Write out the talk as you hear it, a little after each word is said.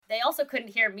they also couldn't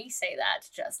hear me say that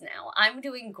just now. I'm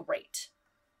doing great.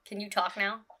 Can you talk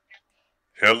now?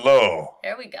 Hello.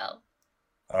 There we go.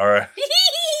 All right.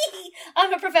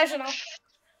 I'm a professional.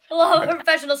 Hello, I'm a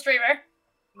professional streamer.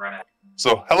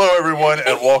 So, hello everyone,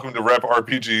 and welcome to Rep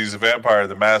RPG's Vampire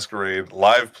the Masquerade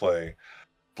live play,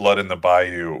 Blood in the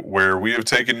Bayou, where we have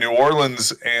taken New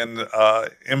Orleans and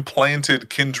implanted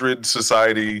Kindred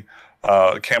Society,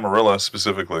 Camarilla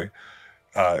specifically,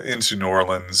 into New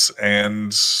Orleans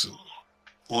and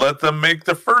let them make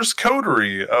the first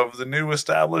coterie of the new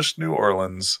established New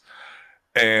Orleans.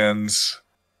 And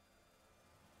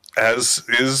as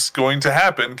is going to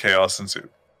happen, chaos ensued.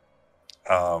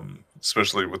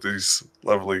 Especially with these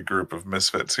lovely group of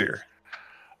misfits here.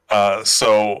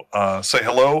 So say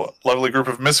hello, lovely group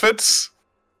of misfits.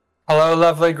 Hello,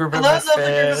 lovely group of misfits. Hello,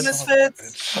 lovely group of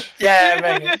misfits. Yeah,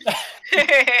 Megan.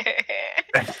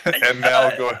 And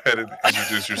now go ahead and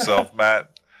introduce yourself,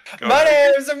 Matt. My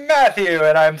name is Matthew,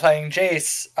 and I'm playing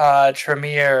Jace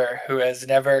Tremere, who has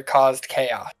never caused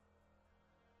chaos.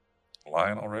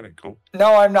 Lying already, cool.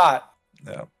 No, I'm not.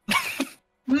 Yeah.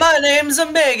 My name's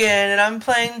Megan, and I'm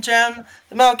playing Gem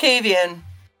the Malkavian.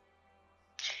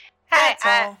 Hi,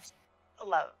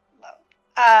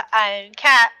 I'm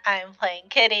Kat. I'm playing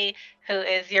Kitty, who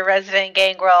is your resident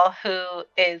gangrel, who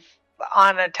is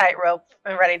on a tightrope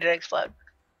and ready to explode.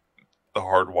 The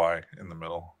hard Y in the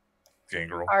middle.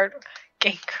 Gangrel. Hard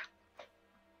gangrel.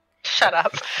 Shut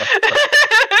up.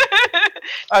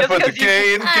 I put the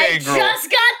K in gangrel. I just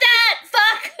got that!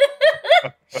 Fuck!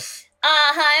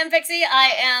 Hi, I'm Pixie.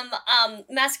 I am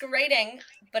masquerading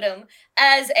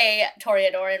as a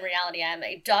Toreador. In reality, I am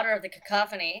a daughter of the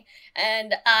Cacophony,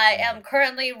 and I am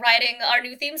currently writing our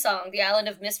new theme song, The Island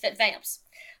of Misfit Vamps.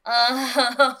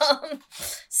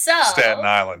 Staten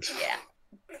Island.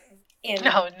 Yeah.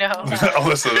 No. Oh,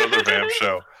 this is another Vamp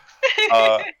show.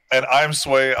 And I'm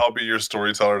Sway. I'll be your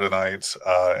storyteller tonight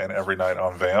and every night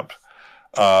on Vamp.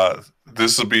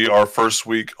 This will be our first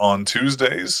week on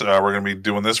Tuesdays. We're going to be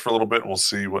doing this for a little bit. We'll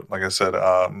see what, like I said,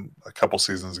 a couple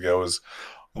seasons ago, is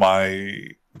my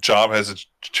job has a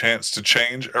chance to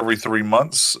change every 3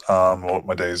 months. What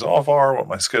my days off are, what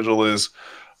my schedule is.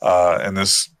 And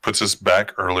this puts us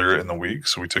back earlier in the week.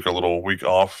 So we took a little week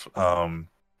off,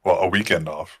 a weekend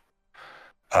off.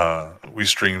 We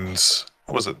streamed,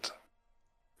 what was it?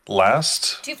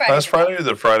 Last Friday or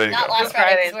the Friday? Not last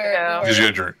Friday, because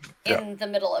we were in the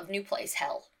middle of New Place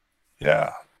Hell.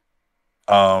 Yeah.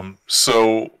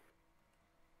 So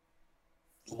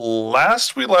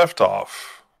last we left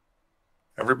off,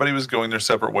 everybody was going their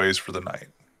separate ways for the night.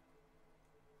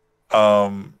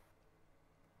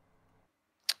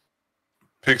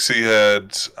 Pixie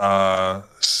had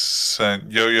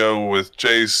sent Yo-Yo with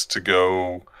Jace to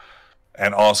go,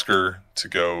 and Oscar to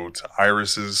go to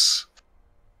Iris's.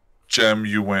 Gem,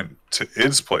 you went to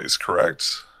Id's place,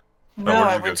 correct? No,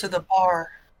 I went to the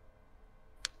bar.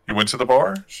 You went to the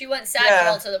bar? She went sad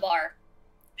girl to the bar.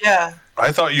 Yeah.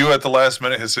 I thought you at the last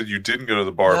minute had said you didn't go to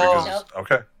the bar because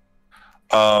okay.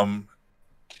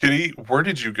 Kitty, where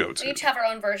did you go to? We each have our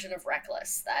own version of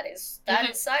Reckless. That is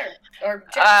Siren or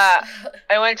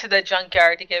I went to the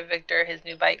junkyard to give Victor his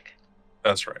new bike.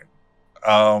 That's right.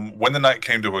 When the night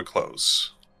came to a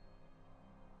close.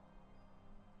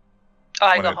 Oh,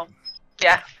 I go home.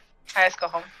 Yeah, I just go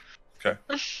home. Okay.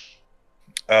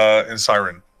 And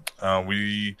Siren,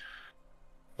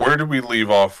 where did we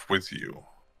leave off with you?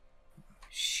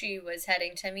 She was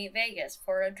heading to meet Vegas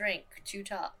for a drink to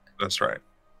talk. That's right.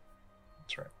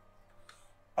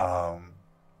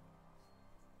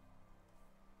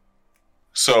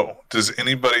 So does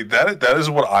anybody, that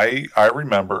is what I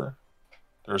remember.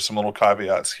 There's some little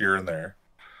caveats here and there.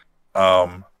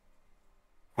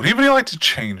 Would anybody like to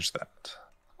change that?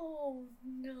 Oh,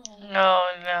 no.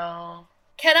 No.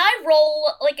 Can I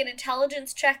roll, like, an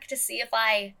intelligence check to see if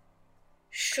I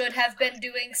should have been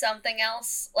doing something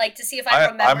else? Like, to see if I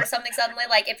remember something suddenly?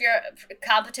 Like, if you're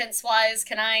competence-wise,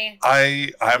 can I...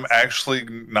 I'm actually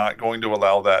not going to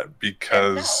allow that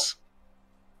because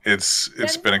it's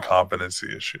been a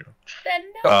competency issue. Then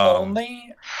no.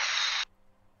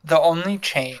 The only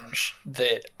change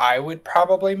that I would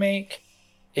probably make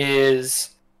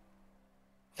is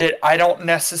that I don't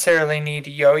necessarily need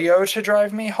Yo-Yo to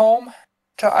drive me home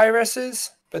to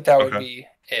Iris's, but that would be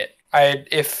it.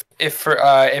 If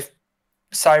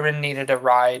Siren needed a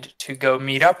ride to go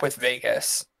meet up with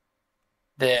Vegas,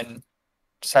 then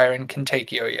Siren can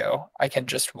take Yo-Yo. I can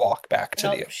just walk back to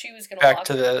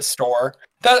the store.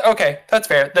 That's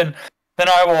fair. Then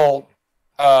I will.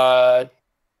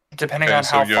 Depending on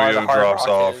how far the Hard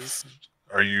Rock is.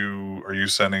 Are you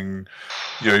sending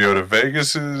Yo-Yo to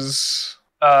Vegas's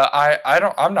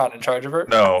I'm not in charge of her.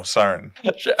 No, Siren.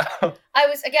 I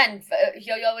was again.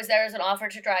 Yo-Yo was there as an offer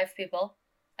to drive people,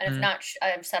 and if Mhm. not,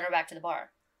 I sent her back to the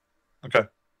bar. Okay.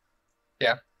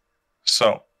 Yeah.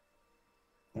 So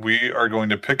we are going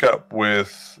to pick up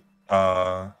with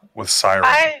Siren.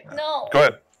 No. Go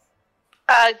ahead.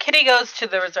 Kitty goes to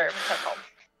the reserve and comes home.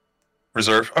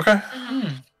 Reserve. Okay.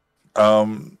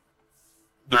 Hmm.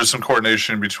 There's some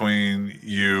coordination between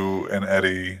you and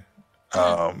Eddie.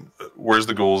 Where's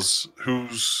the ghouls?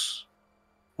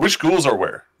 Which ghouls are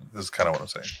where? This is kind of what I'm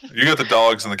saying. You got the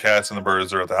dogs and the cats and the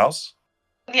birds are at the house.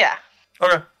 Yeah.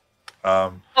 Okay.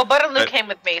 Well, Bud and Lou I- came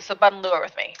with me, so Bud and Lou are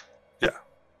with me.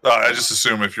 I just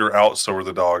assume if you're out, so are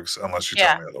the dogs, unless you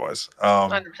tell me otherwise.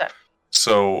 100%.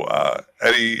 So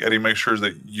Eddie makes sure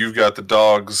that you've got the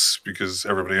dogs because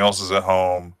everybody else is at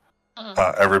home.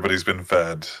 Mhm. Everybody's been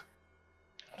fed.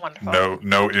 Wonderful.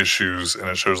 No issues, and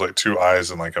it shows like 2 eyes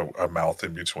and like a mouth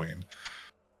in between.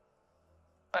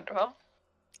 Wonderful.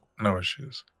 No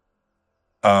issues.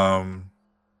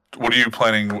 What are you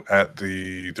planning at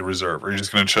the reserve? Are you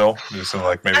just gonna chill? You're just gonna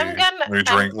like maybe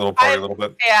drink, little party, a little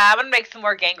bit. Yeah, I'm gonna make some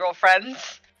more gangrel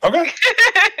friends. Okay.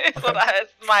 So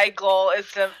that's my goal is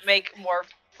to make more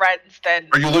friends than.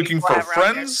 Are you looking people for I have around here.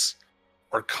 friends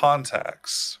or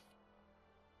contacts?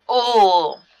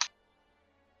 Ooh.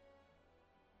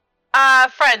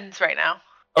 Friends right now.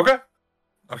 Okay.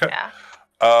 Okay. Yeah.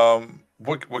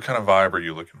 What kind of vibe are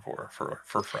you looking for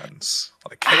friends?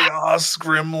 Like chaos,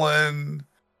 gremlin,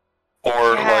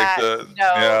 or like the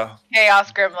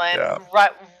Chaos Gremlin. Yeah.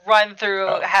 Run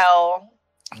through hell.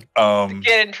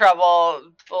 Get in trouble.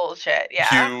 Bullshit.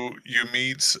 Yeah. You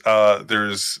meet.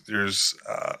 There's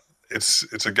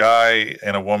it's a guy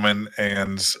and a woman,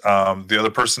 and the other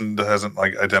person that hasn't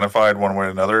like identified one way or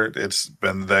another. It's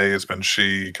been they. It's been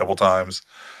she a couple times.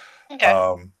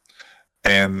 Okay.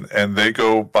 And they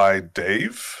go by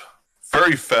Dave,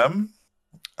 very femme.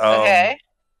 Okay.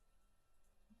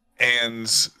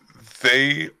 And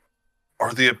they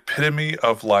are the epitome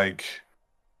of like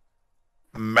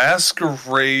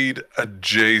masquerade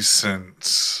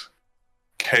adjacent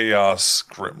chaos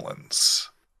gremlins.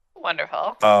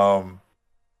 Wonderful.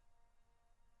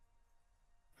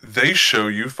 They show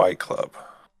you Fight Club.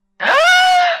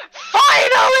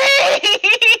 Finally!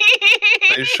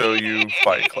 They show you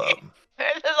Fight Club.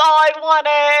 This is all I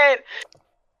wanted.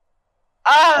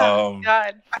 Oh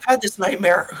God! I've had this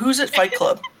nightmare. Who's at Fight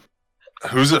Club?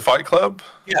 Who's at Fight Club?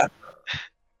 Yeah.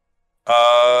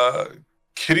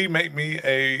 Kitty, make me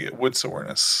a wits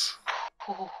awareness.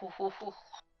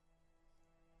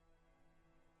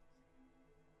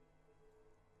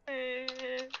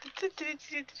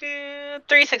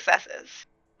 3 successes.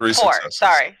 3 4. successes.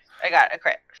 Sorry, I got a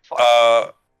crit.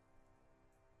 4.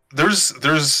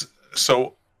 There's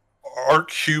so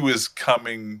RQ is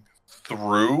coming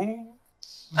through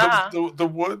the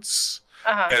woods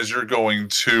as you're going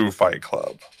to Fight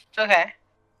Club. Okay.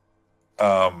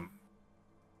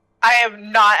 I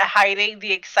am not hiding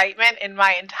the excitement in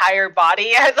my entire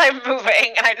body as I'm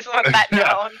moving, and I just want that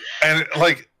known. And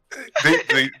like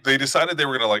they decided they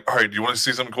were gonna like, all right, do you want to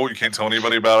see something cool? You can't tell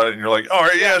anybody about it, and you're like, all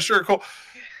right, yeah, sure, cool.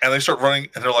 And they start running,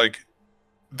 and they're like,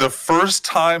 the first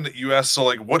time that you ask, so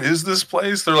like, what is this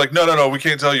place? They're like, no, we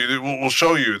can't tell you. We'll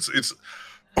show you. It's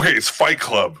okay. It's Fight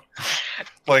Club.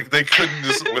 Like they couldn't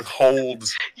just withhold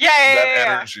that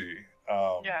energy.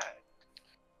 Yeah.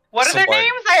 What are their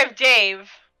names? I have Dave.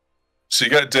 So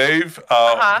you got Dave.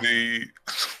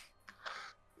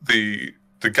 The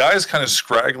guy's kind of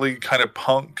scraggly, kind of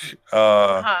punk,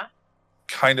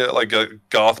 kind of like a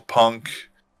goth punk.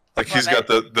 Like he's got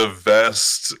the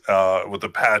vest with the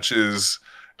patches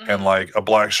and like a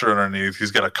black shirt underneath.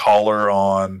 He's got a collar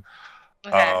on.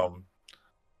 Okay.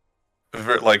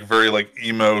 Very like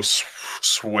emo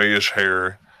swayish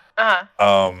hair. And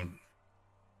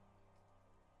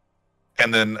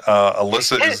then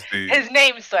Alyssa is his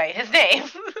name, Sway. His name.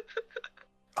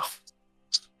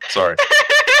 Sorry.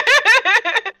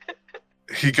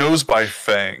 He goes by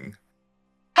Fang.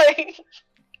 I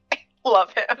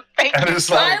love him. And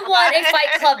it's like, I want a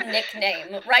Fight Club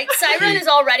nickname, right? Siren is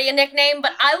already a nickname,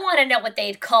 but I want to know what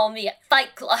they'd call me at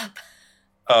Fight Club.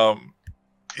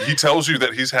 He tells you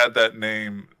that he's had that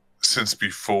name since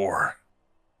before.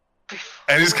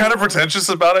 And he's kind of pretentious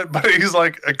about it, but he's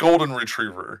like a golden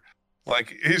retriever.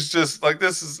 Like, he's just like,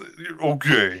 this is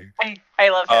okay. I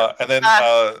love him. And then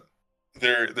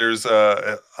there's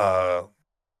like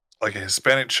a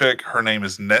Hispanic chick. Her name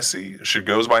is Nessie. She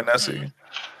goes by Nessie.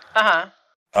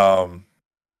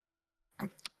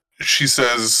 She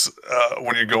says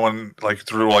when you're going like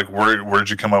through like where'd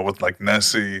you come up with like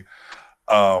Nessie?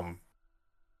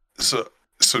 So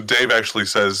So Dave actually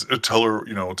says, tell her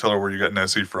where you got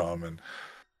Nessie from, and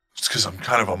it's because I'm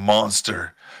kind of a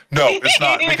monster. No, it's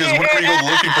not, because whenever you go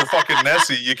looking for fucking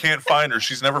Nessie, you can't find her.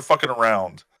 She's never fucking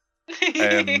around.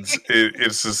 And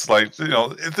it's just like,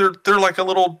 they're like a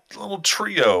little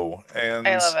trio. And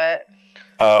I love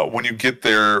it. when you get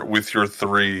there with your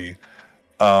 3,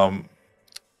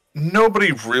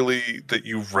 nobody really that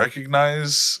you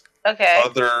recognize Okay.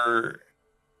 other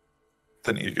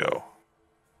than Ego.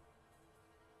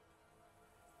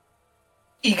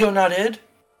 Ego not id?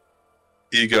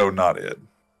 Ego not id.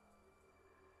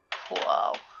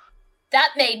 Whoa. That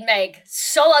made Meg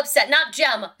so upset. Not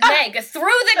Jem. Meg through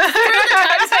the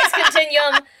time-space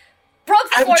continuum. Broke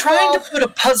the I'm fourth trying wall. to put a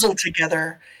puzzle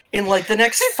together in like the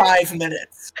next 5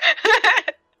 minutes.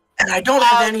 And I don't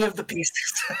have any of the pieces.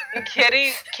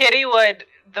 Kitty would,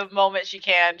 the moment she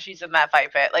can, she's in that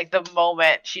fight pit. Like the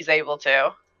moment she's able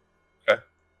to.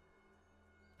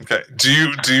 Okay. Do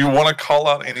you want to call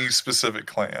out any specific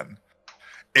clan?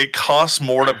 It costs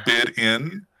more to bid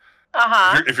in.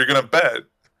 Uh-huh. If you're gonna bet,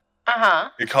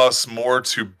 it costs more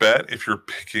to bet if you're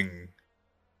picking.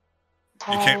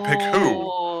 You can't pick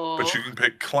who, but you can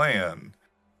pick clan.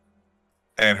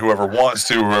 And whoever wants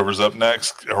to, whoever's up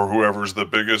next, or whoever's the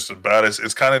biggest and baddest,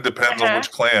 it kind of depends on which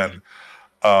clan.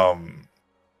 I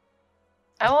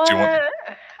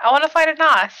want to fight a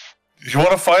Nos. You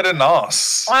want to fight a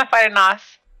Nos? I want to fight a Nos.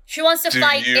 She wants to Do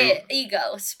fight you-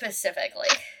 Ego, specifically.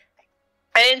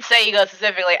 I didn't say Ego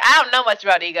specifically. I don't know much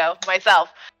about Ego myself.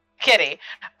 Kitty.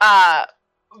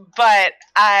 But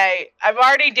I'm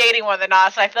already dating one of the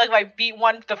Nos, so I feel like if I beat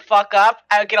one the fuck up,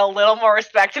 I would get a little more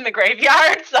respect in the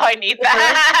graveyard, so I need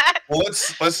that. Well, let's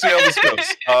see how this goes.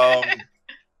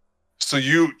 So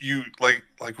you like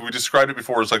we described it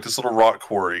before, it's like this little rock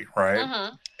quarry, right?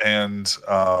 Mhm. And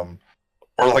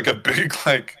or like a big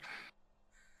like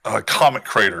comet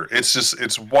crater.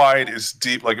 It's wide, it's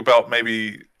deep, like about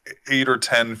maybe 8 or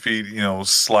 10 feet,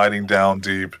 sliding down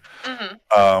deep. Mhm.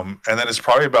 And then it's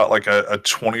probably about like a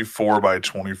 24 by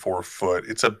 24 foot.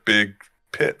 It's a big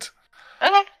pit.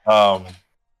 Okay.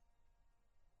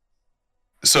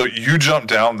 So you jump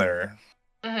down there.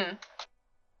 Mhm.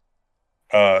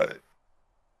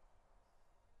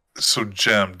 So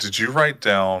Jem, did you write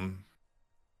down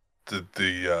the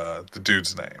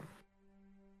dude's name?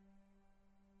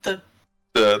 The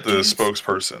The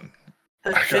spokesperson.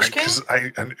 The Fish King?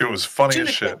 It was funny Tuna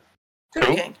as shit. King. Tuna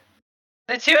Who? King.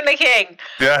 The Tuna King.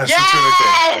 Yeah, it's Yes! the Tuna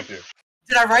King. Thank you.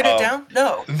 Did I write it down?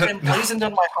 No. no. Emblazoned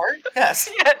on my heart? Yes.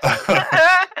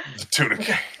 The Tuna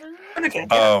King. Tuna King.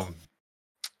 Yeah.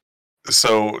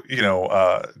 So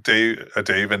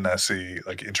Dave and Nessie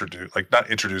like not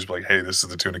introduced, but like, hey, this is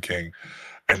the Tuna King,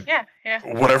 and Yeah.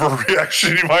 whatever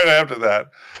reaction you might have to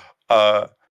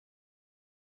that,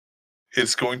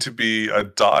 it's going to be a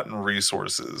dot in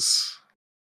resources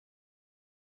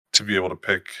to be able to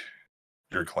pick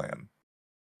your clan.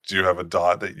 Do you have a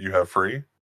dot that you have free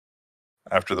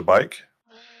after the bike?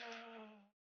 I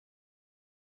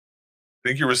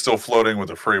think you were still floating with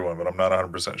a free one, but I'm not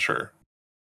 100% sure.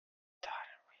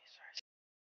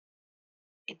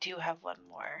 I do have one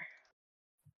more.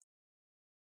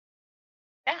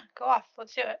 Yeah, go off.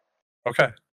 Let's do it. Okay.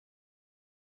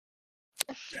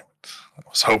 Damn it. I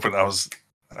was hoping I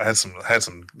had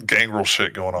some gangrel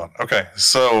shit going on. Okay,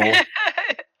 so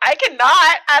I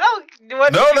cannot. I don't.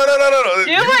 What, no.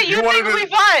 Do what you think wanted will be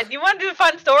fun. You want to do a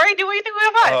fun story? Do what you think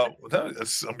will be fun.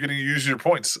 No, I'm getting to use your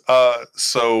points.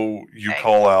 So you Okay.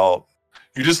 call out.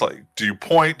 You just like, do you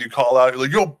point? Do you call out? You're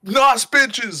like, yo, Nos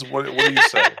bitches. What do you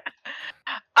say?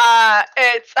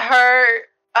 It's her,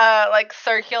 like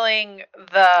circling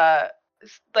the,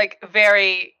 like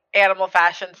very animal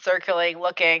fashion, circling,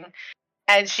 looking,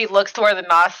 and she looks to where the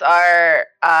Nos are,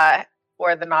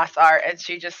 and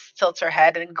she just tilts her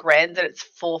head and grins at its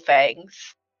full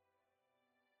fangs.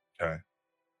 Okay.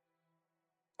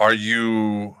 Are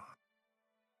you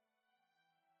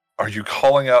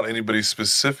calling out anybody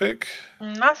specific?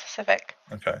 Not specific.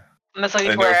 Okay. I'm just looking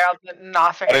I to know where if- else the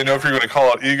Nos are. I didn't know if you're going to call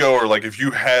out Ego, or like if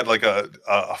you had like a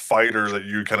fighter that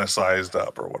you kind of sized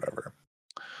up or whatever.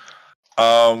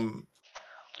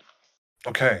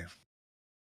 Okay.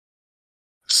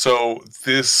 So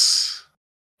this.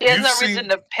 He has you've no seen- reason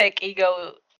to pick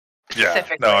Ego Yeah.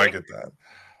 specifically. No, I get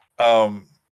that.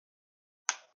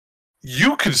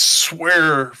 You could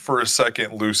swear for a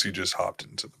second Lucy just hopped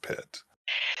into the pit.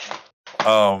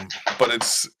 But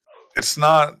it's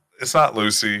not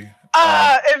Lucy.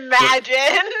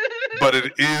 Imagine. But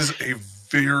it is a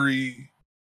very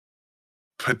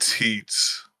petite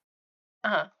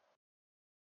Uh-huh.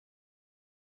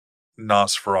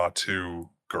 Nosferatu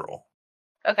girl.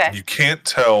 Okay. You can't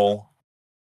tell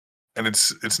and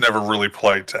it's never really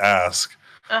polite to ask,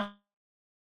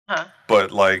 Uh-huh.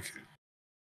 but like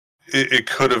it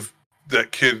could have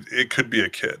that kid. It could be a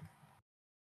kid,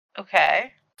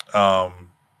 Okay.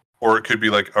 or it could be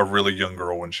like a really young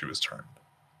girl when she was turned.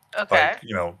 Okay.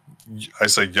 Like, I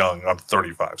say young. I'm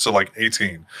 35, so like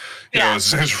 18. Yeah.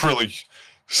 It's really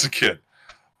it's a kid.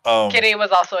 Kitty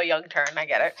was also a young turn. I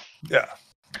get it. Yeah.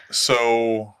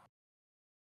 So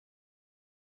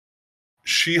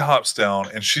she hops down,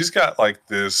 and she's got like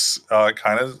this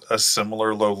kind of a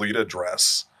similar Lolita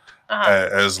dress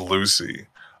as Lucy,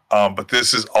 but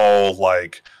this is all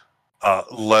like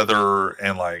leather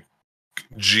and like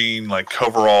jean, like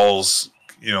coveralls.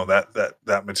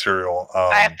 That material.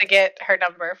 I have to get her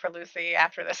number for Lucy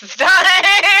after this is done.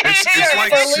 It's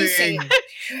like For Lucy. seeing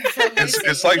For Lucy.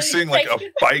 it's like seeing like a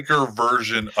biker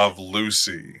version of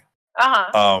Lucy.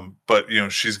 But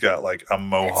she's got like a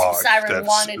mohawk Siren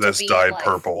wanted to that's be dyed like.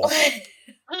 purple.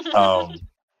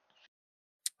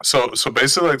 So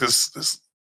basically like this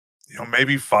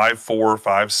maybe 5'4",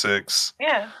 5'6",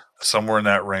 Yeah. somewhere in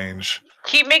that range.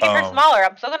 Keep making her smaller.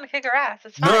 I'm still gonna kick her ass.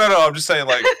 It's fine. No. I'm just saying,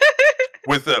 like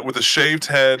with a shaved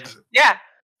head, Yeah.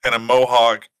 and a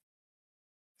mohawk,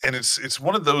 and it's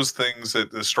one of those things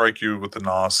that strike you with the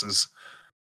Nos is,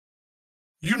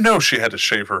 she had to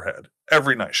shave her head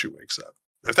every night she wakes up.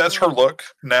 If that's her look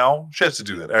now, she has to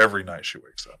do that every night she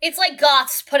wakes up. It's like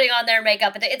goths putting on their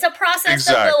makeup. It's a process.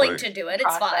 Exactly. They're willing to do it.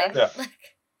 It's fine. Yeah.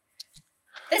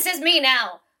 This is me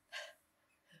now.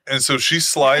 And so she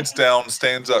slides down,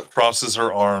 stands up, crosses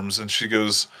her arms, and she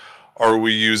goes, "Are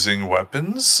we using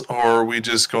weapons, or are we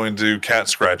just going to cat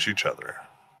scratch each other?"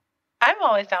 I'm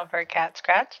always down for a cat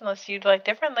scratch, unless you'd like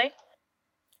differently.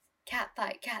 Cat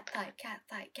fight, cat fight, cat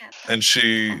fight, cat fight. And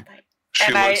she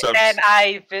and looks up. And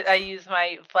I use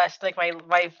my flesh, like my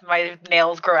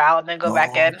nails grow out and then go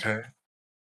back in. Okay.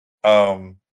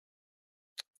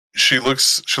 She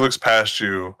looks past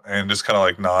you and just kind of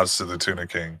like nods to the Tuna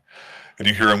King. And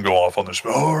you hear him go off on the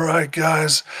spiel. "All right,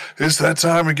 guys, it's that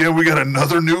time again. We got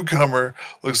another newcomer.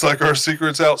 Looks like our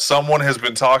secret's out. Someone has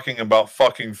been talking about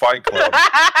fucking Fight Club.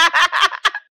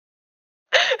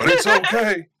 But it's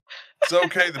okay. It's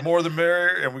okay. The more the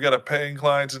merrier. And we got a paying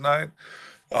client tonight.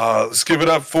 Let's give it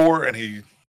up for," and he...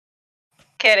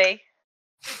 Kitty.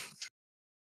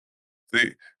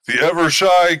 The ever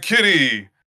shy Kitty,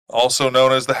 also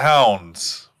known as the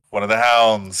Hounds. One of the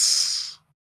Hounds.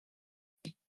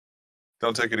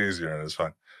 Don't take it easy on it. It's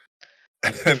fine.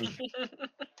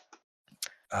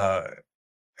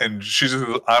 And she says,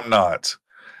 "I'm not."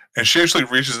 And she actually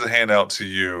reaches a hand out to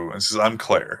you and says, "I'm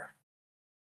Claire."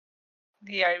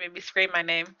 You already made me scream my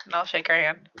name, and I'll shake her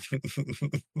hand.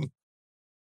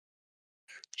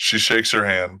 She shakes her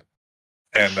hand,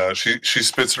 and she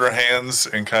spits in her hands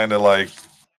and kind of like,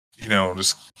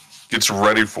 just gets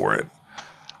ready for it.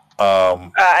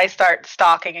 I start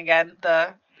stalking again,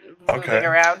 moving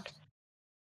around.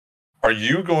 Are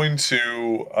you going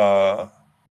to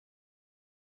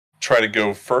try to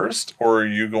go first, or are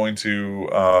you going to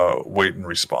wait and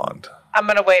respond? I'm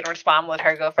going to wait and respond. Let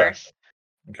her go first.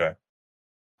 Okay.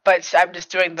 But I'm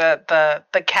just doing the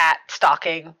cat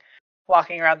stalking,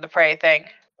 walking around the prey thing.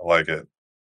 I like it.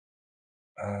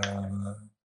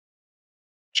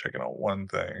 Checking out one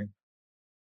thing.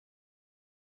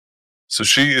 So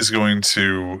she is going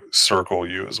to circle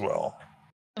you as well.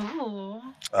 Ooh.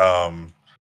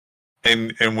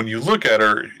 And when you look at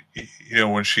her,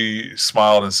 when she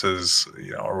smiled and says,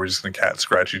 "Are we just gonna cat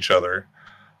scratch each other?"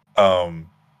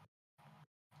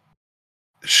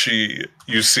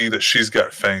 You see that she's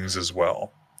got fangs as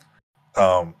well,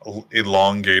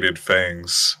 elongated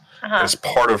fangs as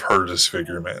part of her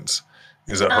disfigurement.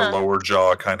 Is that her lower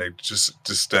jaw kind of just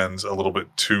distends a little bit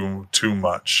too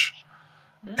much,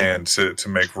 and to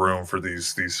make room for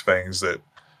these fangs that.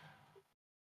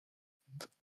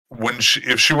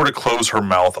 If she were to close her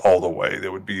mouth all the way,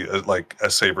 there would be like a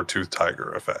saber-toothed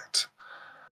tiger effect.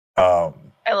 I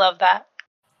love that.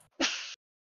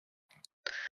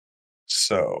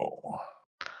 So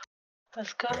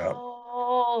let's go.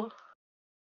 Yeah.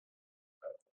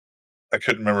 I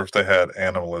couldn't remember if they had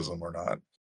animalism or not.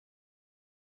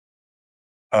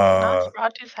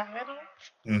 Nosferatu's have animals?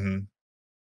 Mm-hmm.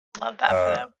 Love that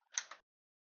for them.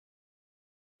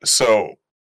 So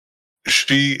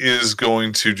she is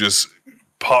going to just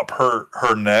pop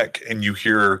her neck, and you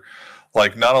hear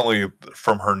like not only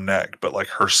from her neck but like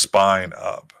her spine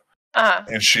up,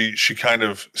 and she kind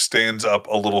of stands up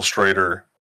a little straighter,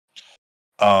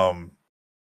 and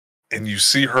you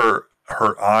see her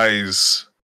eyes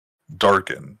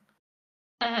darken,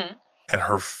 and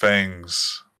her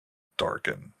fangs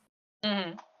darken,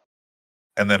 and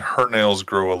then her nails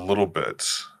grow a little bit,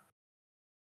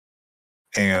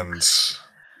 and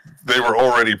they were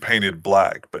already painted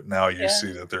black, but now you Yeah.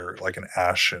 see that they're like an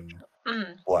ashen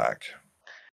Mhm. black.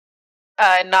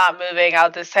 Not moving.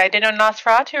 I'll just say I didn't know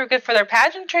Nosferatu were good for their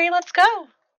pageantry. Let's go.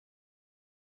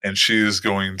 And she is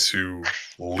going to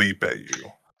leap at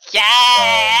you.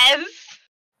 Yes.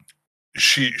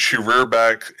 She rear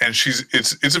back, and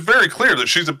it's very clear that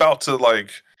she's about to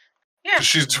like. Yeah.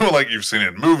 She's doing like you've seen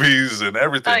in movies and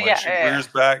everything. Oh, Like yeah, she yeah, rears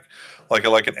back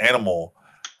like an animal,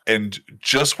 and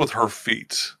just with her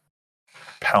feet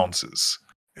pounces.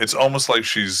 It's almost like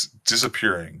she's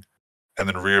disappearing and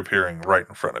then reappearing right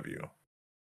in front of you.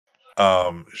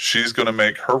 She's going to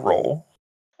make her roll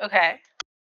Okay.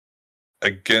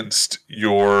 against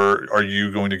your. Are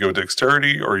you going to go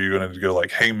dexterity, or are you going to go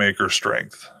like haymaker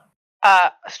strength?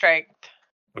 Strength.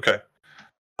 Okay.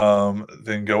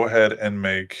 Then go ahead and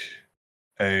make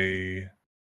a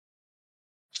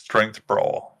strength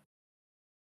brawl.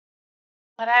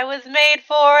 What I was made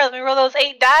for. Let me roll those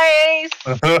 8 dice.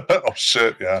 Oh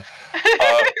shit! Yeah.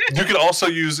 You can also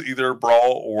use either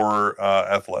brawl or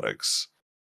athletics,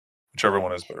 whichever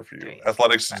one is better for you. 3,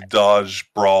 Athletics to 5.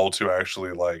 dodge, brawl to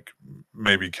actually like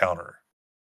maybe counter.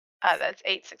 That's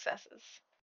 8 successes.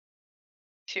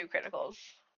 2 criticals.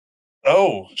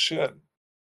 Oh shit!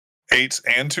 8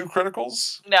 and 2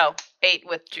 criticals. No, 8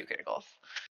 with 2 criticals.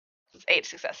 It's 8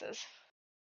 successes.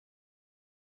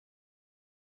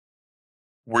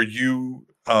 Were you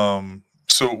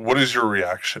So what is your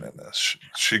reaction in this?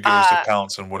 She goes to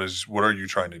pounce, and what are you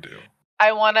trying to do?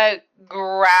 I want to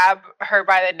grab her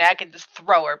by the neck and just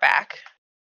throw her back.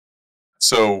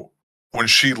 So when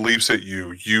she leaps at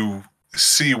you, you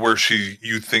see where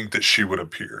you think that she would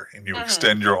appear, and you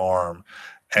extend your arm,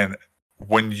 and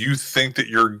when you think that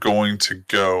you're going to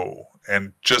go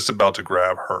and just about to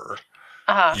grab her,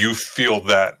 you feel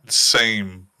that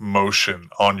same motion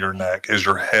on your neck as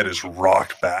your head is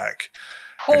rocked back.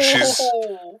 And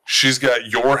she's got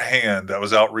your hand that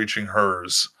was outreaching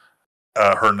hers,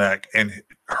 her neck, and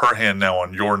her hand now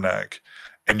on your neck,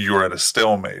 and you're at a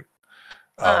stalemate.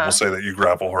 We'll say that you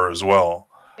grapple her as well.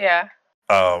 Yeah.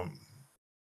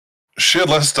 She had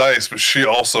less dice, but she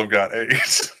also got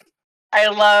 8. I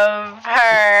love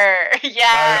her.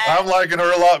 Yeah. I'm liking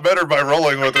her a lot better by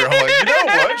rolling with her. I'm like, you know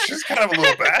what? She's kind of a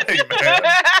little batty,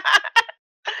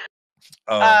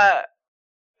 man.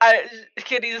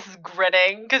 Kitty's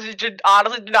grinning because she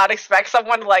honestly did not expect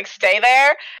someone to like stay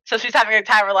there. So she's having a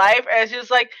time of her life, and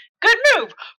she's like, "Good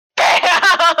move,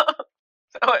 bam!"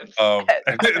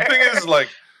 And the thing is, like,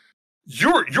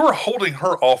 you're holding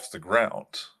her off the ground,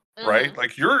 right?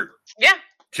 Like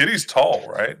Kitty's tall,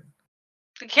 right?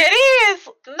 Kitty's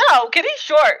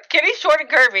short. Kitty's short and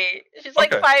curvy. She's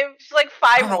like 5. She's like 5'1".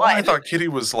 I don't know why I thought Kitty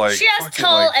was like she has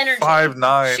tall energy.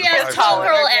 5'9". She has tall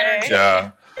girl energy.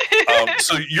 Yeah.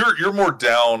 So you're more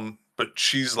down, but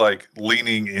she's like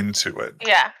leaning into it.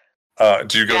 Yeah.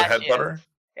 Do you go to headbutt her?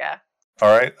 Yeah. All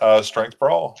right. Strength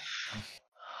brawl.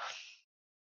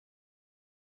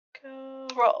 Go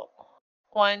roll.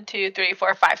 1, 2, 3,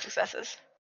 4, 5 successes.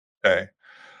 Okay.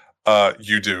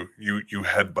 You do. You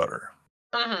headbutt her.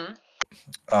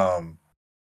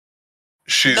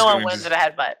 She's no one wins at a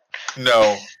headbutt.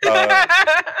 No.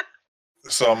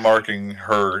 So I'm marking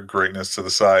her greatness to the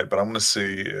side, but I'm going to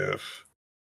see if.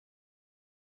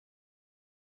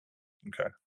 Okay.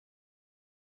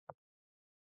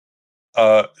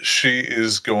 She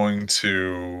is going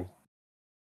to.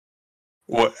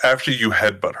 Well, after you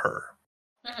headbutt her,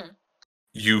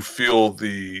 you feel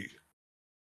the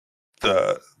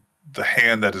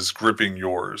hand that is gripping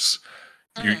yours.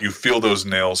 You feel those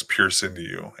nails pierce into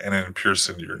you, and then pierce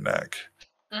into your neck.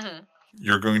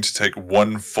 You're going to take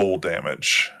 1 full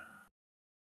damage.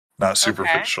 Not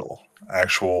superficial.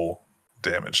 Actual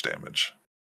damage.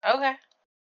 Okay.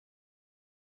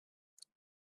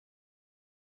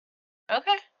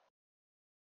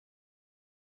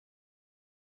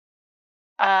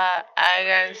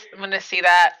 I'm gonna see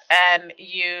that and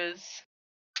use.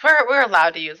 We're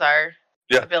allowed to use our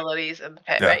abilities in the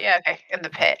pit, right? Yeah, okay, in the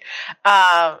pit.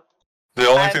 The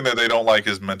only thing that they don't like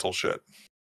is mental shit.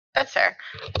 That's fair.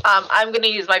 I'm gonna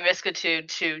use my Viscitude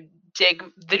to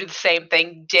do the same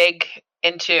thing, dig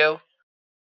into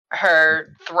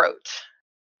her throat.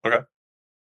 Okay.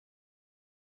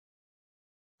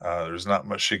 There's not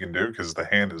much she can do because the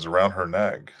hand is around her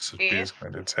neck, so she's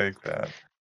going to take that.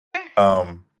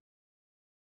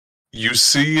 You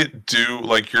see it do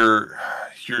like your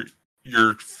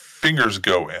fingers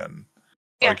go in,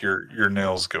 like your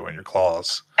nails go in, your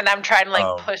claws. And I'm trying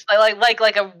to push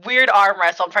like a weird arm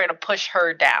wrestle. I'm trying to push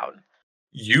her down.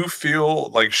 You feel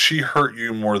like she hurt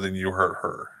you more than you hurt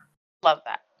her. Love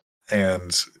that.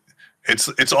 And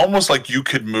It's almost like you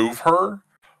could move her,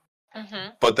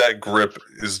 Mhm. but that grip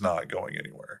is not going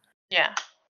anywhere. Yeah.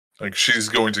 Like she's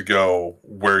going to go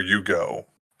where you go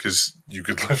because you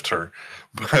could lift her,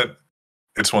 but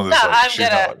it's one of No, those like she's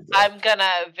not letting go. I'm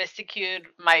gonna visicute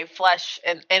my flesh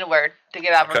inward to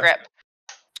get out of her Okay. grip.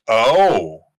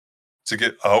 Oh, to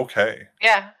get okay.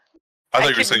 Yeah. I I thought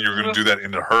you were can saying you were going to move- do that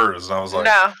into hers, and I was like,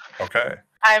 No, okay.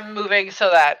 I'm moving so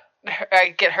that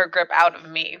I get her grip out of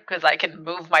me because I can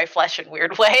move my flesh in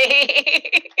weird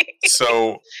way.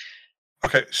 So,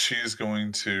 okay, she's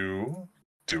going to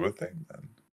do a thing then.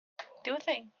 Do a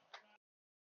thing.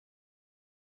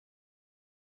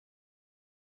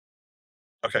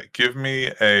 Okay, give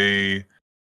me a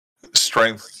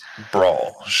strength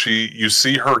brawl. You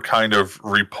see her kind of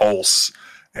repulse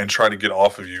and try to get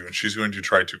off of you, and she's going to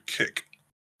try to kick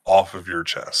off of your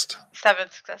chest. 7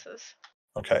 successes.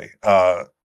 Okay.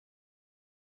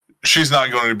 She's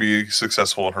not going to be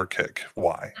successful in her kick.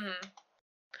 Why?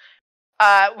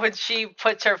 When she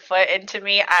puts her foot into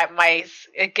me,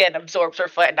 again absorbs her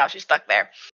foot, and now she's stuck there.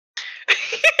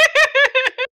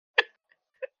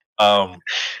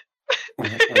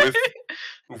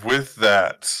 With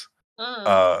that,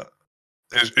 are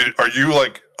you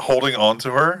like holding on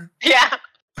to her? Yeah.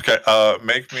 Okay.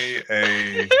 Make me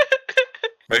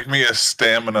a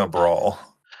stamina brawl.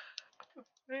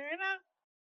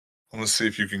 Let's see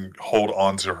if you can hold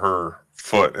on to her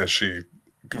foot as she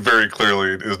very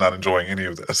clearly is not enjoying any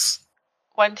of this.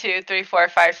 1, 2, 3, 4,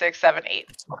 5, 6, 7,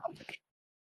 8.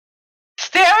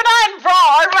 Stamina and brawl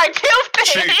are my two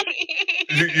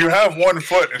things. You have one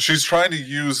foot, and she's trying to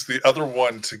use the other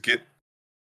one to get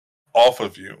off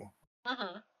of you.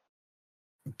 Mm-hmm.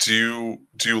 Do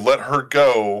you let her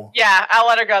go? Yeah, I'll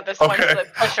let her go at this point. Okay. To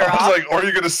push her I was off. like, or are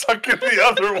you going to suck in the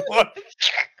other one?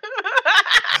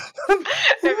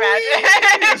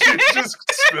 Imagine. She just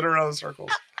spin around in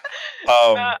circles.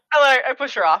 I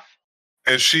push her off.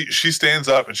 And she stands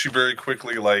up, and she very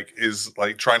quickly is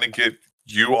trying to get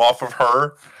you off of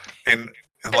her, and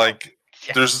like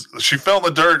she fell in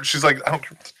the dirt. And she's like, I don't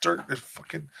care what the dirt is.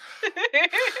 Fucking.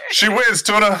 She wins,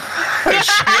 Tuna. And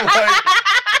she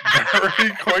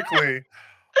very quickly,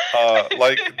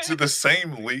 to the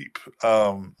same leap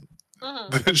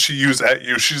that she used at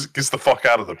you. She gets the fuck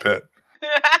out of the pit.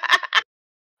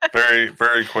 Very,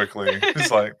 very quickly.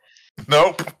 He's like,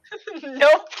 nope.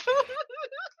 Nope.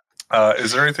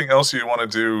 Is there anything else you want to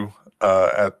do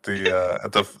at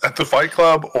the Fight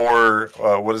Club, or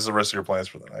what is the rest of your plans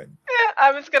for the night? Yeah,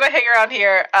 I'm just gonna hang around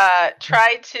here. I'm gonna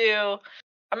try to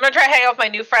hang out with my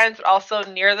new friends, but also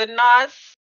near the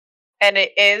Nos. And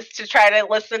it is to try to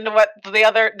listen to what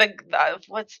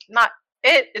what's not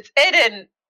it. It's it and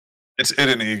it's it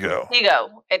and Ego.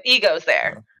 Ego and Ego's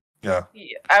there. Yeah.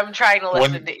 I'm trying to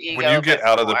listen to Ego. When you get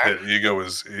out of the pit, Ego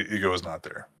is not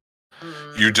there.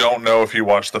 You don't know if he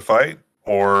watched the fight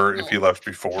or if he left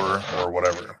before or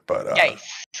whatever. But yeah, he's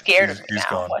scared of me he's now.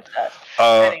 gone. What's up?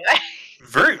 Anyway.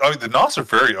 The Nos are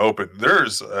very open.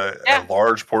 There's a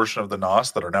large portion of the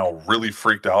Nos that are now really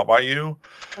freaked out by you.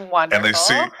 Wonderful. And they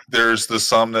see there's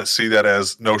some that see that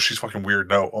as, no, she's fucking weird.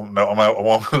 No, I'm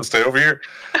going to stay over here.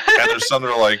 And there's some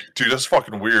that are like, dude, that's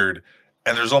fucking weird.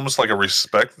 And there's almost like a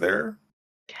respect there.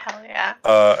 Hell yeah.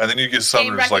 And then you get some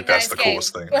that are just like, that's the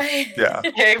coolest thing. Yeah.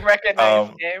 Game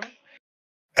recognized game.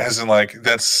 As in, like,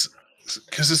 that's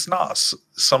because it's Nos.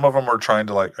 Some of them are trying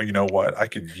to, like, oh, you know what? I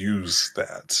could use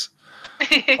that.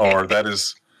 Or that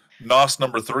is Nos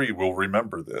number 3 will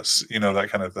remember this, that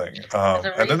kind of thing.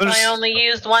 And then I only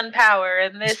used one power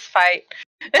in this fight.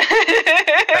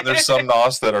 And there's some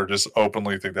Nos that are just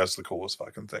openly think that's the coolest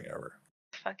fucking thing ever.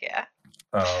 Fuck yeah.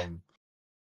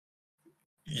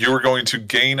 You're going to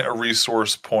gain a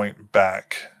resource point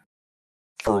back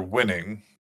for winning.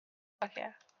 Fuck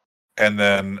yeah. And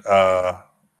then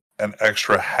an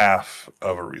extra half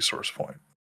of a resource point.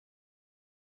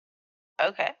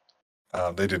 Okay.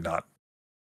 They did not.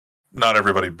 Not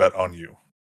everybody bet on you.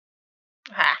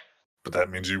 Ha. But that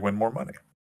means you win more money.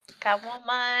 Got more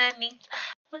money.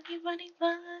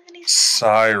 Money.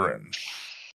 Siren.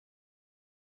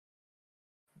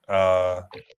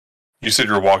 You said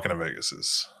you were walking to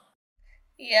Vegas's.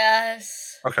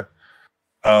 Yes. Okay.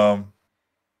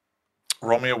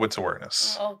 Roll me a wits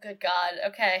awareness. Oh, good God.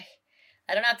 Okay.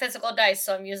 I don't have physical dice,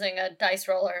 so I'm using a dice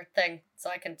roller thing so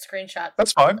I can screenshot.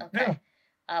 That's fine. Okay.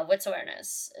 Yeah. Wits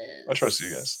awareness is... I trust you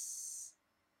guys.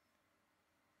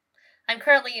 I'm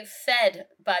currently fed,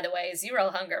 by the way, 0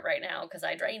 hunger right now because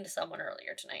I drained someone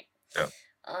earlier tonight. Yeah.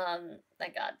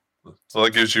 Thank God. So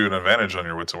that gives you an advantage on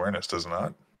your wits awareness, does it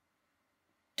not?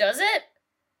 Does it?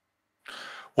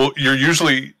 Well, you're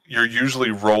usually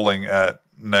rolling at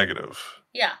negative.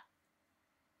 Yeah.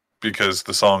 because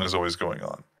the song is always going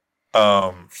on.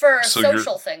 For so you're-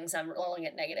 social things, I'm rolling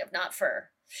it negative, not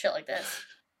for shit like this.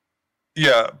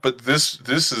 Yeah, but this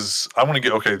is I want to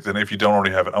get okay. Then if you don't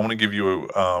already have it, I want to give you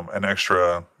an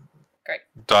extra Great.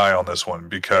 die on this one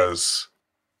because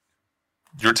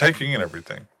you're taking in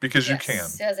everything because you can,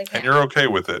 Yes, I can. and you're okay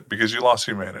with it because you lost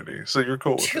humanity, so you're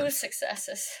cool with Two it.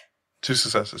 successes. 2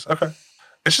 successes. Okay,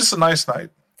 it's just a nice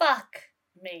night. Fuck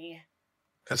me.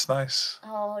 It's nice.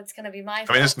 Oh, it's gonna be my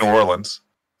I mean, it's New fault. Orleans,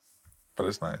 but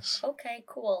it's nice. Okay,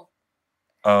 cool.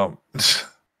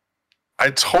 I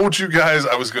told you guys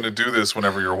I was going to do this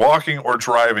whenever you're walking or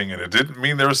driving, and it didn't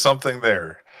mean there was something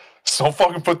there. So don't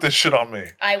fucking put this shit on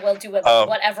me. I will do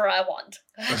whatever I want.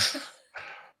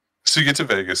 So you get to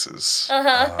Vegas's,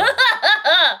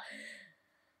 Uh-huh.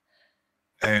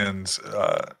 and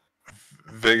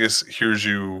Vegas hears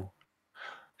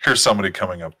somebody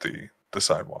coming up the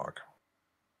sidewalk,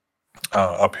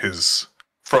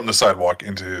 from the sidewalk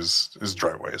into his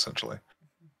driveway, essentially.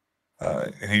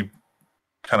 And he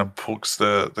kind of pokes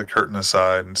the curtain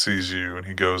aside and sees you, and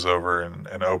he goes over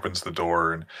and opens the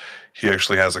door, and he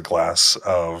actually has a glass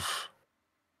of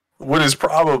what is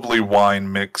probably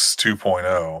wine mix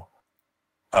 2.0.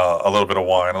 A little bit of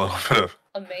wine, a little bit of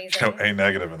Amazing. A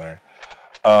negative in there.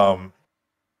 But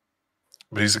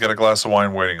he's got a glass of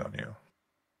wine waiting on you.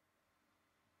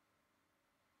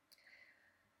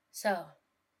 So,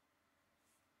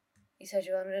 you said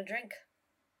you wanted a drink.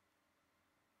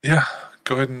 Yeah,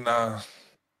 go ahead and have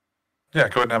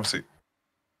a seat.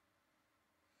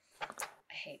 I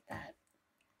hate that.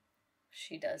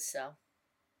 She does so.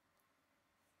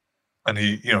 And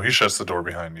he shuts the door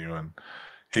behind you, and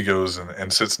he goes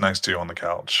and sits next to you on the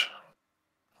couch.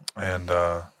 And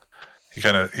he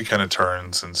kind of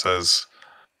turns and says,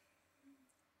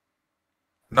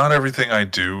 "Not everything I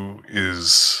do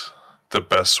is the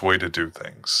best way to do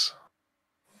things.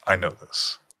 I know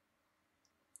this.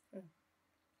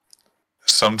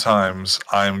 Sometimes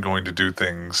I'm going to do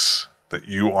things that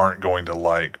you aren't going to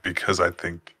like because I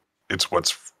think it's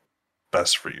what's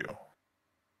best for you.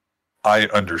 I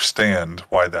understand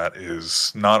why that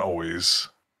is not always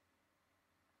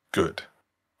good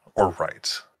or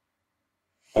right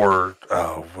or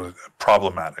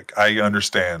problematic. I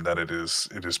understand that it is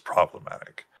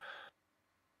problematic.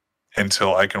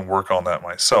 Until I can work on that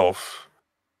myself,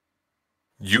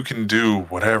 you can do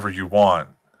whatever you want.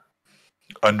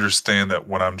 Understand that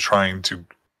when I'm trying to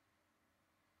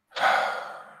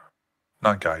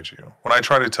not guide you, when I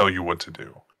try to tell you what to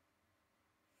do,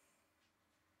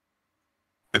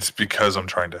 it's because I'm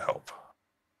trying to help.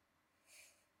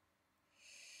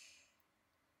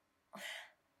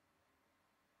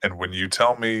 And when you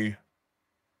tell me,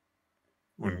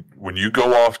 when you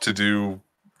go off to do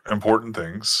important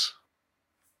things,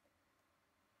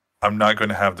 I'm not going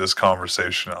to have this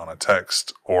conversation on a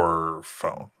text or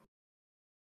phone.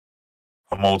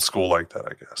 I'm old school like that,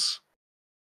 I guess.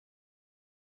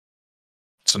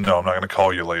 So no, I'm not going to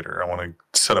call you later. I want to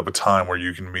set up a time where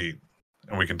you can meet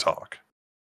and we can talk.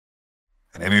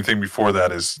 And anything before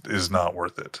that is not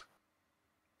worth it."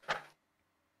 Is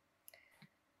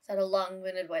that a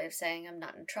long-winded way of saying I'm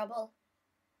not in trouble?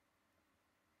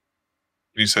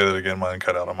 Can you say that again? Mine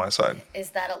cut out on my side. Is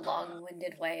that a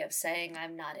long-winded way of saying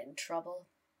I'm not in trouble?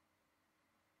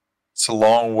 It's a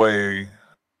long-winded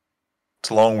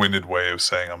way of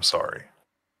saying I'm sorry.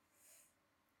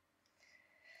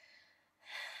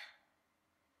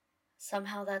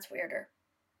 Somehow that's weirder.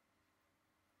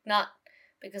 Not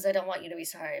because I don't want you to be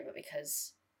sorry, but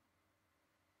because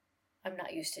I'm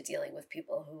not used to dealing with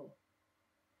people who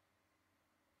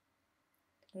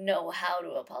know how to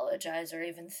apologize or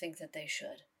even think that they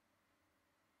should.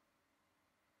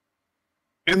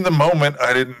 In the moment,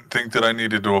 I didn't think that I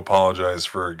needed to apologize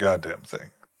for a goddamn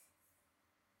thing.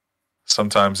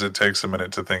 Sometimes it takes a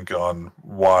minute to think on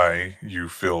why you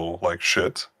feel like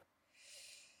shit,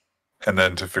 and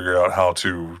then to figure out how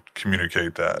to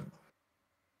communicate that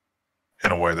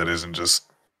in a way that isn't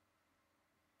just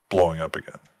blowing up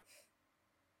again.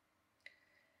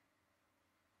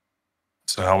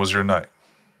 So how was your night?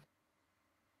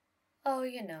 Oh,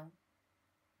 you know.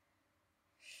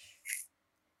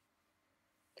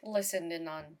 Listened in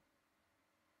on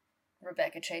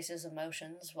Rebecca Chase's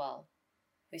emotions while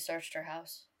we searched her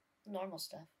house. Normal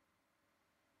stuff.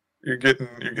 You're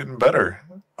getting better.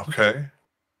 Okay.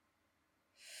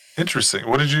 Interesting.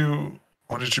 What did you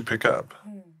pick up?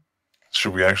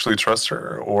 Should we actually trust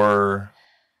her, or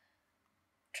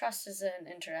Trust is an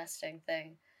interesting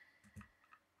thing.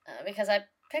 Because I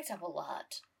picked up a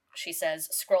lot. she says,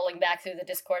 scrolling back through the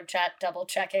Discord chat, double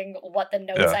checking what the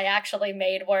notes Yeah. I actually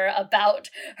made were about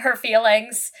her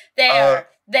feelings. There.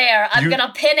 I'm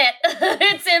gonna pin it.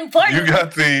 It's important.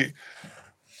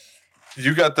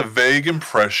 You got the vague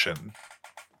impression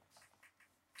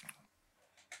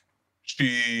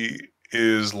she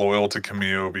is loyal to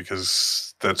Camille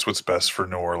because that's what's best for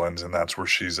New Orleans and that's where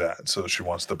she's at. So she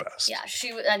wants the best. Yeah,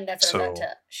 and that's what I meant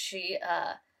to.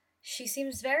 She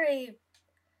seems very.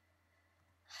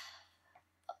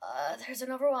 There's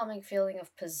an overwhelming feeling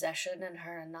of possession in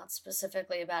her, and not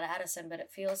specifically about Addison, but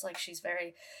it feels like she's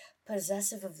very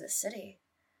possessive of the city,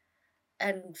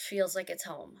 and feels like it's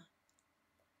home.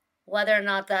 Whether or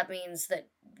not that means that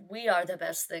we are the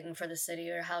best thing for the city,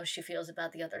 or how she feels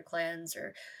about the other clans,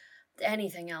 or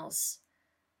anything else.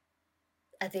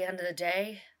 At the end of the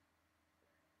day,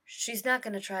 she's not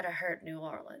going to try to hurt New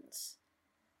Orleans.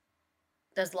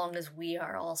 As long as we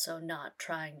are also not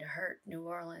trying to hurt New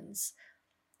Orleans.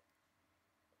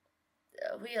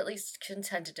 We at least can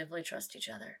tentatively trust each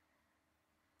other.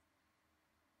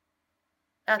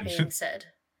 That being said,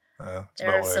 That's there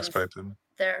about are what I some expected.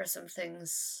 there are some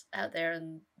things out there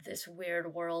in this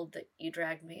weird world that you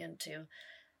dragged me into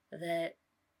that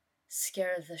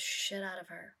scare the shit out of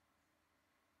her.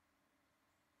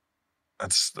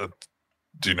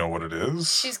 Do you know what it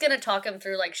is? She's gonna talk him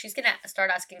through, like, she's gonna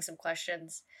start asking some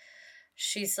questions.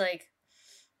 She's like,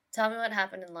 tell me what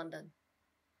happened in London.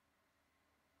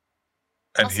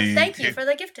 And Also, thank you for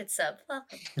the gifted sub.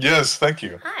 Welcome. Yes, thank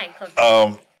you.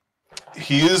 Hi.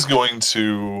 He is going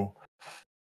to.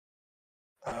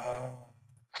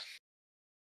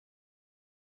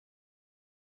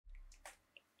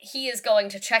 He is going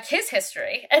to check his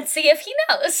history and see if he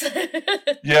knows.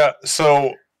 Yeah.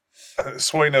 So,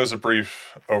 Sway knows a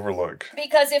brief overlook.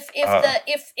 Because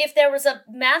if there was a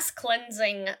mass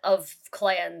cleansing of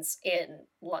clans in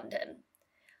London,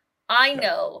 I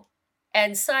know,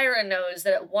 and Syra knows,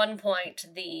 that at one point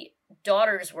the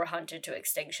daughters were hunted to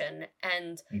extinction,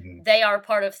 and they are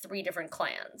part of 3 different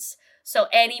clans. So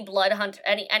any blood hunt,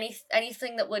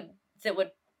 anything that would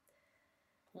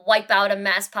wipe out a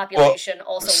mass population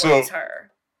was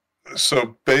her.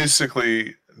 So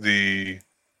basically, the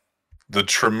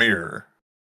Tremere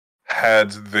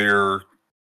had their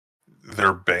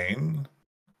bane,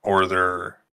 or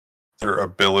their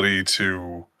ability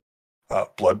to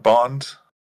blood bond.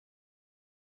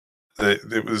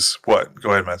 It was what?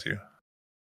 Go ahead, Matthew.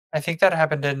 I think that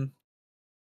happened in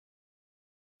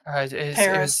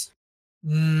Paris.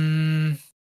 I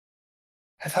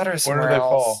thought it was Where somewhere did they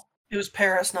else. fall? It was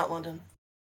Paris, not London.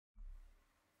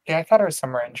 Yeah, I thought it was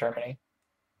somewhere in Germany.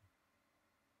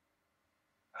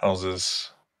 How's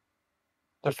this?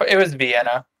 It was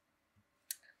Vienna.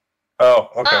 Oh,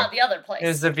 okay. The other place. It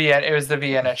was the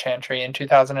Vienna Chantry in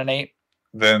 2008.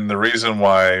 Then the reason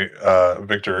why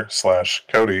Victor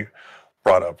 / Cody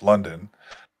brought up London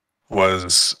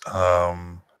was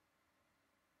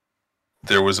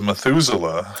there was a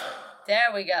Methuselah.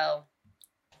 There we go.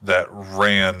 That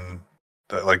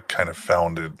kind of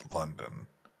founded London.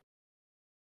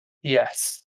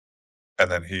 Yes. And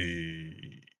then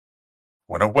he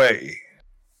went away.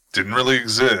 Didn't really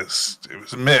exist. It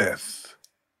was a myth.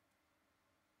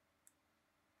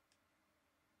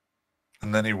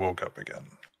 And then he woke up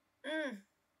again.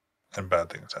 And bad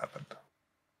things happened.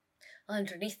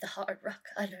 Underneath the hard rock.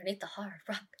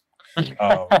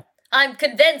 Um, I'm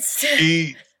convinced.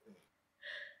 We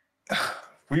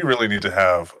really need to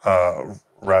have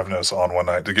Ravnos on one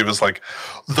night to give us like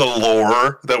the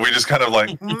lore that we just kind of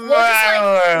like.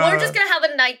 We're just gonna have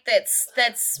a night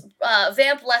that's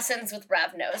vamp lessons with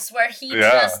Ravnos, where he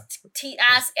just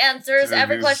answers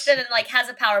every question and like has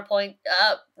a PowerPoint.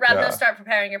 Ravnos, start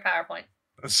preparing your PowerPoint.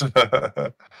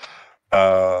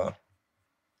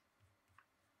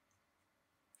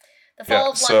 The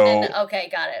Fall of London. Okay,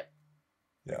 got it.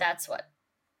 Yeah. That's what.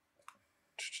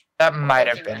 That might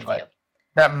have been what.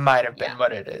 That might have been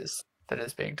what it is that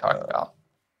is being talked about.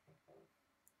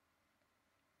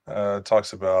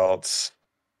 Talks about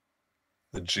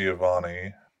the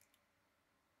Giovanni,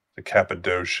 the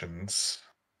Cappadocians.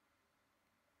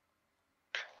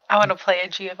 I want to play a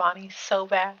Giovanni so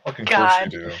bad. Fucking God.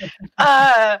 course you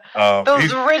do.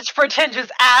 Those rich,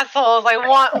 pretentious assholes. I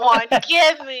want one.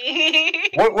 Give me.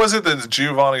 What was it that the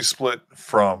Giovanni split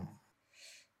from?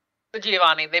 The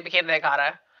Giovanni. They became the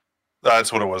Hecata.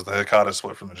 That's what it was. The Hecata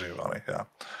split from the Giovanni. Yeah.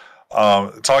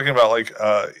 Talking about like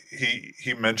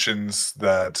he mentions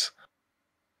that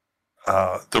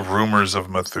the rumors of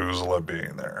Methuselah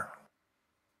being there.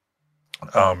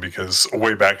 Because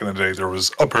way back in the day, there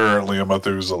was apparently a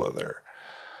Methuselah there.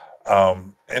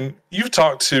 And you've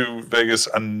talked to Vegas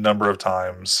a number of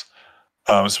times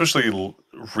especially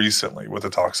recently with the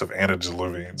talks of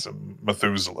antediluvians and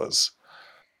Methuselahs.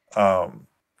 Go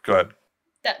ahead.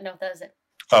 That was it.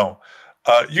 Oh,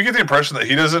 you get the impression that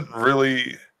he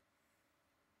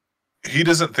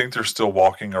doesn't think they're still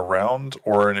walking around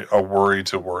or a worry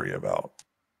to worry about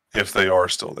if they are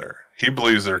still there. He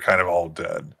believes they're kind of all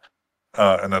dead,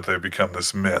 and that they've become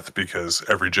this myth because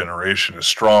every generation is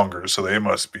stronger, so they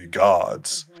must be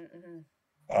gods.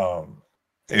 And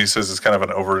he says it's kind of an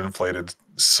overinflated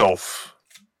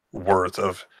self-worth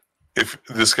of, if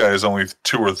this guy is only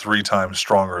 2 or 3 times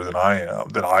stronger than I am,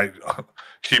 then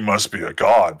he must be a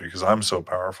god because I'm so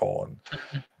powerful.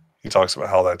 And he talks about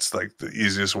how that's like the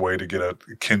easiest way to get a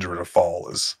kindred to fall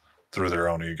is through their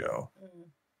own ego.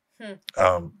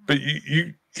 But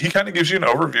he kind of gives you an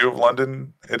overview of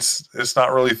London. It's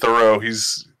not really thorough.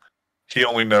 He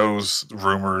only knows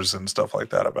rumors and stuff like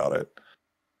that about it.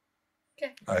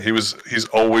 Okay. He's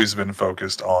always been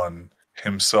focused on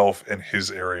himself and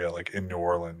his area, like in New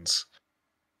Orleans,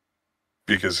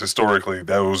 because historically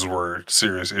those were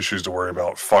serious issues to worry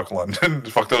about. Fuck London,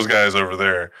 fuck those guys over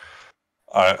there.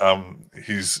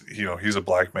 He's a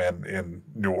black man in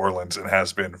New Orleans and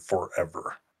has been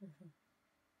forever.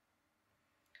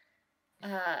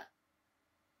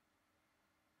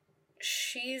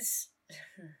 She's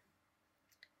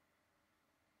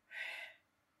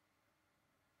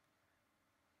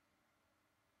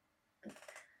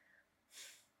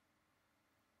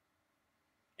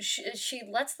she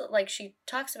lets she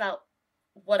talks about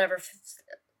whatever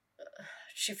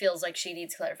she feels like she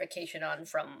needs clarification on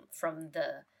from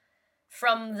the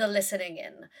listening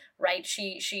in, right?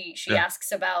 She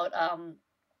asks about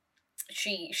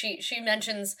she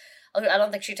mentions, I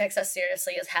don't think she takes us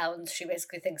seriously as hounds. She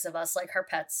basically thinks of us like her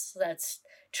pets. That's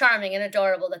charming and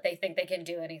adorable that they think they can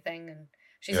do anything, and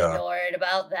she's annoyed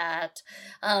about that.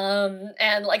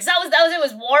 And like that was it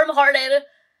was warm-hearted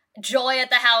joy at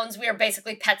the hounds. We are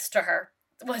basically pets to her,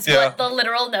 was what the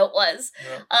literal note was.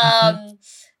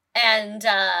 And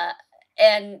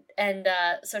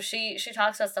so she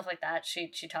talks about stuff like that. She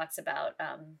talks about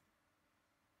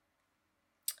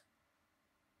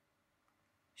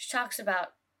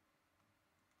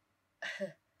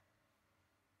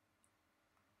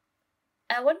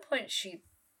at one point she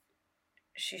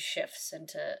shifts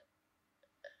into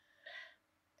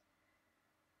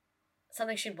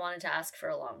something she'd wanted to ask for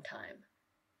a long time.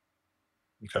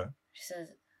 Okay. She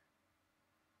says,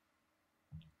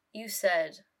 "You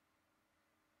said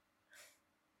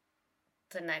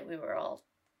the night we were all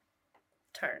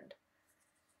turned,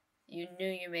 you knew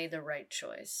you made the right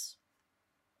choice.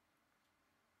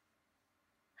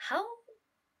 How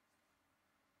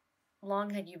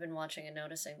long had you been watching and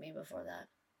noticing me before that?"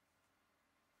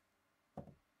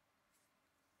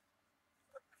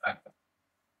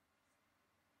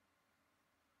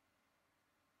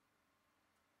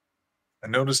 I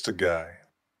noticed a guy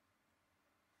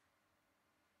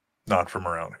not from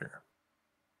around here.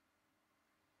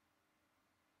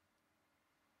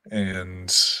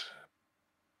 And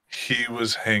he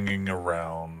was hanging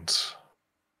around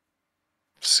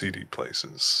seedy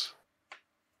places.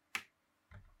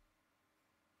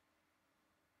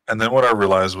 And then what I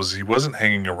realized was he wasn't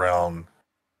hanging around,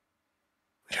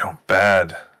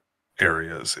 bad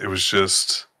areas. It was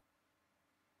just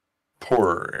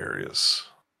poorer areas.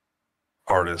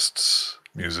 Artists,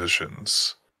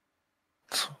 musicians,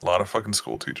 a lot of fucking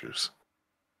school teachers.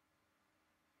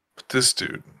 But this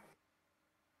dude,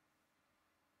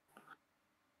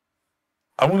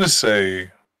 I'm going to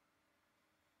say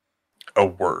a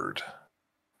word,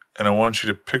 and I want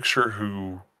you to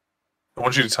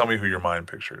tell me who your mind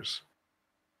pictures.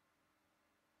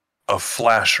 A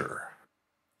flasher.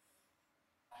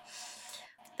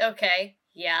 Okay,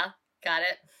 yeah, got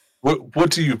it. What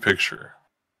do you picture?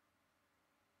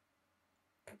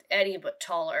 Eddie, but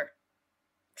taller.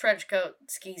 Trench coat,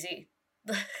 skeezy.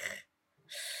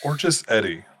 Or just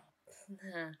Eddie.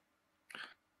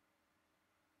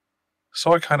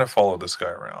 So I kind of followed this guy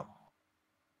around.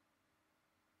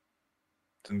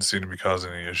 Didn't seem to be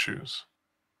causing any issues.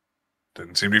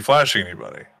 Didn't seem to be flashing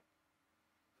anybody.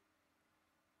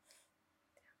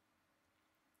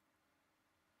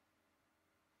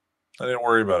 I didn't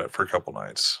worry about it for a couple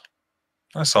nights.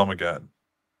 I saw him again.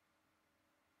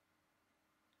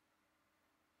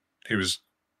 He was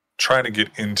trying to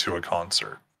get into a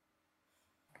concert.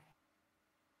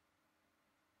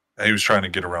 And he was trying to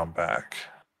get around back.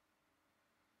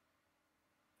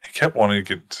 He kept wanting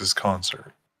to get to his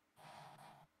concert.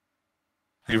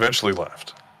 He eventually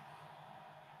left.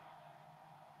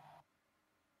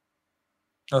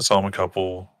 I saw him it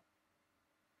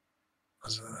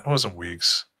wasn't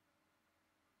weeks.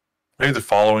 maybe the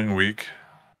following week,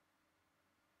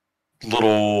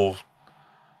 little,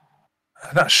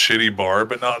 not shitty bar,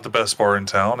 but not the best bar in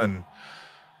town, and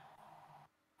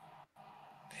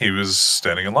he was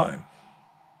standing in line.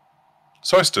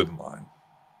 So I stood in line.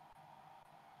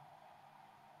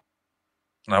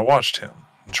 And I watched him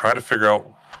and tried to figure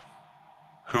out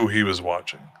who he was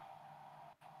watching.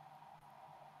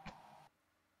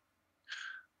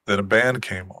 Then a band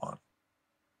came on.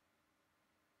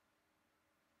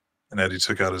 And Eddie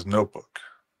took out his notebook.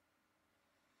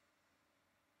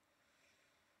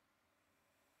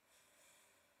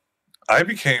 I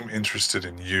became interested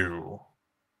in you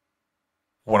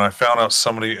when I found out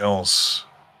somebody else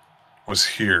was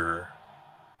here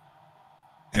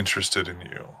interested in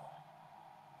you.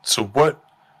 So what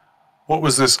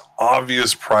was this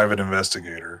obvious private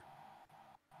investigator?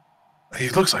 He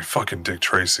looks like fucking Dick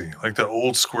Tracy, like the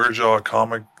old square jaw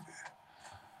comic.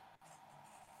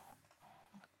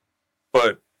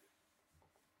 But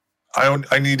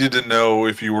I needed to know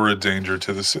if you were a danger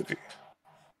to the city.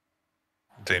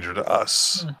 Danger to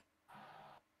us.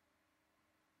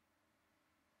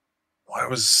 Why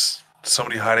was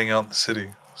somebody hiding out in the city?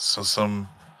 And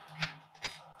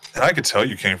I could tell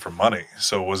you came for money.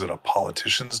 So was it a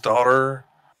politician's daughter?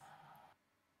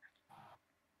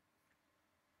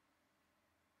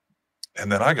 And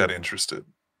then I got interested.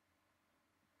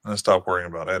 And I stopped worrying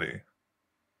about Eddie.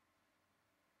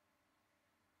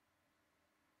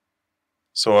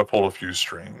 So I pulled a few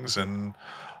strings and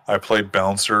I played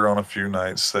bouncer on a few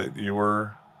nights that you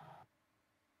were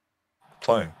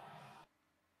playing.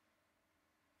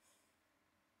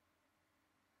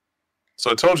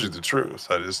 So I told you the truth.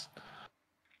 I just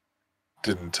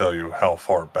didn't tell you how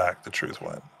far back the truth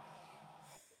went.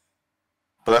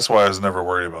 But that's why I was never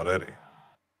worried about Eddie.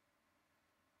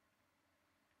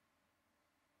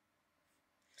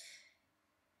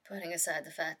 Putting aside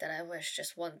the fact that I wish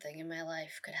just one thing in my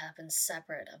life could happen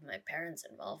separate of my parents'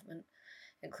 involvement,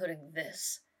 including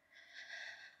this.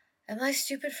 Am I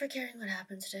stupid for caring what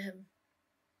happens to him?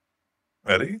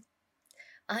 Eddie?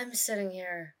 I'm sitting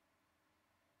here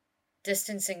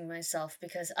distancing myself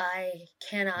because I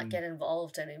cannot get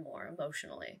involved anymore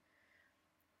emotionally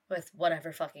with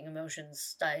whatever fucking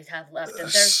emotions I have left.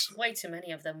 And there's way too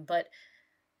many of them, but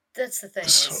that's the thing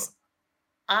is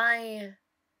I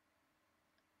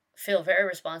feel very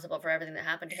responsible for everything that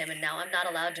happened to him, and now I'm not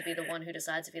allowed to be the one who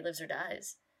decides if he lives or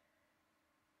dies.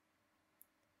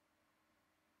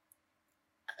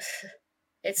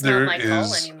 It's not my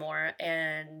call anymore,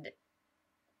 and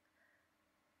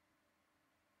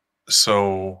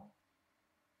so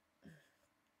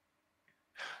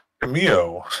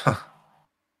Camille,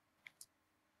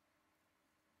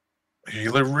 he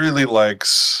really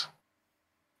likes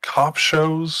cop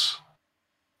shows,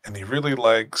 and he really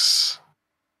likes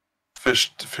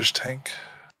Fish Tank.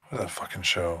 What is that fucking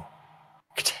show?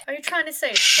 Are you trying to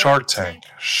say Shark Tank?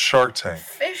 Shark Tank.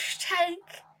 Fish Tank.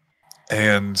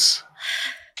 And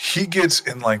he gets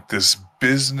in like this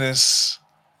business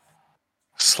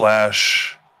 /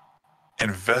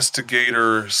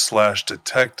 investigator /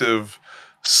 detective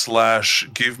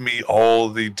 / give me all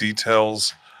the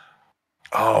details.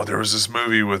 Oh, there was this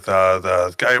movie with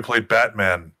the guy who played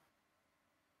Batman.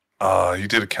 He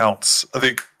did accounts. I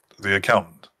think the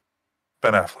accountant,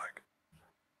 Ben Affleck.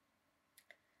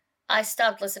 I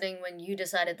stopped listening when you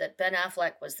decided that Ben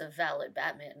Affleck was the valid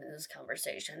Batman in this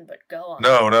conversation, but go on.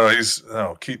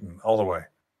 No, Keaton, all the way.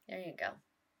 There you go.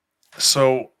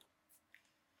 So,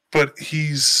 but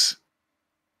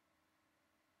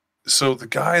so the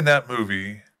guy in that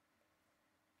movie,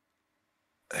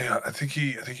 yeah, I think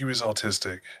he was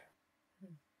autistic.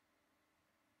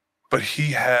 But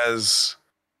he has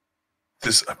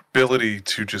this ability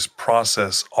to just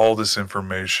process all this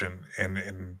information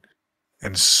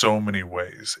in so many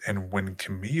ways. And when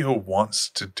Camille wants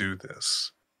to do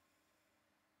this,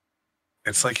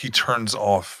 it's like he turns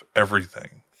off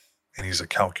everything and he's a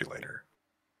calculator.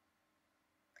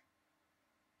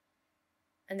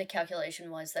 And the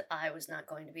calculation was that I was not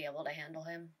going to be able to handle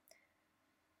him.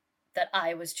 That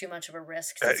I was too much of a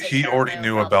risk. He already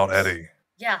knew about Eddie.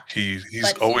 Yeah. He's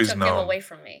but always he took known. him away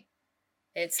from me.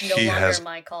 It's no longer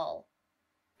my call.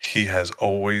 He has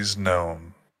always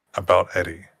known about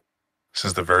Eddie.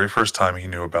 Since the very first time he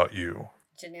knew about you.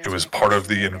 It was part of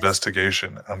the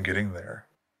investigation. I'm getting there.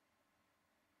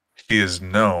 He has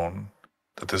known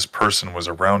that this person was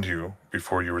around you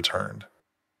before you returned.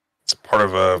 It's part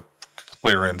of a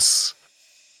clearance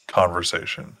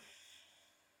conversation.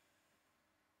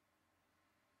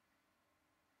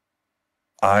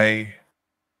 I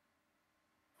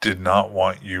did not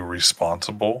want you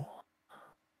responsible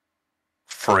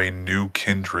for a new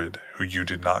kindred who you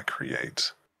did not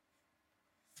create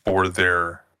for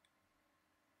their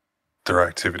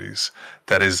activities.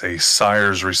 That is a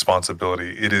sire's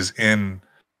responsibility. It is in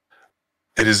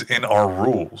our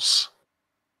rules.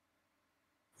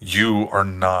 You are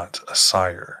not a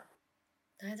sire.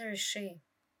 Neither is she.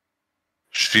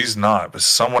 She's not, but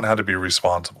someone had to be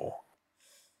responsible.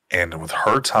 And with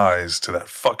her ties to that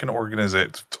fucking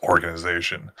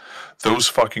organization, those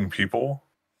fucking people,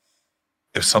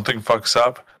 if something fucks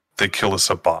up, they kill a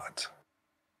Sabbat.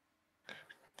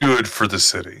 Good for the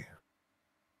city.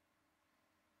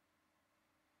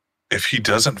 If he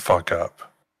doesn't fuck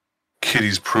up,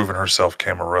 Kitty's proven herself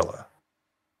Camarilla.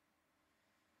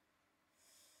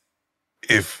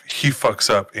 If he fucks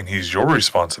up and he's your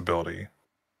responsibility,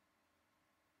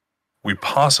 we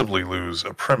possibly lose a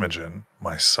Primogen,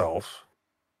 myself.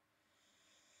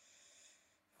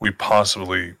 We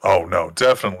possibly,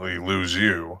 definitely lose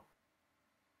you.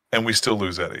 And we still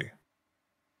lose Eddie.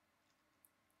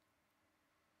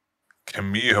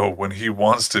 Camille, when he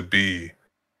wants to be,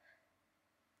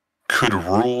 could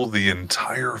rule the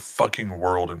entire fucking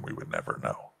world and we would never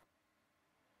know.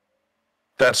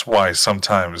 That's why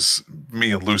sometimes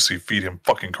me and Lucy feed him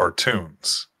fucking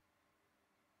cartoons.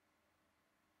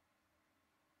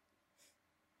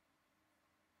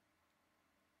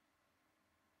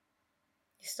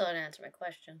 You still didn't answer my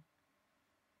question.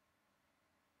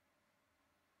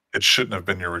 It shouldn't have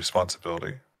been your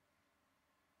responsibility.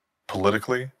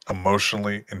 Politically,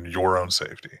 emotionally, and your own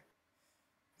safety.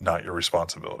 Not your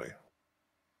responsibility.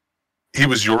 He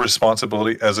was your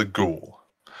responsibility as a ghoul.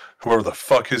 Whoever the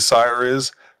fuck his sire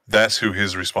is, that's who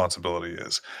his responsibility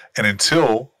is. And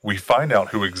until we find out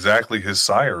who exactly his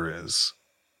sire is,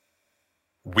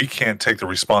 we can't take the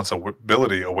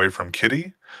responsibility away from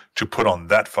Kitty to put on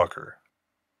that fucker.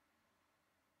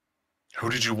 Who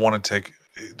did you want to take?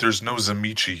 There's no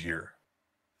Zamichi here.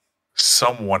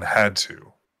 Someone had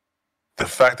to. The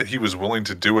fact that he was willing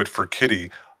to do it for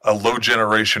Kitty, a low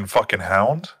generation fucking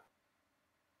hound,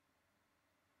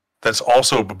 that's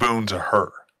also a boon to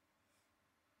her.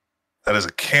 That is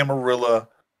a Camarilla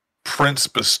prince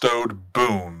bestowed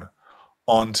boon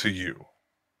onto you.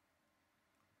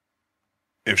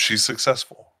 If she's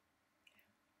successful.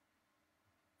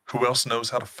 Who else knows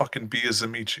how to fucking be a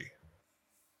Zamichi?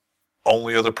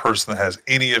 Only other person that has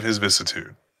any of his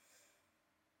vicissitude.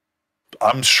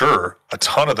 I'm sure a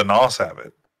ton of the Nos have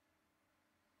it.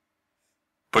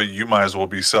 But you might as well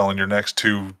be selling your next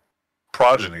two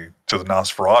progeny to the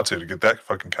Nosferatu to get that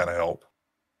fucking kind of help.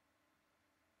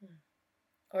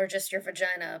 Or just your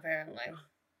vagina, apparently.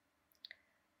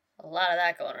 A lot of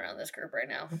that going around this group right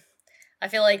now. I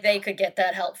feel like they could get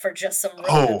that help for just some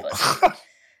pussy.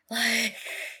 Like,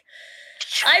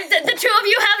 the two of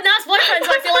you have Nos boyfriends,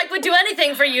 so I feel like would do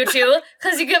anything for you two,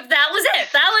 because that was it.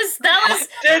 That was.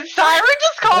 Did Siren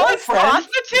just call us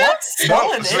prostitutes?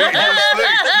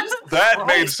 That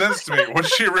made sense to me. When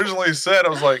she originally said, I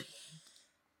was like,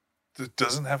 "It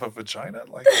doesn't have a vagina."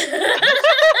 Like,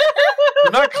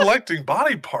 you're not collecting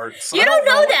body parts. You don't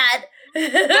know that.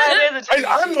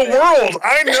 I'm the world.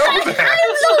 I know that.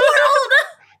 I'm the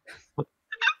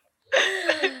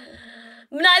world.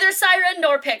 Neither Siren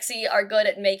nor Pixie are good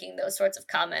at making those sorts of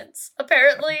comments,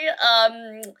 apparently.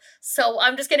 So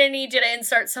I'm just gonna need you to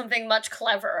insert something much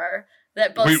cleverer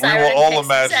that both Siren and Pixie will all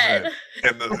imagine said.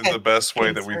 It in the best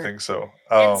way that we think so.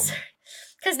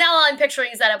 Because now all I'm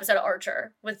picturing is that episode of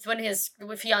Archer when his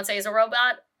fiance is a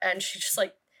robot and she just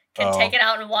like can take it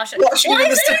out and wash it. Why is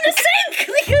it in the sink?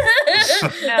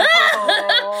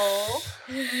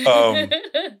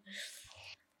 No.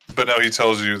 But no, he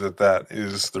tells you that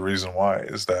is the reason why,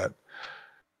 is that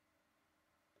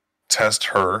test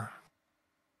her,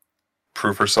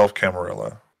 prove herself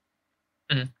Camarilla.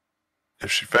 Mm-hmm. If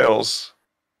she fails,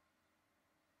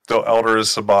 they'll elder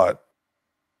as Sabbat,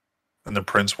 and the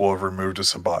prince will have removed a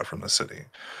Sabbat from the city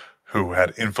who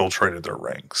had infiltrated their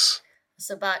ranks.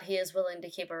 Sabbat he is willing to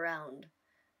keep around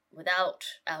without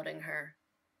outing her.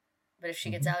 But if she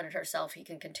gets outed herself, he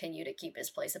can continue to keep his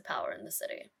place of power in the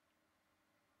city.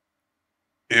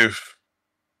 If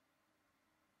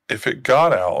it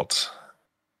got out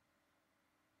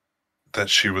that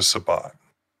she was Sabbat,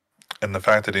 and the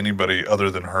fact that anybody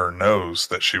other than her knows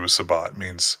that she was Sabbat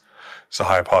means it's a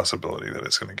high possibility that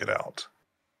it's going to get out.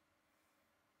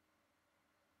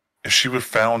 If she would have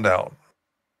found out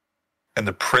and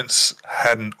the prince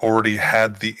hadn't already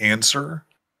had the answer,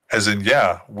 as in,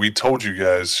 yeah, we told you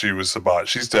guys she was Sabbat,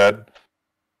 she's dead,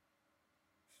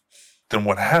 then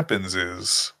what happens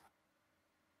is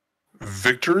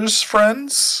Victor's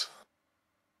friends,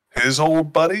 his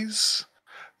old buddies,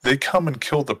 they come and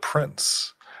kill the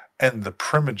prince and the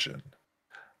Primogen.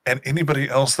 and anybody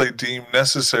else they deem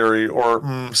necessary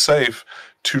or safe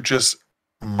to just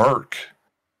murk.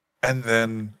 And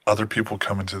then other people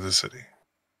come into the city.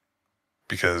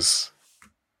 Because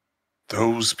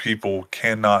those people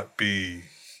cannot be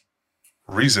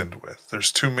reasoned with.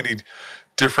 There's too many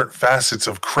different facets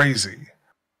of crazy.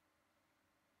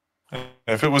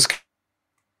 If it was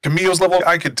Camille's level,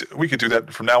 we could do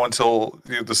that from now until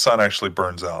the sun actually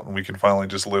burns out and we can finally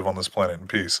just live on this planet in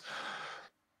peace.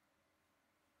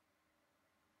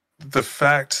 The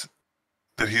fact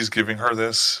that he's giving her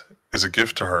this is a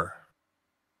gift to her.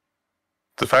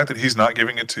 The fact that he's not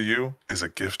giving it to you is a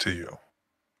gift to you.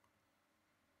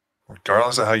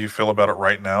 Regardless of how you feel about it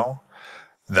right now,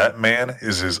 that man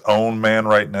is his own man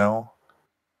right now.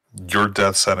 Your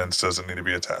death sentence doesn't need to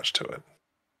be attached to it.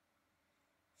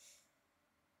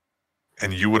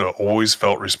 And you would have always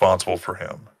felt responsible for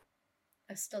him.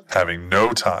 I still do. Having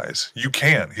no ties. You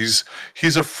can. He's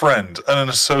a friend, an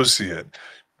associate.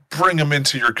 Bring him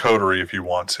into your coterie if you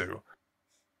want to.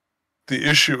 The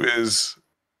issue is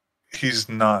he's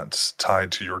not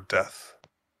tied to your death.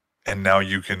 And now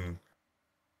you can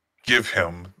give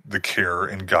him the care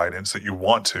and guidance that you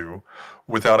want to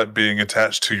without it being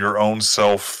attached to your own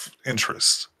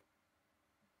self-interest.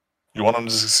 You want him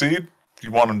to succeed?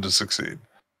 You want him to succeed.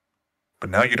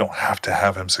 But now you don't have to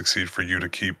have him succeed for you to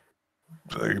keep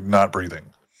not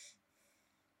breathing.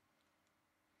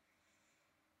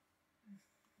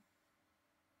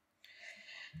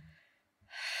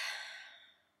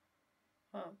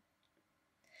 Well,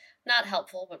 not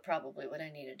helpful, but probably what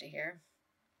I needed to hear.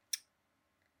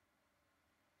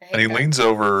 And he leans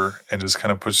over and just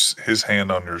kind of puts his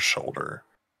hand on your shoulder.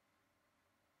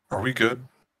 Are we good?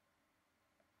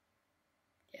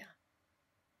 Yeah.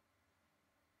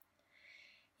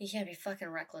 You can't be fucking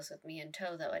reckless with me in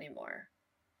tow, though, anymore.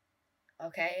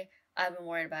 Okay? I've been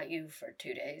worried about you for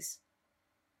 2 days.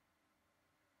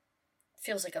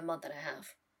 Feels like a month and a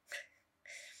half.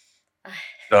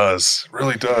 Does.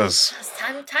 Really does.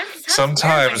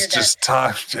 Sometimes just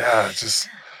time, just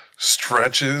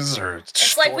stretches or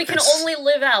it's like we can only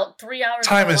live out 3 hours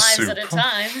of our lives at a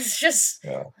time. It's just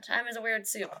time is a weird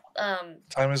soup.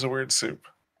 Time is a weird soup.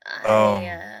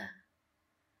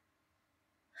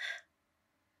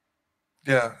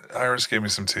 Yeah, Iris gave me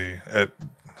some tea. It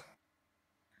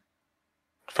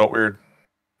felt weird.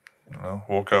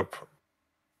 Woke up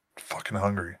fucking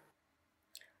hungry.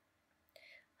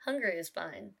 Hungry is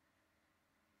fine.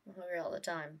 I'm hungry all the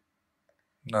time.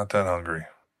 Not that hungry.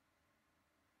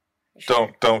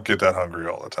 Sure? Don't get that hungry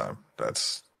all the time.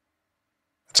 It's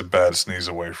a bad sneeze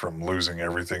away from losing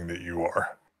everything that you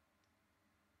are.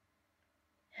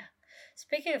 Yeah.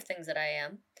 Speaking of things that I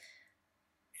am,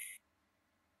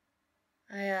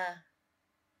 I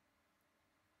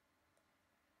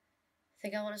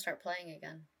think I want to start playing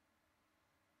again.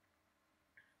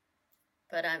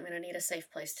 But I'm going to need a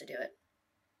safe place to do it.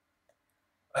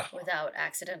 Without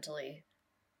accidentally,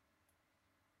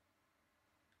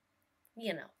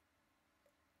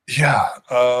 Yeah,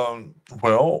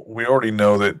 well, we already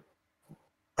know that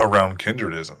around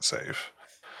Kindred isn't safe.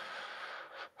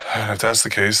 And if that's the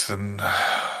case, then,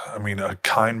 a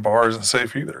kind bar isn't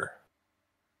safe either.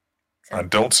 Exactly. I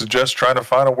don't suggest trying to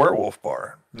find a werewolf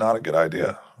bar. Not a good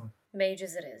idea.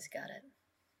 Mages it is, got it.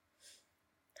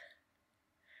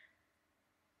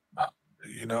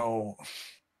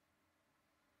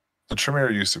 The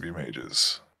Tremere used to be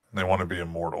mages. And they want to be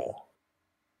immortal.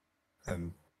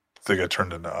 And they got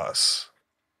turned into us.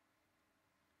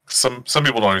 Some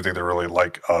people don't even think they're really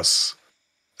like us.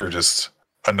 They're just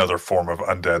another form of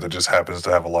undead that just happens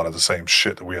to have a lot of the same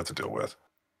shit that we have to deal with.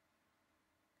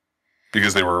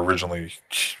 Because they were originally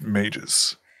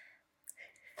mages.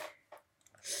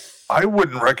 I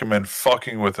wouldn't recommend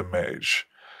fucking with a mage.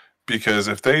 Because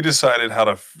if they decided how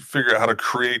to figure out how to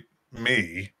create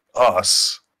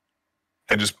us,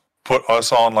 and just put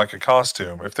us on like a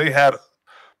costume, if they had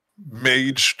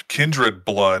mage kindred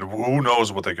blood, who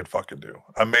knows what they could fucking do?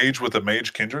 A mage with a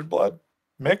mage kindred blood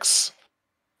mix?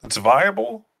 It's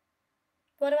viable?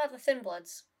 What about the thin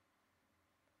bloods?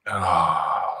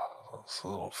 Those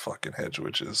little fucking hedge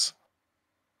witches.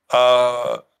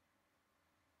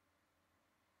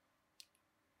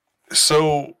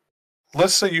 So,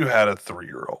 let's say you had a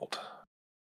 3-year-old.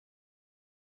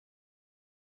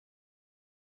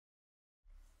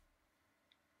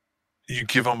 You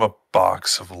give them a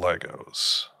box of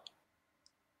Legos.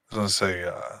 I was going to say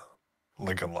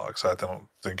Lincoln Logs. I don't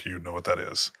think you know what that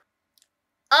is.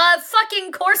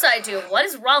 Fucking course I do. What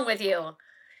is wrong with you?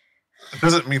 It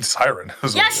doesn't mean Siren.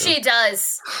 Yes, she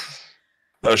does.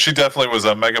 No, she definitely was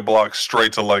a Mega Block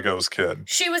straight to Legos kid.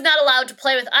 She was not allowed to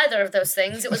play with either of those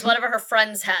things. It was whatever her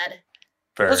friends had.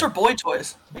 Fair. Those are boy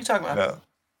toys. What are you talking about? Yeah.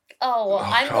 Oh,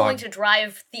 I'm God. going to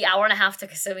drive the hour and a half to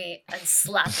Kissimmee and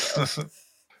slap you.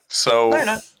 So No, you're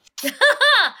not.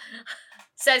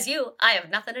 Says you. I have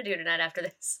nothing to do tonight after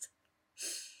this.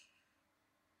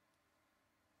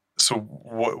 So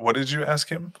what did you ask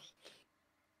him?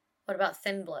 What about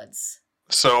Thin Bloods?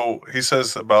 So he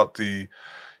says about you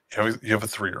have a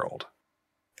 3-year-old,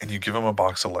 and you give him a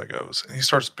box of Legos, and he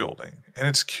starts building, and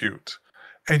it's cute,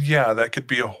 and yeah, that could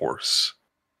be a horse,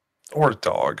 or a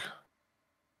dog,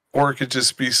 or it could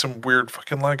just be some weird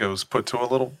fucking Legos put to a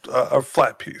little a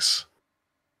flat piece,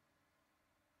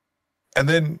 and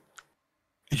then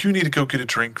you need to go get a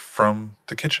drink from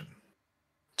the kitchen.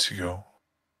 So you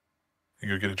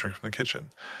go get a drink from the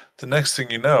kitchen. The next thing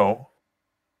you know,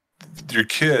 your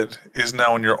kid is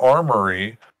now in your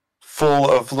armory full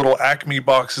of little Acme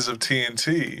boxes of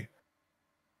TNT.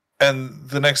 And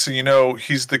the next thing you know,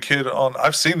 he's the kid on...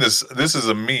 I've seen this. This is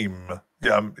a meme.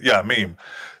 Yeah, meme.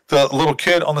 The little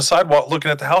kid on the sidewalk looking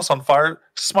at the house on fire,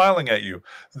 smiling at you.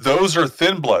 Those are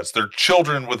Thin Bloods. They're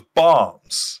children with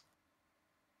bombs.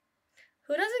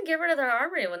 Who doesn't get rid of their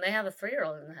armory when they have a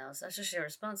 3-year-old in the house? That's just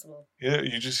irresponsible. Yeah,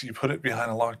 you put it behind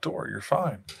a locked door. You're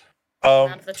fine.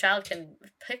 Not if the child can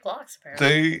pick locks,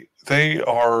 apparently. They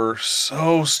are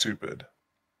so stupid.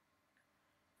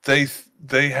 They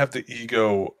have the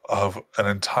ego of an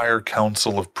entire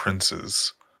council of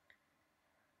princes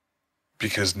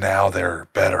because now they're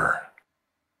better.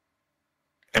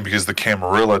 And because the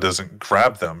Camarilla doesn't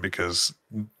grab them, because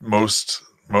most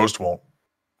won't.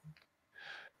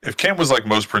 If Cam was like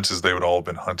most princes, they would all have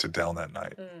been hunted down that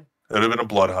night. It would have been a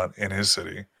blood hunt in his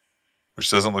city,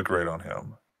 which doesn't look great on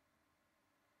him.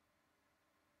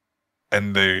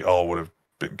 And they all would have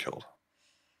been killed.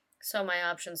 So my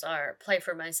options are play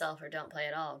for myself or don't play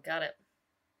at all. Got it.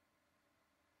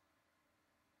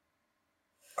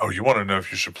 Oh, you want to know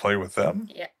if you should play with them?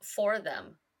 Yeah, for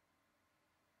them.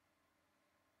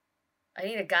 I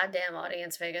need a goddamn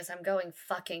audience, Vegas. I'm going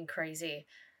fucking crazy.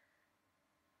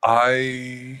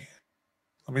 Let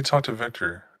me talk to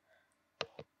Victor.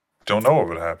 Don't know what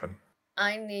would happen.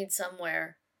 I need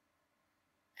somewhere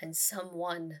and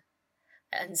someone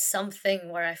and something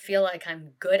where I feel like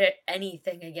I'm good at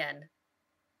anything again.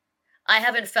 I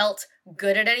haven't felt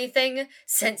good at anything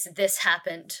since this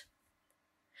happened.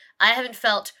 I haven't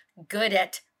felt good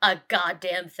at a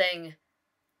goddamn thing.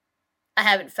 I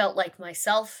haven't felt like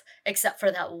myself except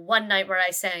for that one night where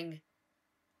I sang,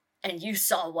 and you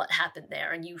saw what happened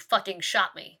there, and you fucking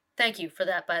shot me. Thank you for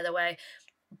that, by the way.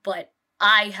 But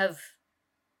I have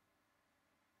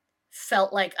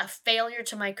felt like a failure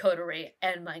to my coterie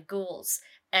and my ghouls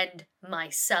and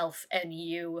myself and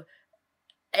you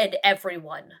and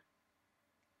everyone.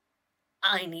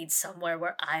 I need somewhere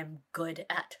where I'm good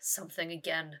at something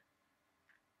again.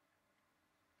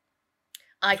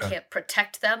 I can't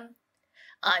protect them.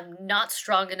 I'm not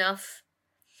strong enough.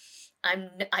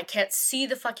 I can't see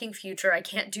the fucking future. I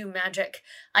can't do magic.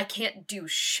 I can't do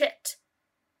shit.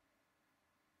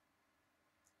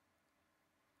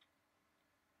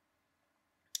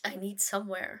 I need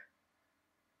somewhere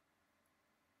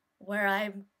where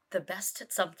I'm the best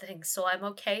at something, so I'm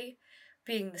okay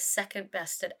being the second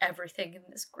best at everything in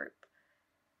this group.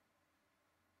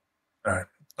 All right.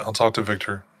 I'll talk to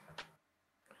Victor.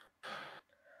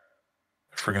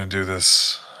 If we're going to do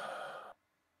this,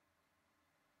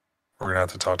 we're going to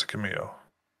have to talk to Camille.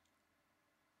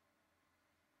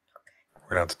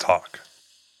 We're going to have to talk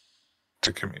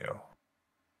to Camille.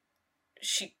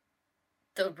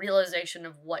 The realization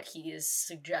of what he is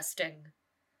suggesting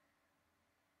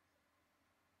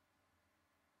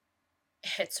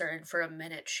hits her, and for a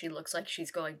minute she looks like she's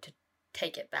going to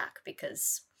take it back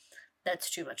because that's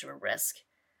too much of a risk.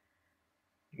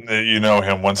 You know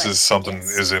him. Once But, something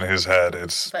yes. is in his head,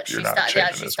 But you're she not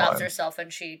changing she his stops mind. herself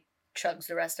and she chugs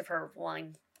the rest of her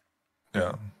wine.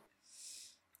 Yeah.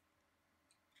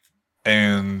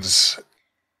 And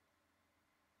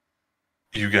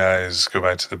you guys go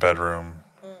back to the bedroom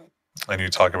and you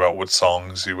talk about what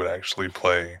songs you would actually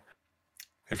play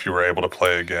if you were able to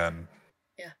play again.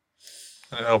 Yeah.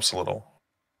 And it helps a little.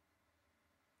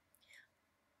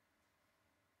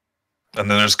 And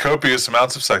then there's copious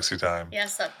amounts of sexy time.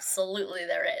 Yes, absolutely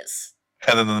there is.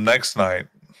 And then the next night,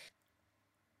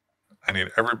 I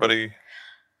need everybody,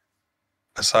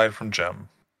 aside from Jem,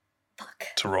 Fuck.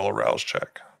 to roll a rouse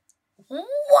check.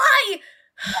 Why?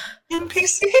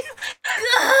 NPC?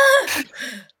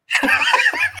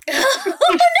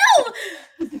 Oh no!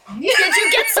 Did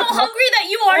you get so hungry that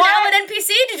you are now an NPC?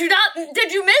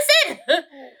 Did you miss it?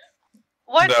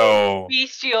 What No. do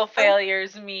bestial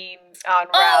failures mean on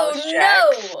Oh rouse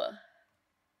checks? no!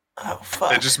 Oh,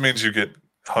 fuck. It just means you get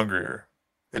hungrier.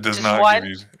 It does Just not one?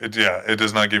 give you. It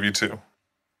does not give you 2.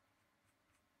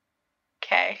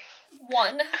 Okay.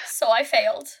 1, so I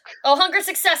failed. Oh, hunger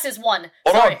success is 1.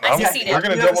 Hold Sorry, on, I succeeded. we're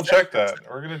gonna You have a double check that.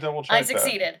 We're gonna double check I that.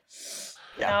 succeeded.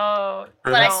 Yeah. No.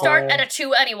 But I no. start at a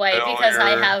 2 anyway because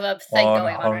I Failure have a thing On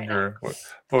going on right now. hunger.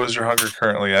 What was your hunger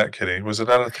currently at, Kitty? Was it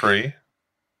at a 3?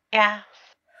 Yeah.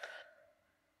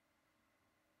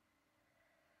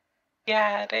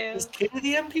 Yeah, it Is is. Kitty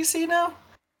the NPC now?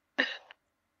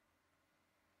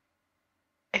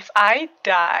 If I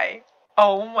die,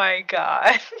 oh my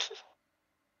god.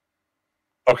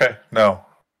 Okay, no.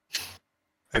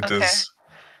 It Okay. does.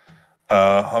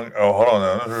 Hold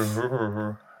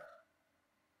on.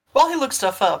 While he looks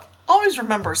stuff up, always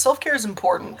remember self-care is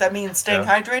important. That means staying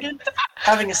hydrated,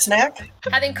 having a snack.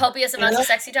 Having copious amounts of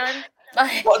sexy time.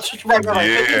 Like, Well, it's just right. But,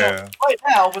 you know, Yeah. right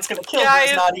now, what's going to kill Yeah, you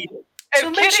is it's- not eating. So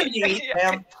make sure you eat,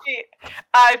 ma'am.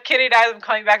 If Kitty dies, I'm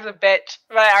coming back as a bitch,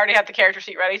 but I already have the character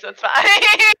sheet ready, so it's fine.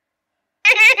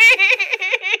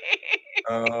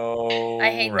 Oh,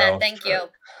 I hate that. Thank you.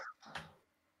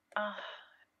 Oh,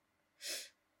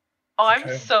 I'm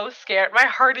Okay. so scared. My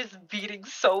heart is beating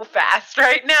so fast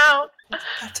right now.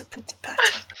 That's a pizza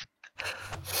pat.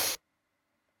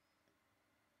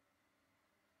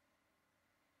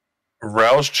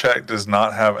 Rouse check does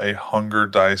not have a hunger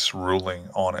dice ruling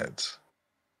on it.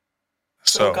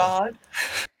 So God.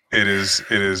 it is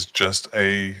just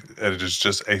a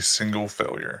single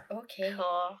failure. Okay,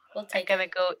 Cool. we'll I'm take it. gonna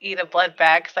go eat a blood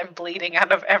bag because I'm bleeding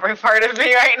out of every part of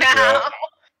me right now.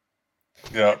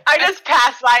 Yeah. I just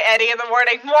passed by Eddie in the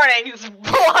morning. Morning's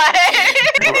blood.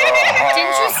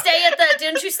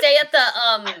 Didn't you stay at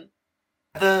the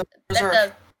The reserve.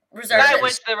 at the reserve? I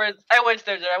went to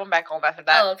the I went back home after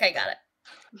that. Oh, okay, got it.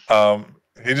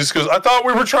 He just goes, I thought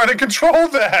we were trying to control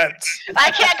that.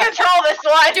 I can't control this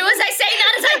one. Do as I say,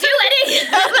 not as I do,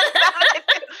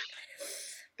 Eddie.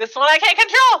 This one I can't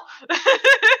control.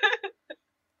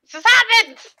 This just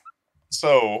happened.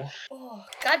 So Oh,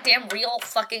 goddamn real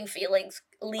fucking feelings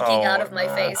leaking out of my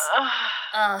no. face.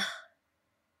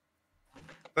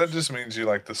 that just means you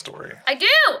like the story. I do.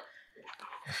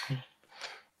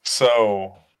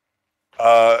 So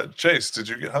Jace, did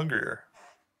you get hungrier?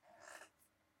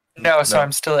 No, so No.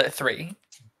 I'm still at 3.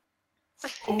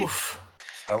 Oof.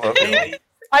 I love it. Maybe.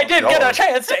 I did get Y'all- a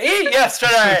chance to eat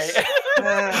yesterday. Do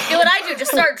what I do.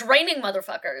 Just start draining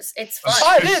motherfuckers. It's fun.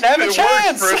 I didn't have a It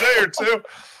chance. worked for a day or two.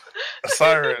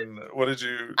 Siren, what did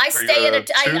you? I are stay you at a.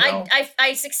 two now?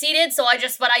 I succeeded, so I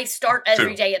start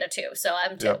every 2. day at a 2, so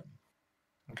I'm 2. Yep.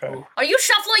 Okay. Are you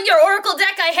shuffling your oracle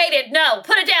deck? I hate it. No,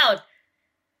 put it down,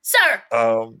 sir.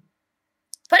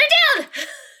 Put it down.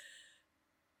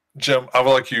 Jim, I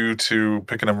would like you to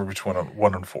pick a number between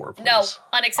 1 and 4, please. No,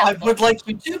 I unacceptable. would like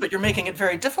you to, but you're making it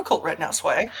very difficult right now,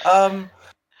 Sway.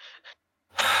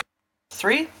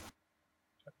 3?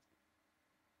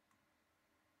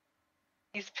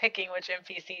 He's picking which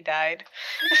NPC died.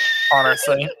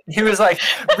 Honestly, he was like,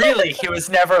 really, he was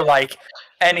never like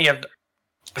any of.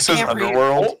 This is can't read.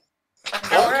 Underworld. Okay.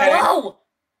 Whoa.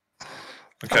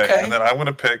 Okay, Okay. and then I'm going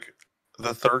to pick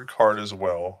the third card as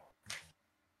well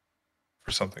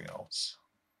for something else.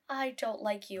 I don't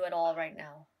like you at all right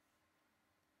now.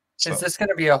 So, Is this going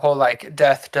to be a whole like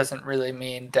death doesn't really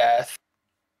mean death,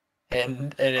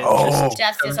 and it Oh. just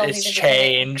Death is only it's the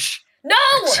beginning. change. No.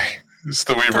 it's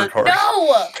the Weaver card.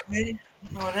 No. Okay.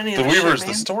 Not any The of this Weaver's shit, the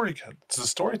man. story. It's the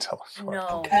storyteller. card. No.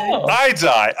 Okay. I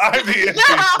die. I'm the NPC.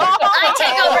 I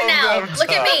take All over of now. them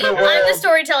Look at me. die. I'm the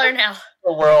storyteller now.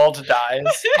 The world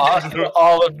dies.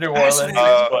 All of New Orleans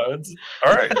explodes.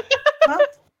 All right.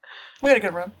 We had a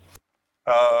good run.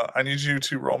 I need you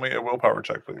to roll me a willpower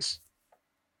check, please.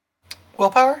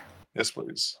 Willpower? Yes,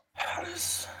 please.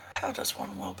 How does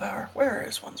one willpower? Where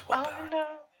is one's Oh willpower? no.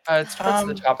 It's towards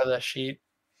the top of the sheet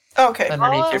Okay.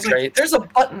 underneath Oh. your There's, traits. there's a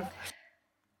button.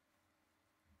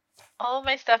 All of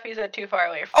my stuffies are too far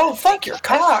away from Oh, me. fuck your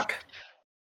cock.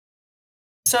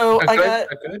 So A I good,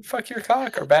 got. a good fuck your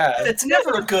cock or bad? It's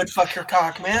never a good fuck your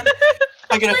cock, man.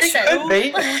 I get a Listen. 2,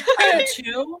 Bait? I got a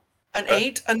 2, an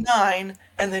 8, a 9,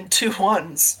 and then 2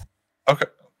 1s. Okay.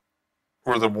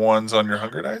 Were the ones on your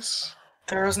hunger dice?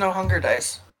 There is no hunger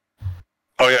dice.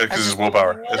 Oh yeah, because it's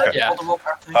willpower. Okay. Yeah. Roll the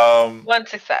willpower thing. One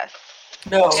success.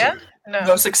 No. Yeah? No.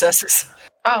 No successes.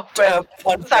 Oh, but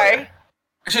One sorry. failure.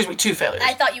 Excuse me, 2 failures.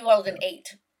 I thought you rolled an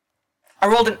 8. I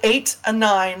rolled an 8, a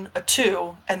 9, a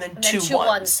 2, and then And 2 then 2 ones.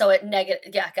 ones, so it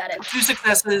negative. Yeah, got it. 2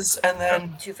 successes, and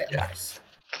then 2 failures.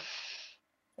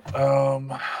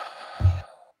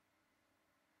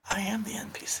 I am the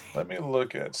NPC. Let me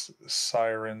look at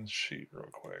Siren's sheet real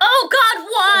quick. Oh God,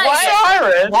 why?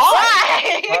 Siren!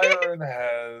 Why? Siren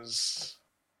has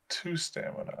 2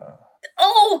 stamina.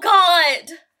 Oh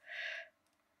God!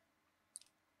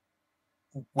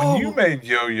 When you made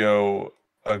Yo-Yo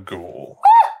a ghoul,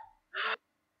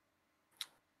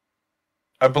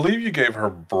 I believe you gave her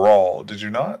Brawl, did you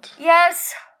not?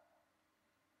 Yes.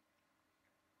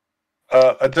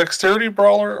 A dexterity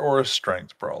brawler or a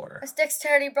strength brawler? It's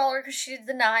dexterity brawler because she did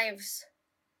the knives.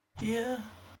 Yeah.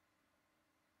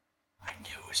 I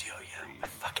knew it was Yo-Yo. I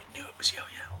fucking knew it was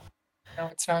Yo-Yo. No,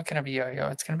 it's not gonna be Yo-Yo.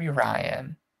 It's gonna be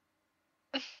Ryan.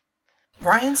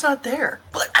 Ryan's not there.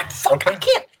 But I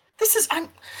can't. This is I'm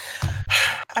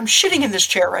shitting in this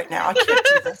chair right now. I can't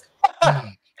do this.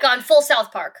 Gone full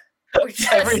South Park.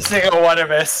 Every single one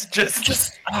of us just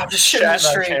shitting in the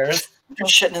street. chairs.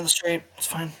 Just shitting in the street. It's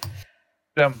fine.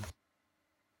 Jim.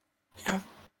 Yeah.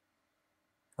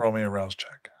 Roll me a rouse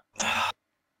check.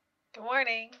 Good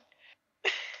morning.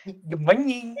 Good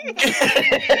morning.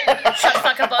 Shut the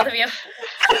fuck up, both of you.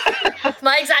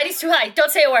 My anxiety's too high. Don't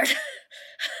say a word.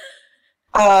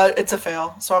 It's a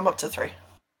fail, so I'm up to 3.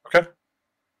 Okay.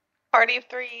 Party of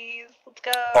 3s. Let's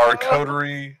go. Our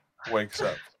coterie wakes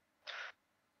up.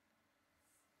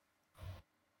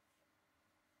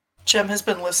 Jem has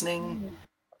been listening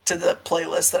to the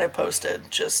playlist that I posted.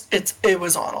 It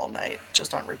was on all night,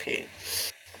 just on repeat.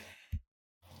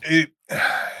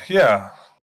 Yeah,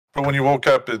 but when you woke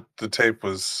up, the tape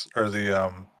was, or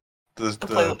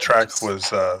the track was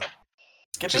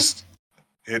Skipping?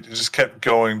 it just kept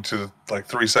going to like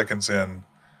 3 seconds in.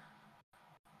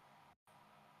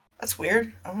 That's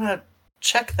weird. I'm gonna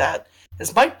check that.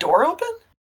 Is my door open?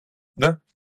 No.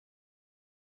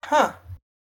 Huh.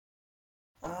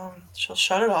 She'll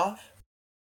shut it off.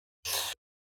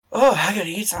 Oh, I gotta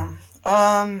eat some.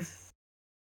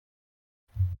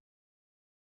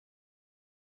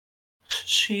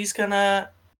 She's gonna.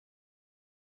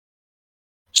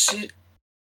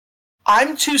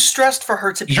 I'm too stressed for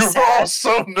her to be You're sad. all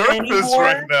so nervous anymore.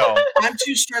 right now. I'm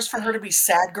too stressed for her to be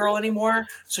sad girl anymore,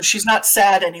 so she's not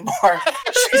sad anymore.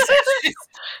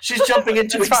 She's jumping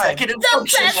into It's fine. executive The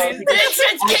function. best mode because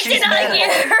it's kicking she's out mad.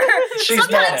 here. She's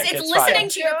Sometimes manic, it's it's listening fine.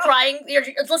 to your crying.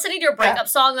 It's listening to your breakup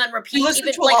song on repeat. We listened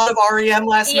Even to a lot of REM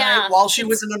last Yeah. night while she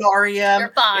was in an REM. You're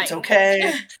fine. It's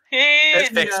okay.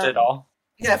 It fixed it all.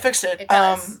 Yeah, fixed it. It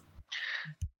does.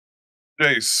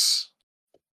 Jace.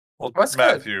 Well, What's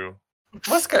good? Matthew.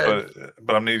 What's good?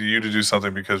 But I'm needing you to do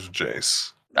something because of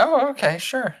Jace. Oh, okay,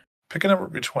 sure. Pick a number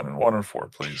between 1 and 4,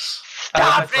 please.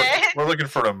 Stop it. We're looking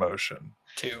for an emotion.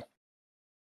 2.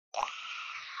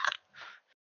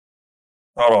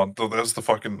 Hold on, that's the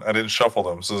fucking. I didn't shuffle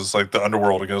them, so it's like the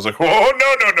underworld again. It's like, oh no.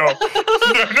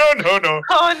 Oh no.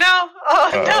 Oh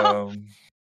no. Um,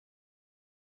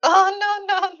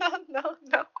 Oh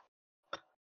no.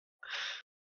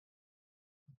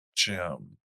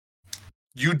 Jim,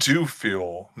 you do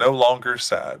feel no longer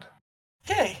sad.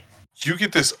 Hey, You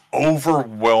get this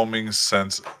overwhelming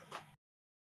sense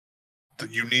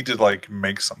that you need to like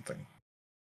make something.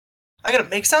 I gotta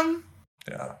make some.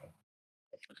 Yeah.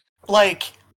 Like,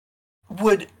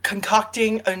 would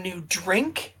concocting a new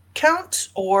drink count,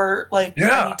 or like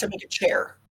Yeah. I need to make a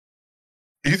chair?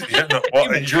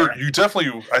 Well, you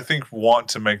definitely, I think, want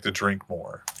to make the drink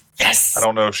more. Yes, I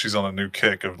don't know if she's on a new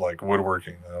kick of like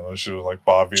woodworking. I don't know if she was like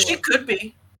Bob Vila. she could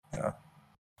be. Yeah.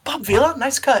 Bob Vila,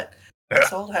 nice cut. Yeah.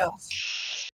 Nice old house.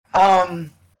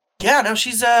 Yeah, no,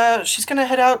 she's gonna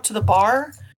head out to the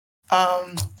bar,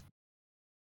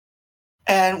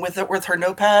 and with her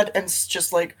notepad and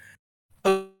just like,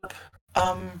 bar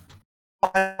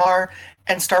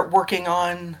and start working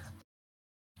on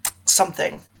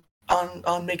something,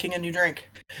 on making a new drink.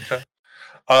 Okay.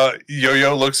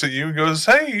 Yo-Yo looks at you and goes,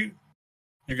 "Hey,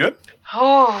 you good?"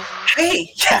 Oh.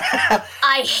 Hey, yeah.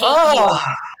 I hate Oh.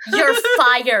 you. You're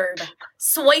fired.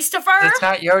 Swaystifer? It's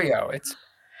not Yo-Yo. It's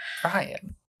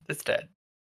Ryan. It's dead.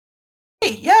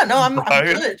 Hey, yeah, no, I'm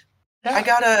Ryan? good. Yeah. I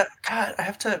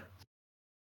have to.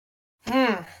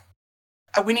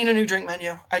 We need a new drink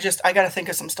menu. I gotta think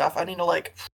of some stuff. I need to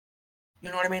like, you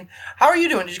know what I mean? How are you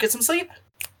doing? Did you get some sleep?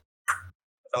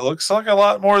 It looks like a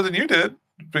lot more than you did,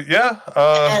 but yeah.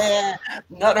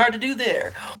 Nothing hard to do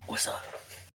there. What's up?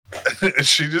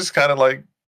 She just kind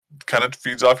of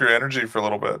feeds off your energy for a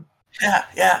little bit.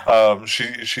 Yeah.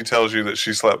 She tells you that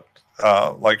she slept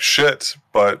like shit,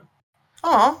 but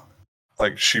Oh.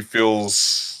 like she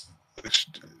feels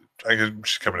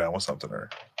she's coming down with something. Or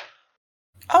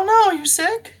Oh no, you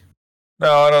sick?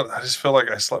 no, I don't. I just feel like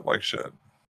I slept like shit.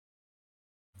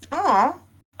 Oh.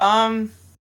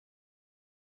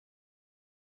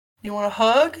 You want a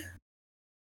hug?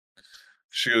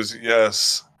 She goes,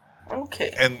 yes.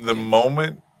 Okay. And the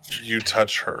moment you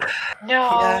touch her,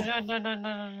 No. Yeah.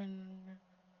 No.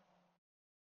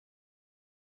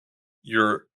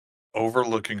 You're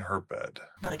overlooking her bed.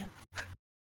 Not again.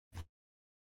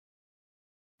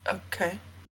 Okay.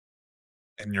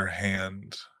 And your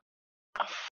hand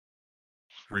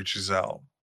reaches out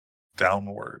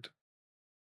downward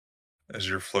as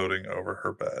you're floating over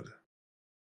her bed.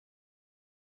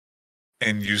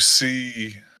 And you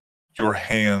see your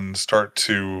hand start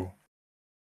to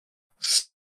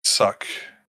suck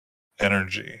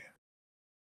energy.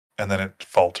 And then it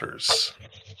falters.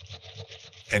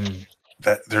 And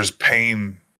that there's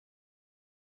pain.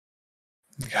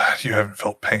 God, you haven't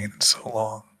felt pain in so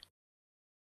long.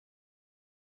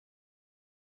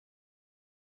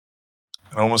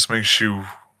 It almost makes you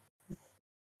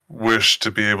wish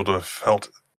to be able to have felt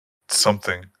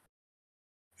something,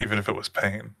 even if it was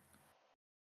pain.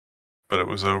 But it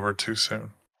was over too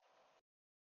soon.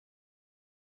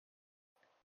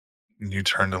 And you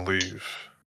turn to leave.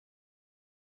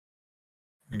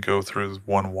 You go through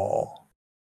one wall.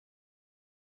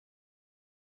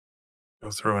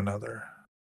 Go through another.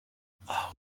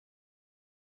 Oh.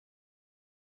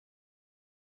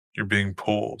 You're being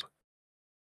pulled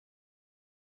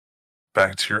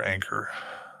back to your anchor.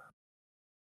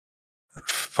 That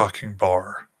fucking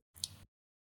bar.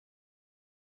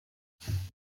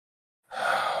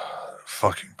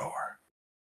 Fucking bar.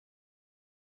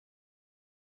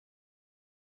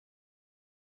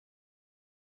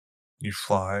 You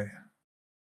fly,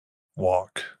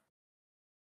 walk,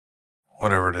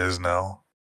 whatever it is now.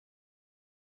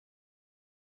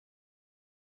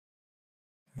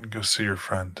 And go see your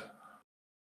friend.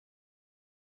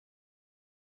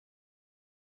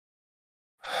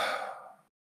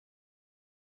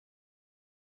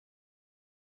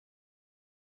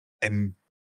 And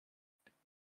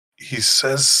he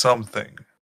says something.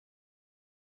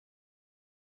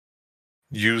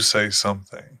 You say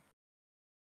something.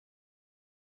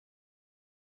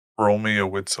 Roll me a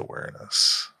wits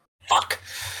awareness. Fuck.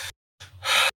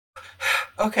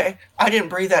 Okay, I didn't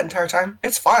breathe that entire time.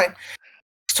 It's fine.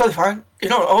 It's totally fine. You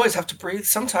don't always have to breathe.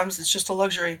 Sometimes it's just a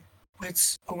luxury.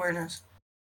 Wits awareness.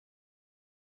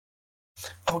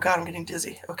 Oh god, I'm getting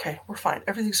dizzy. Okay, we're fine.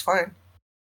 Everything's fine.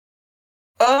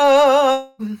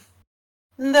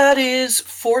 That is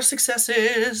 4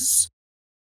 successes.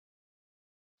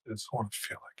 I just want to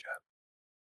feel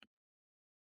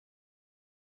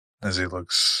again. As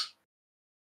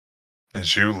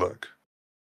you look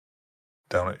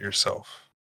down at yourself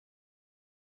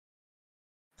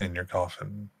in your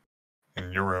coffin,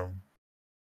 in your room.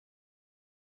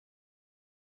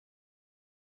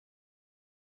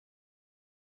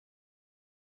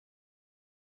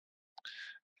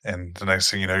 And the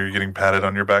next thing you know, you're getting patted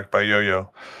on your back by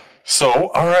Yo-Yo. So,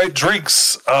 all right,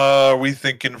 drinks. Are we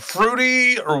thinking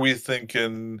fruity? Or are we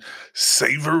thinking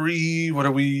savory? What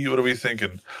are we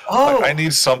thinking? Oh, Like, I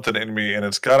need something in me, and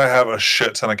it's got to have a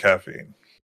shit ton of caffeine.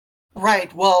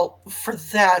 right. Well, for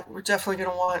that, we're definitely going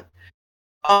to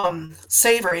want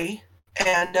savory,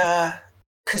 and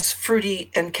because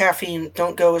fruity and caffeine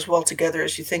don't go as well together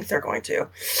as you think they're going to.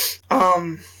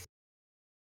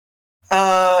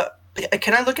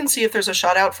 Can I look and see if there's a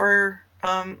shot out for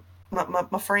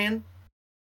my friend?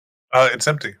 It's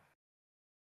empty.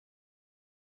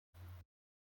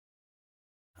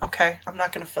 Okay, I'm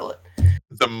not going to fill it.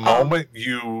 The moment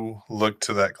you look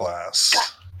to that glass,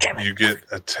 Damn it. you get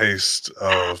a taste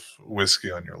of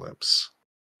whiskey on your lips.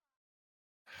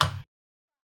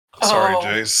 Sorry, Oh.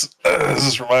 Jace. Does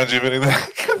this remind you of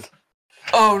anything?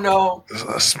 Oh no. Does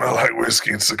it smell like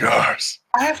whiskey and cigars?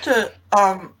 I have to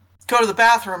go to the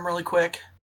bathroom really quick.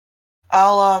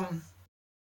 I'm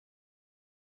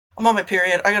on my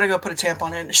period. I gotta go put a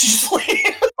tampon in. She's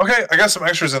like, Okay, I got some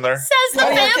extras in there. Says the Oh,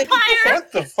 yeah, okay. vampire.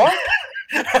 What the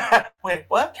fuck? wait,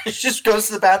 what? She just goes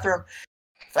to the bathroom.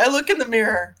 If I look in the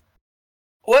mirror,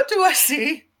 what do I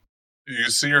see? You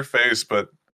see your face, but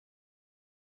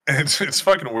it's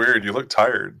fucking weird. You look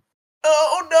tired.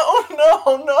 Oh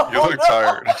no! You look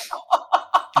tired.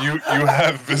 You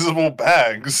have visible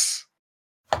bags.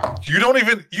 You don't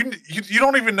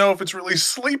even know if it's really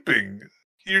sleeping.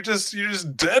 You're just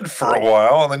dead for a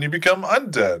while, and then you become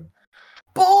undead.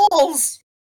 Balls!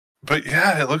 But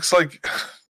yeah, it looks like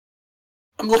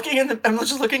I'm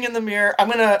just looking in the mirror. I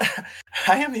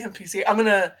am the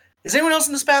NPC. Is anyone else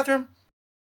in this bathroom?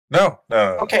 no.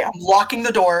 Okay, I'm locking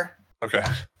the door Okay.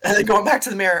 and then going back to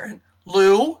the mirror.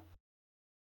 Lou?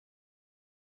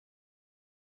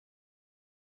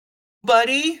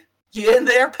 Buddy? You in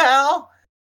there, pal?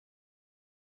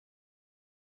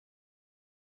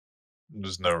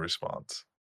 There's no response.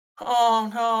 Oh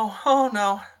no.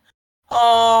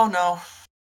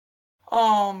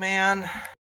 Oh man.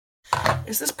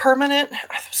 Is this permanent? I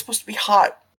thought it was supposed to be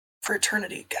hot. for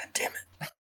eternity. God damn it.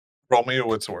 Roll me a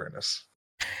wits awareness.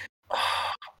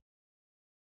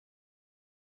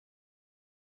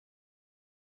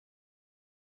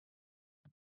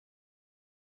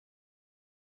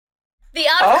 The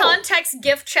out of context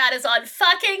gift chat is on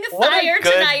fucking What a fire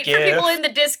good tonight for people gift. in the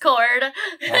Discord.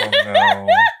 Oh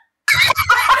no.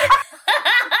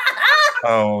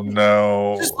 Oh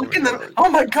no. Just look in the. Oh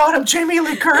my god, I'm Jamie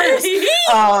Lee Curtis.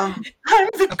 I'm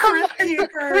the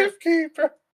Crypt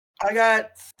Keeper. I got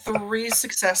 3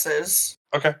 successes.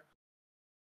 Okay.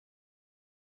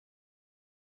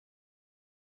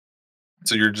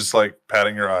 So you're just like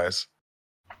patting your eyes.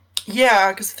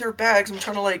 Yeah, because they're bags. I'm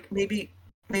trying to like maybe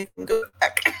make them go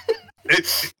back.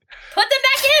 It, Put them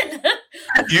back in.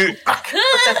 you Put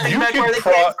that thing You back can where they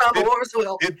came from. it- What was the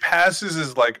will? it passes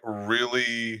as like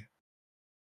really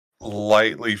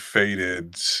lightly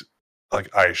faded like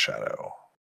eyeshadow.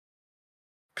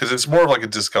 Because it's more of like a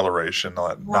discoloration,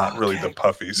 not really the Okay.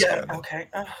 puffy Yeah. skin. Okay.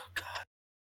 Oh god.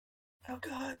 Oh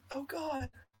god. Oh god.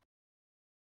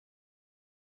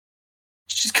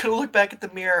 She's gonna look back at the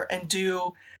mirror and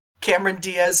do Cameron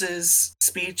Diaz's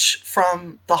speech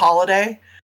from The Holiday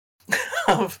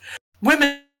of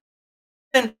women.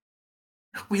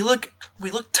 We look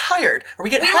tired, or we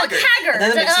get We haggard. look haggard. And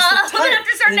then it makes us look Women tired.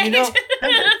 after a certain And then, age.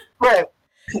 Right.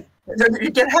 You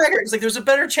get haggard. It's like there's a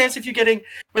better chance if you're getting.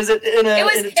 Was it in a? It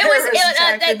was. in a terrorist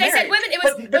attack They than said married. women. It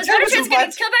But was the better terrorism chance getting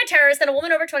was- killed by terrorists than a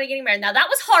woman over 20 getting married. Now that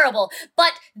was horrible.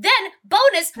 But then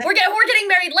bonus, we're getting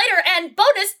married later, and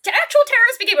bonus, actual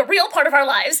terrorists became a real part of our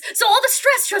lives. So all the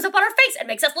stress shows up on our face and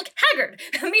makes us look haggard.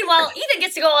 Meanwhile, Ethan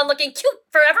gets to go on looking cute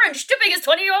forever and stripping his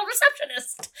 20-year-old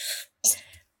receptionist.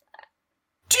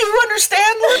 Do you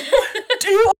understand? Do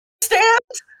you understand?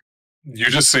 You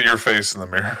just see your face in the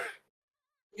mirror.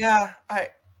 Yeah, I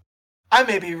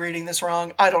may be reading this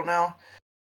wrong. I don't know.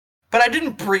 But I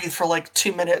didn't breathe for like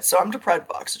 2 minutes, so I'm deprived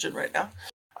of oxygen right now.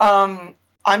 I'm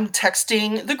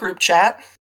texting the group chat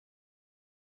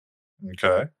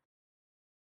Okay.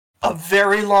 a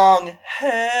very long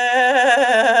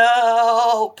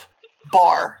help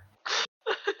bar.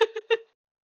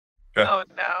 Oh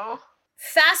no.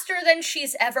 Faster than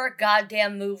she's ever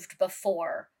goddamn moved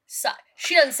before. So,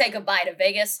 she doesn't say goodbye to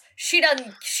Vegas. She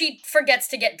forgets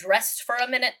to get dressed for a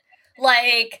minute.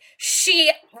 Like, she,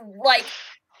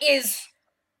 is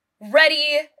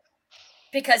ready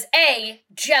because A,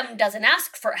 Jem doesn't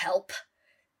ask for help.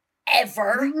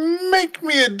 Ever. Make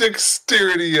me a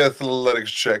dexterity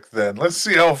athletics check then. Let's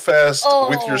see how fast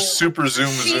with Oh, your super zoom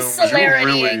She's zooms you celeritying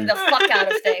really. the fuck out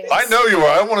of things. I know you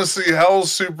are. I want to see how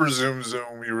super zoom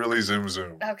you really zoom.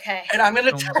 Okay. And I'm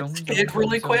gonna text Gig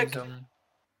really quick.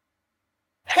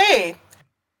 Hey,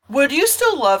 would you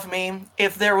still love me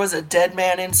if there was a dead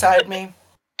man inside me?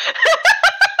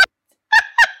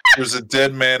 There's a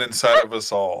dead man inside of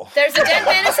us all. There's a dead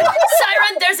man inside.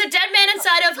 Siren, there's a dead man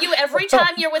inside of you every time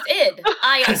you're with Id,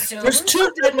 I assume. There's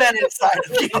 2 dead men inside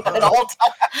of you at all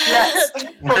times. Yes.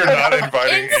 We're not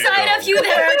inviting Inside Ego. of you,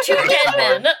 there are 2 dead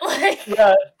men. Like,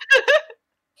 Yeah.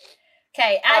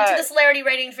 okay, add to the celerity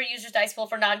rating for users' dice pool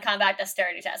for non-combat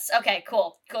dexterity tests. Okay,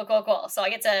 cool. So I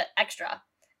get to extra.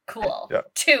 Cool. Yeah.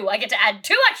 2. I get to add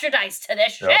 2 extra dice to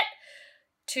this Yeah. shit.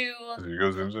 2. You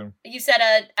go zoom. You said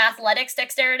athletics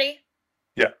dexterity?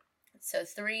 Yeah. So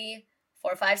 3,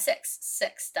 4, 5, 6.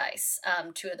 6 dice.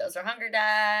 2 of those are hunger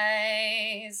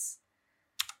dice.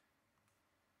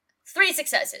 3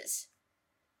 successes.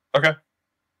 Okay.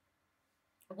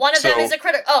 One of them So- is a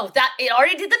critical. Oh, it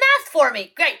already did the math for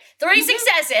me. Great. 3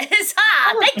 successes.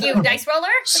 Ha! Thank you, dice roller.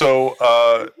 So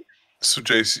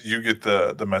Jace, you get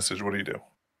the message. What do you do?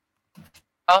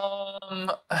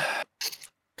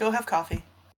 Go have coffee.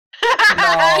 He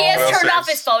has Well, turned off thanks.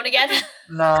 his phone again.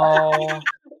 No.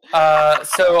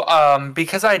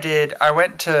 Because I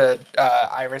went to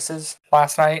Iris's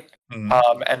last night,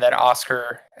 Mhm. and then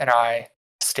Oscar and I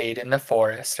stayed in the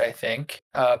forest, I think,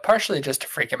 partially just to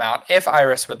freak him out, if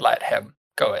Iris would let him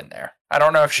go in there. I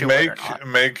don't know if she would or not.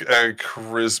 Make a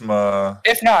charisma.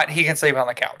 If not, he can sleep on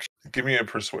the couch. Give me a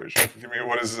persuasion. Give me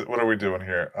what are we doing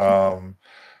here?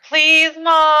 Please,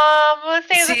 Mom. Let's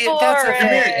save See, the that's a-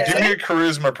 forest. Give me a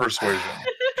charisma persuasion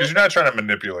because you're not trying to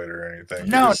manipulate her or anything.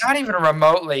 No, You're just- not even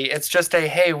remotely. It's just a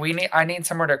hey, I need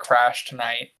somewhere to crash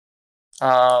tonight.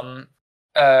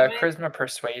 Charisma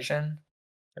persuasion.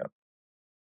 Yep.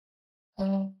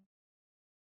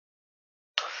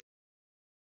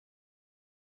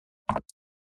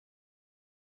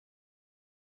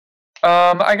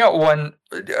 I got one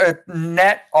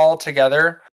net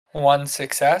altogether, 1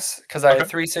 success because I had Okay.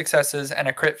 3 successes and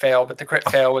a crit fail, but the crit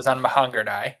fail was on my hunger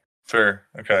die. Fair.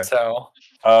 Okay. So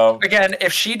Um, again,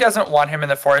 if she doesn't want him in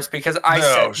the forest, because I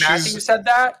No, said Matthew she's- said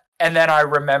that, and then I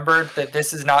remembered that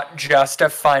this is not just a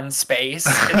fun space.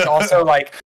 It's also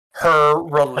like her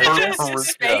religious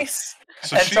space.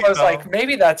 So And so I was like,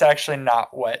 maybe that's actually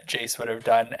not what Jace would have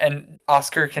done. And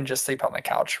Oscar can just sleep on the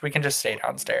couch. We can just stay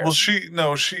downstairs. well,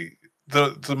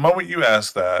 the moment you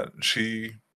asked that,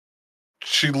 she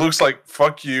looks like,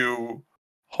 fuck you,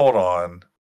 hold on.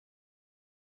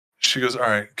 She goes, all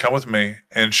right, come with me.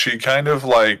 And she kind of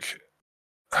like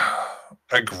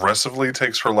aggressively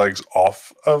takes her legs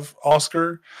off of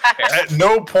Oscar. At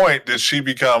no point did she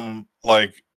become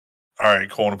like, all right,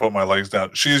 cool, I'm gonna put my legs down.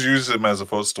 She's used him as a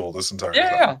footstool this entire time.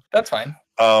 Yeah, that's fine.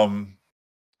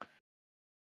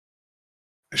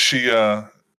 She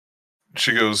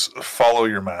goes, follow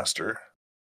your master.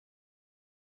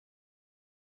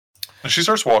 And she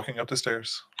starts walking up the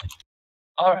stairs.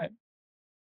 All right.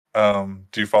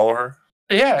 Do you follow her?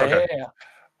 Yeah, Okay. yeah.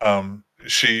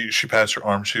 She pats your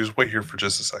arm. She goes, wait here for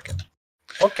just a second.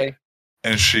 Okay.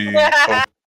 And she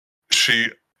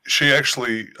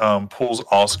actually pulls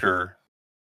Oscar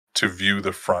to view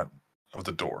the front of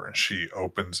the door, and she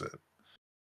opens it.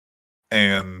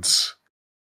 And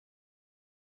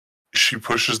she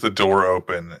pushes the door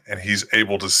open, and he's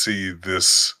able to see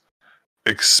this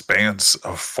expanse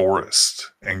of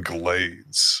forest and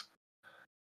glades.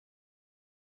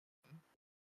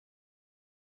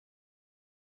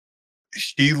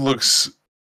 He looks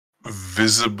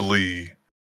visibly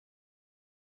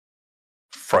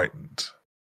frightened.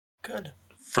 Good.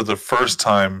 For the first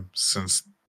time since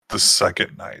the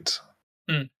second night.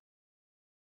 Hmm.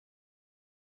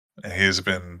 And he has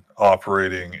been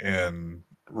operating in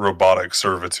robotic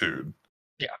servitude.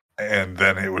 Yeah. And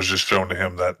then it was just shown to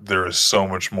him that there is so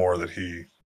much more that he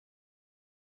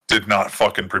did not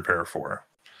fucking prepare for.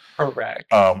 Correct.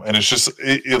 And it's just,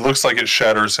 it looks like it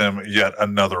shatters him yet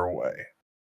another way.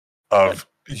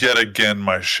 Yet again,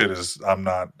 my shit is,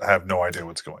 I have no idea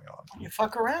what's going on. You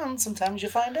fuck around, sometimes you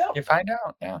find out. You find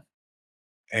out, yeah.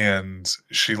 And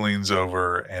she leans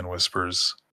over and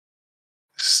whispers,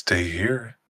 stay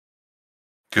here.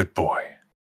 Good boy.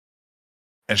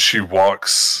 And she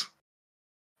walks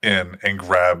in and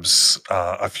grabs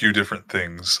a few different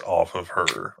things off of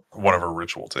one of her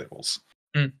ritual tables.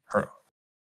 Mm.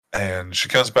 And she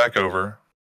comes back over,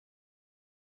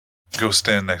 go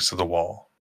stand next to the wall.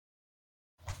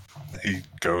 He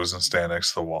goes and stands next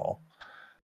to the wall.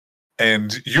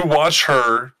 And you watch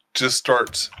her just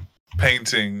start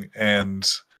painting and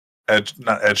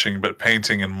not etching, but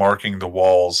painting and marking the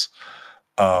walls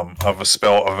of a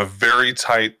spell of a very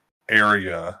tight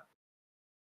area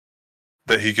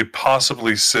that he could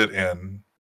possibly sit in,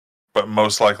 but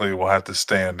most likely will have to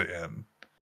stand in.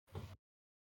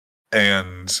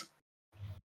 And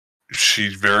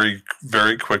she very,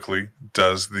 very quickly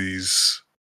does these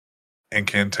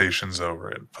incantations over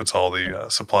it, puts all the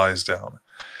supplies down.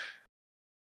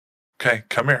 Okay,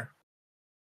 come here.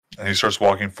 And he starts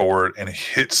walking forward and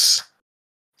hits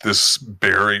this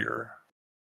barrier.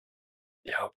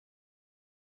 Yep.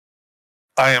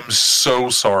 I am so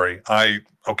sorry.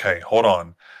 Okay, hold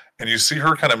on. And you see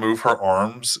her kind of move her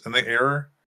arms in the air.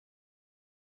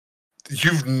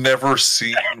 You've never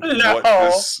seen No.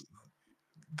 what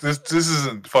this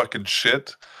isn't fucking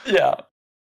shit. Yeah.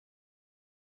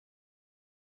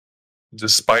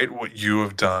 Despite what you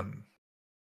have done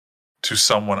to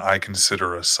someone I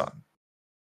consider a son,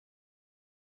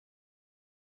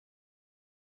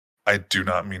 I do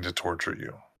not mean to torture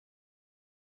you.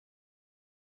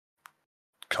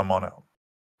 Come on out.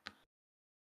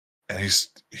 And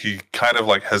he kind of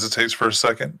like hesitates for a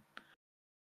second,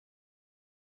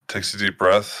 takes a deep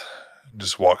breath, and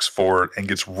just walks forward and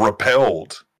gets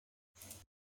repelled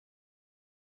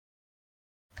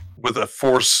with a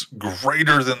force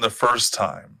greater than the first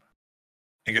time.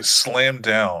 He gets slammed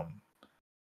down.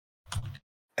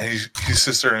 And he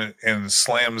sits there and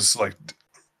slams like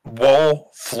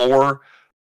wall, floor,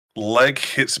 leg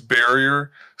hits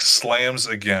barrier, slams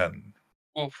again.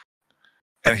 Oof.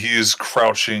 And he is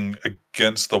crouching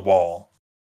against the wall.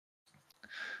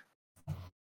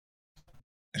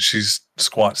 And she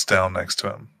squats down next to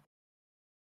him.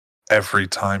 Every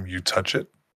time you touch it,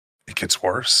 it gets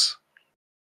worse.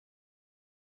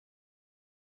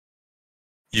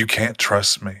 You can't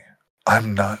trust me.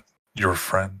 I'm not your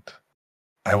friend.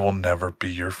 I will never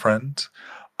be your friend.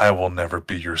 I will never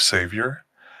be your savior.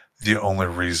 The only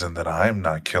reason that I'm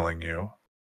not killing you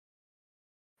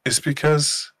is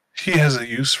because he has a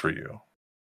use for you.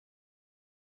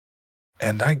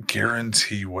 And I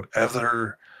guarantee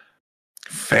whatever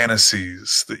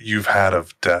fantasies that you've had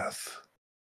of death,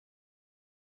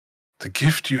 the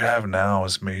gift you have now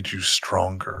has made you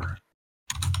stronger,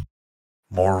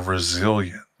 more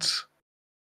resilient.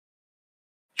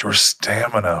 your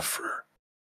stamina for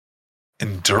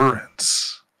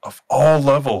endurance of all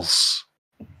levels.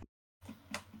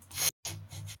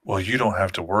 Well, you don't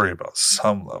have to worry about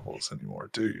some levels anymore,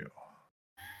 do you?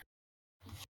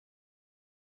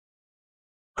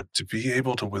 But to be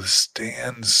able to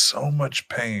withstand so much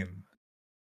pain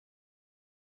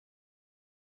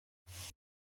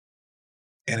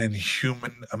in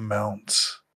inhuman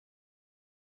amounts.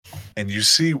 And you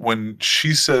see, when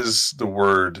she says the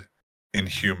word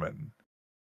inhuman,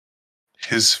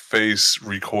 his face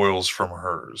recoils from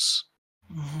hers.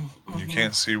 You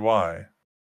can't see why.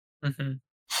 Mm-hmm.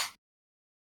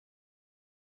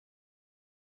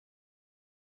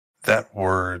 That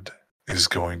word is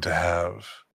going to have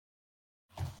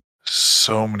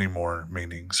so many more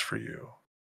meanings for you.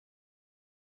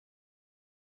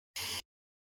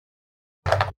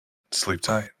 Sleep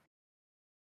tight.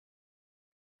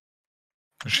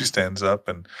 She stands up,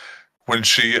 and when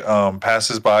she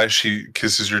passes by, she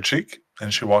kisses your cheek,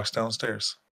 and she walks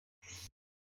downstairs.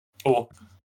 Cool.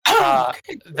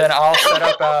 Then I'll set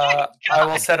up I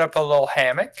will set up a little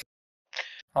hammock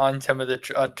on some of the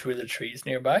two of the trees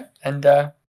nearby, and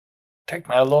take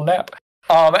my little nap.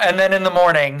 And then in the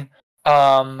morning,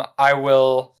 I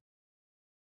will.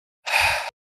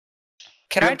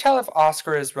 Can I tell if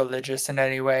Oscar is religious in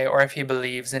any way, or if he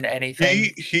believes in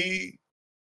anything? He.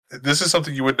 This is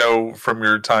something you would know from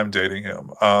your time dating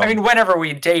him. I mean, whenever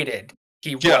we dated,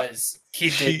 he Yeah.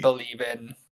 did believe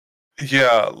in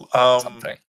Yeah.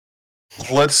 something.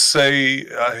 Let's say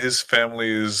his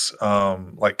family is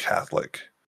like Catholic.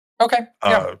 Okay.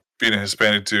 Yeah. Being a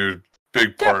Hispanic dude,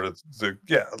 big part of the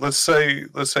Let's say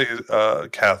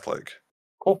Catholic.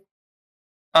 Cool.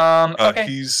 Okay.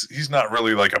 He's not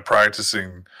really like a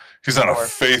practicing. He's not Sure. a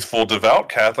faithful, devout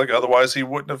Catholic. Otherwise, he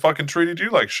wouldn't have fucking treated you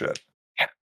like shit.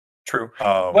 True.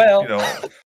 Well, you know,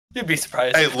 you'd be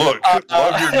surprised. hey, look,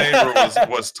 love your neighbor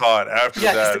was taught. After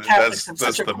Yeah, because that, the Catholics have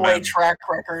that's such a the great men. track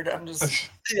record. I'm just.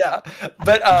 Yeah,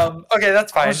 but okay,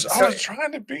 that's fine. I was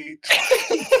trying to beat.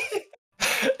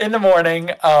 In the morning,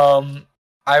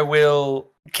 I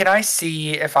will. Can I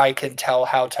see if I can tell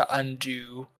how to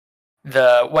undo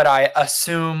what I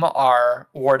assume are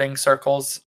warding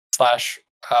circles /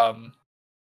 the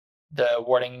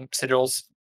warding sigils?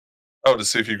 Oh, to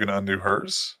see if you can undo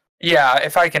hers. Yeah,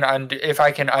 if I can undo them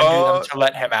to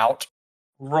let him out.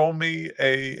 Roll me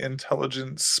a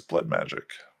intelligence blood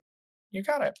magic. You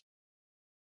got it.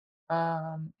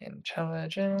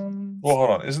 Intelligence. Well,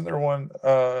 hold on. Isn't there one?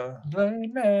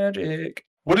 Blood magic.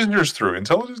 What is yours through?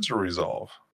 Intelligence or resolve?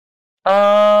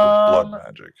 Blood Blood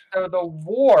magic. So the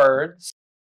wards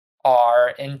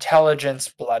are intelligence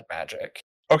blood magic.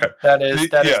 Okay. That is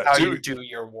how you do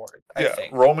your ward. I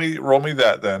think. Roll me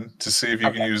that then to see if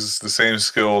you can use the same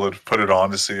skill that put it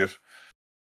on to see if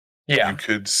you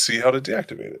could see how to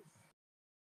deactivate it.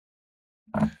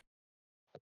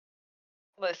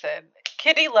 Listen,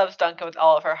 Kitty loves Duncan with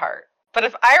all of her heart. But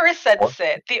if Iris said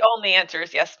sit, the only answer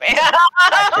is yes, ma'am.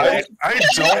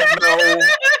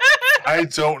 I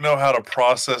don't know how to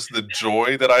process the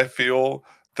joy that I feel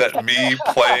that me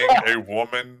playing a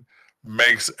woman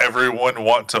makes everyone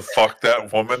want to fuck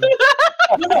that woman.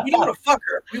 No, we don't want to fuck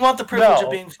her. We want the privilege of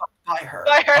being fucked by her.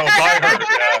 By her. Oh, by her.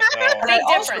 Yeah, no. And I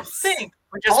also think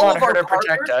we just all want of her our to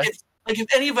protect partners, us. if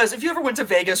any of us, if you ever went to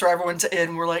Vegas or ever went to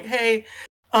Inn, we're like, hey,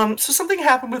 so something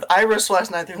happened with Iris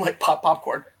last night. They're like, pop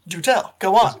popcorn. Do tell.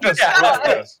 Go on.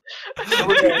 Yes.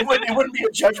 It wouldn't be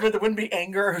a judgment. There wouldn't be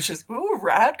anger. It was just, ooh,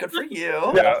 rad. Good for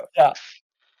you. Yeah.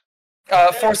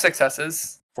 4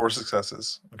 successes. 4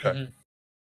 successes. Okay. Mm-hmm.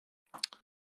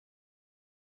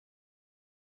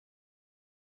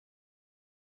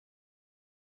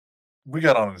 We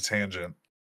got on a tangent.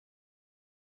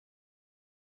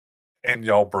 And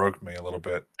y'all broke me a little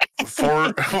bit.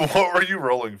 What were you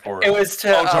rolling for? It was to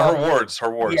her wards.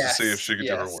 yes, to see if she could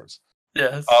do her wards.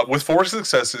 Yes. With 4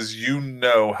 successes, you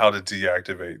know how to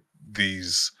deactivate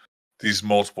these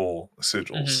multiple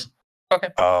sigils.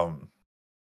 Mm-hmm.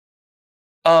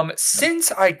 Okay.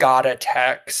 Since I got a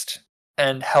text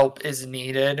and help is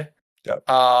needed,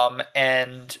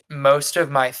 and most of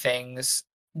my things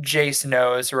Jace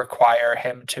knows require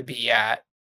him to be at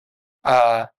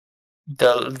the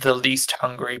least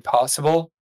hungry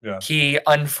possible. Yeah. He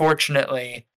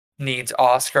unfortunately needs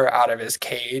Oscar out of his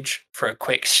cage for a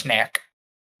quick snack.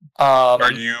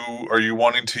 Are you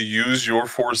wanting to use your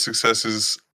 4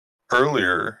 successes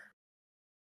earlier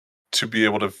to be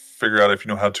able to figure out if you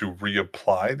know how to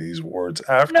reapply these wards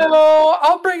after? No,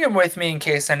 I'll bring him with me in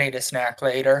case I need a snack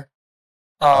later.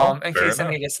 In case enough.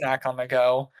 I need a snack on the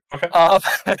go. Okay.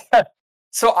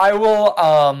 So I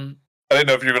will I didn't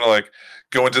know if you were gonna like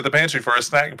go into the pantry for a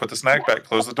snack and put the snack back,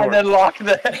 close the door. And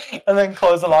then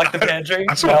close and lock the pantry.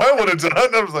 That's what I would have done.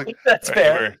 I was like, That's "All right,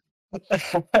 fair.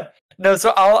 come here." No,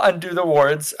 so I'll undo the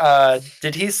wards.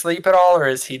 Did he sleep at all, or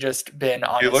has he just been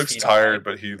on He his looks feet all night? tired,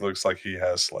 but he looks like he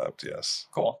has slept. Yes.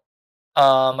 Cool.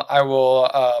 I will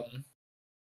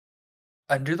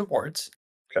undo the wards.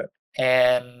 Okay.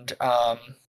 And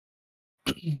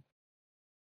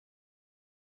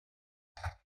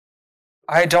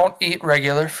I don't eat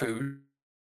regular food.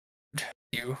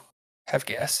 You have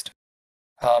guessed.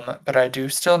 But I do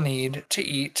still need to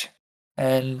eat,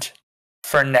 and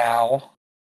for now,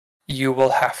 you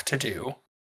will have to do.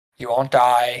 You won't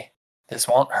die. This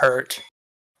won't hurt,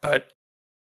 but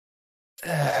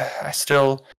I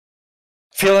still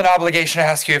feel an obligation to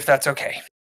ask you if that's okay.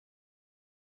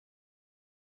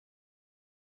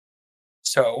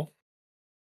 So,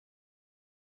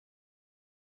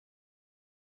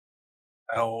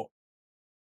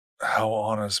 How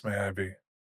honest may I be?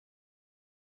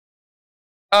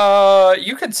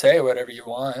 you can say whatever you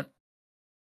want.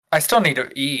 I still need to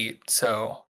eat,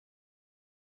 so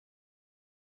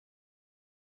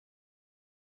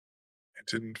I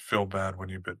didn't feel bad when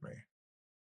you bit me.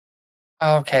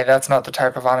 okay, that's not the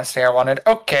type of honesty I wanted.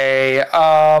 Okay,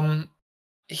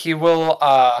 he will,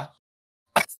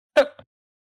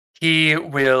 he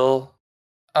will,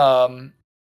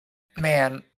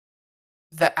 man,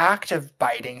 the act of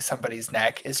biting somebody's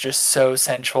neck is just so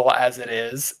sensual as it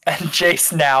is, and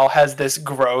Jace now has this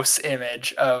gross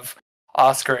image of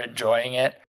Oscar enjoying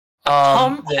it.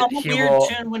 Hum That a he weird will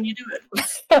tune when you do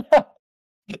it.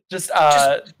 just do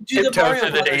the tiptoe Mario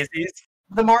through the Brothers. daisies.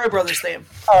 The Mario Brothers theme.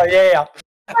 Oh yeah.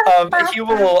 He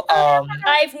will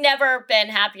I've never been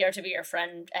happier to be your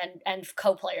friend and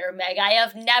co-player, Meg. I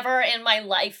have never in my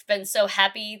life been so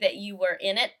happy that you were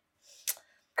in it.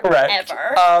 correct.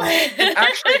 Ever. And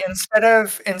actually,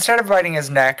 instead of biting his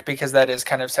neck, because that is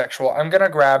kind of sexual, I'm gonna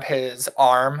grab his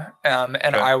arm, and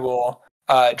Okay. I will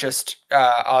just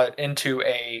into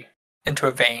a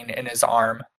vein in his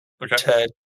arm Okay. to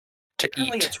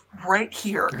Apparently eat. it's right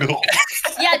here.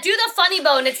 Yeah, do the funny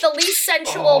bone. It's the least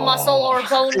sensual muscle or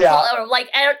bone, Yeah. or like,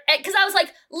 because I was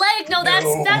like, leg. No,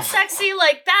 No. that's sexy.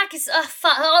 Like back is elbow.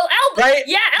 Right?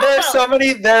 Yeah, There elbow. are so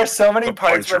many The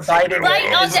parts where bites are biting Right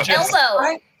elbow. on is the just-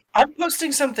 elbow. I'm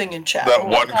posting something in chat. That Oh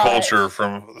my one God. culture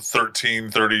from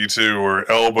 1332 where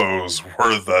elbows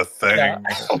were the thing.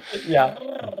 Yeah.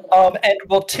 And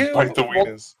will Bite the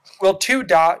weenus. will 2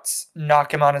 dots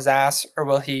knock him on his ass, or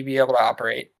will he be able to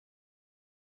operate?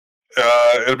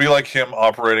 It'll be like him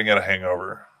operating at a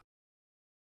hangover.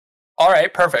 All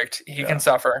right, perfect. He Yeah. can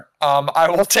suffer. I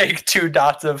will take 2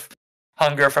 dots of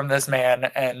hunger from this man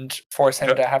and force him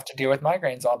Okay. to have to deal with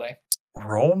migraines all day.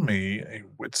 Roll me a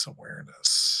wits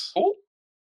awareness. Ooh.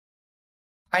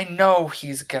 I know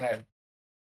he's gonna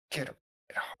get a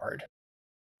bit hard.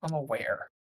 I'm aware.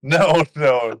 No.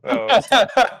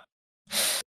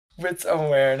 Wits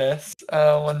awareness.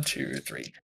 1, 2,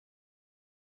 3.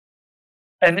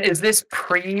 And is this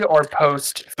pre or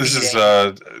post? This is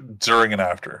feeding? during and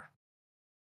after.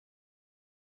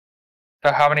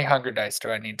 So how many hunger dice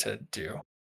do I need to do?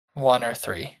 1 or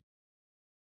 3?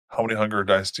 How many hunger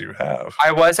dice do you have?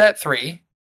 I was at 3.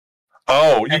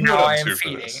 Oh, you And can go now I down am 2 for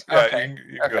feeding. this. Yeah, Okay, you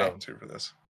can go okay. down 2 for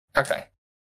this. Okay.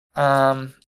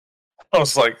 I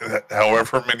was like,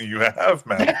 however many you have,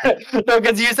 man. No,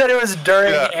 because you said it was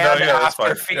during Yeah, no, and yeah, that's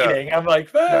after fine. Yeah. feeding. I'm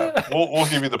like, Yeah, ah. we'll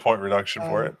give you the point reduction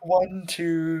for it. 1,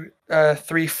 2,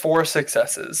 3, 4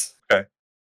 successes.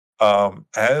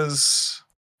 As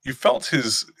you felt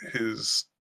his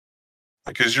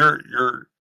because you're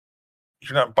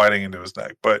not biting into his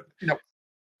neck, but Nope.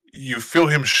 you feel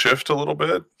him shift a little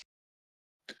bit,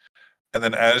 and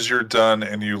then as you're done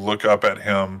and you look up at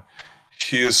him,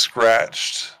 he has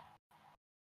scratched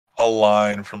a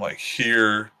line from like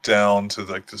here down to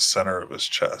like the center of his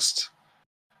chest,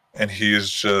 and he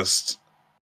is just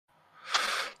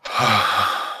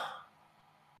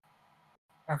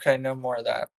Okay, no more of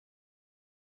that.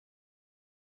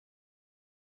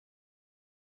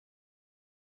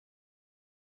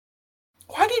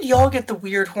 Why did y'all get the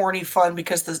weird horny fun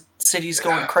because the city's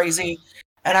going crazy,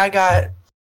 and I got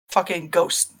fucking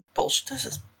ghost bullshit? This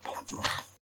is.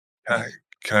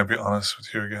 Can I be honest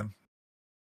with you again?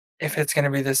 If it's going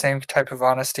to be the same type of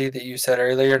honesty that you said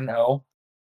earlier, no.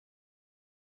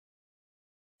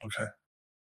 Okay.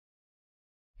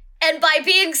 And by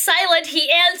being silent, he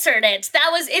answered it. That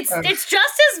was it's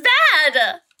just as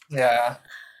bad. Yeah.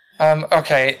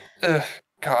 Okay. Ugh,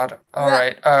 God. All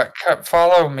Yeah. right.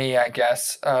 Follow me, I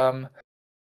guess.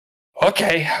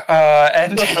 Okay,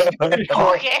 and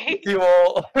Okay. he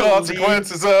will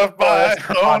Consequences of my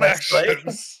own honestly.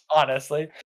 actions. Honestly,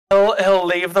 he'll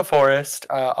leave the forest,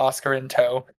 Oscar in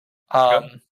tow.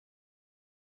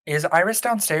 Is Iris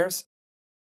downstairs?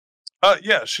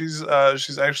 Yeah, she's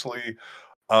actually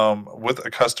with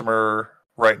a customer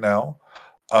right now.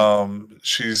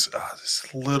 She's this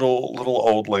little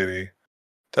old lady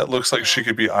that looks like she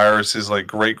could be Iris's like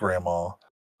great grandma,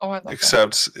 Oh, I love that.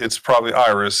 except it's probably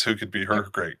Iris who could be her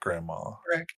great grandma.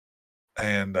 Correct.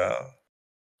 And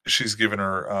she's given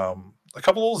her a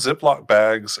couple little Ziploc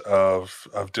bags of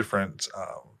different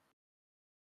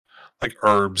like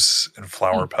herbs and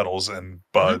flower petals and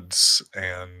buds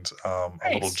and a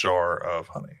little Nice. jar of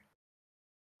honey.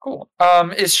 Cool.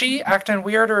 Is she acting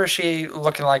weird or is she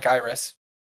looking like Iris?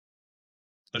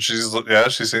 And she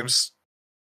seems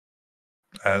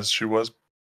as she was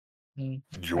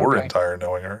your Okay. entire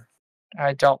knowing her.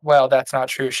 I don't. Well, that's not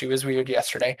true. She was weird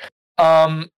yesterday.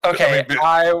 Okay,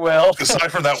 I will. Aside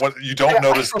from that, what you don't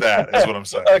notice that is what I'm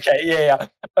saying. Okay, yeah.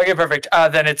 Okay, perfect.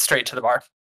 Then it's straight to the bar.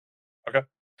 Okay.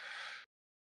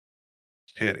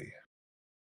 Kitty.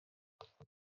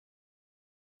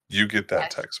 You get that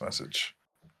Yes. text message.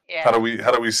 Yeah. How do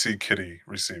we see Kitty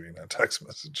receiving that text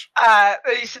message?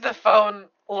 You see the phone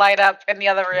light up in the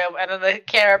other room, and then the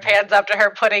camera pans up to her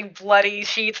putting bloody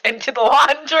sheets into the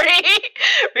laundry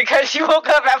because she woke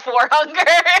up at 4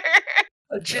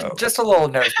 hunger. Just a little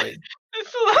nosebleed.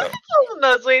 Just a little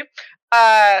nosebleed.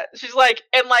 She's like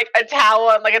in like a towel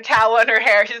in her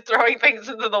hair. She's throwing things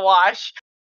into the wash.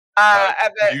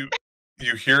 And then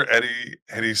You hear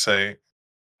Eddie say,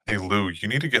 "Hey Lou, you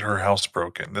need to get her house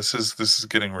broken. This is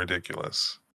getting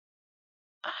ridiculous."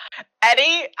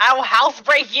 Eddie, I will house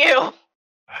break you.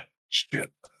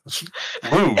 Shit.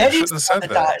 Lou, you Eddie's shouldn't have said the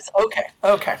that. dies.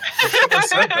 Okay. You shouldn't have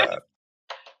said that.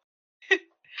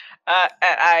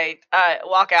 And I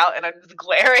walk out and I'm just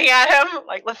glaring at him.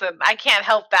 Like, listen, I can't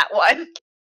help that one.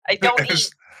 I don't eat.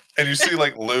 And you see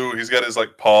like Lou, he's got his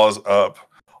like paws up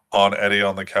on Eddie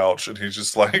on the couch, and he's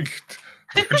just like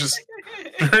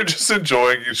they're just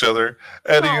enjoying each other.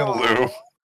 Eddie and Lou.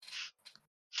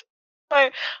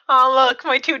 Oh look,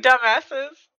 my 2 dumbasses.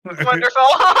 Wonderful.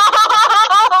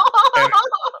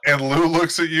 And Lou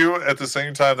looks at you at the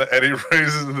same time that Eddie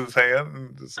raises his hand,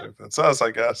 and it's like, that's us,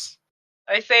 I guess.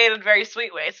 I say it in a very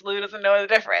sweet way, so Lou doesn't know the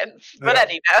difference. But Yeah.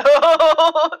 Eddie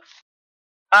knows.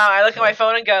 I look at my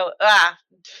phone and go,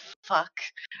 fuck.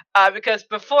 Because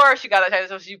before she got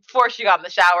before she got in the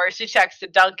shower, she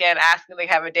texted Duncan asking if they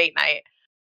have a date night.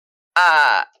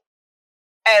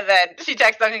 And then she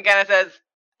texts Duncan again and says,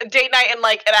 date night in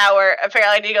like an hour.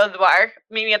 Apparently I need to go to the bar.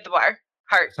 Meet me at the bar.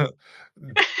 Heart.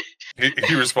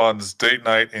 He responds, date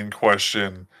night in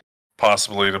question,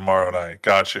 possibly tomorrow night.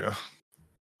 Got you.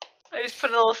 I just put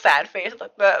a little sad face,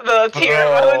 like the tear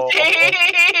emoji.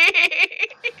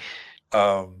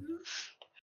 And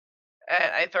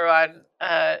I throw on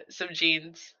some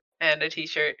jeans and a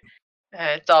t-shirt.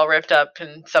 It's all ripped up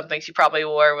and something she probably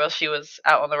wore while she was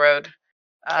out on the road.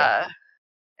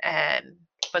 And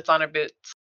puts on her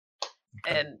boots.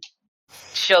 Okay. And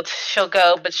she'll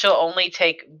go, but she'll only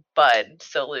take Bud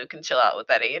so Lou can chill out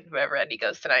with Eddie and wherever Eddie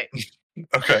goes tonight.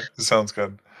 Okay, sounds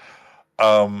good.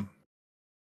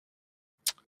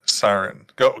 Siren.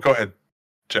 Go ahead,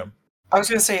 Jim. I was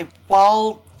gonna say,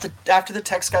 after the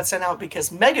text got sent out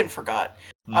because Megan forgot,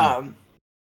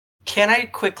 can I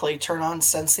quickly turn on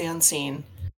Sense the Unseen?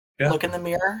 Yeah. Look in the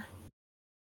mirror.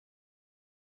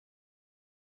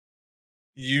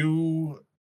 You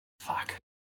Fuck.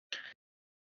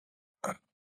 I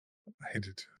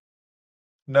hated to.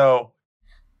 No.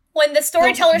 When the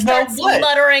storyteller No, starts what?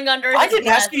 muttering under I his didn't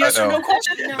ask you breath. yes or no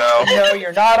question. No. No,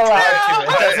 you're not allowed to.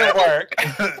 It doesn't work.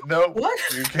 No. What?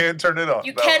 You can't turn it on.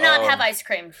 You No, cannot have ice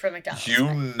cream from McDonald's.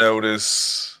 You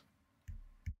notice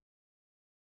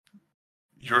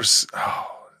your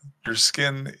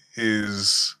skin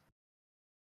is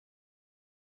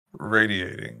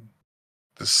radiating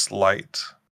this light.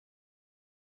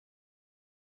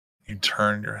 You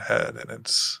turn your head and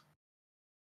it's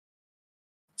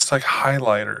like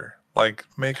highlighter, like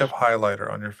makeup highlighter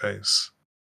on your face.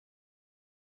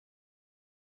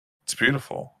 It's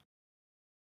beautiful.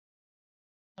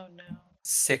 Oh no.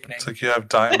 Sickening. It's like you have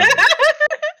diamonds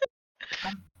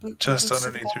just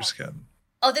underneath your skin.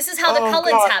 Oh, this is how the Oh,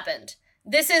 Cullens God. happened.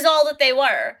 This is all that they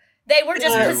were. They were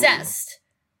just Ew. possessed.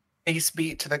 Face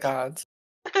beat to the gods.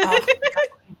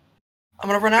 I'm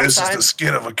gonna run This is outside. the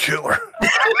skin of a killer.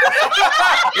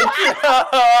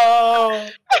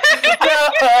 No!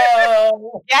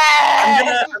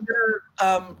 Yes!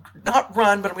 I'm gonna not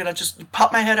run, but I'm gonna just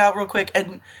pop my head out real quick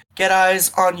and get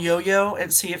eyes on Yo-Yo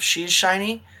and see if she's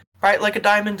shiny. right? Like a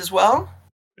diamond as well?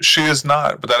 She is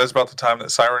not, but that is about the time that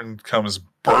Siren comes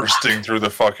bursting through the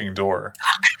fucking door.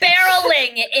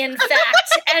 Barreling, in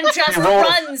fact, and just rolled-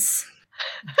 runs.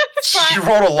 She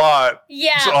rolled a lot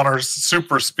Yeah. on her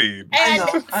super speed. And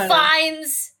I know.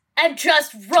 finds and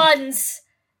just runs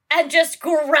and just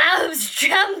grabs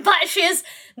Jem by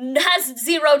has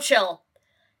zero chill.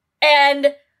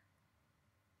 And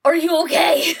are you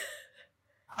okay?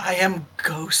 I am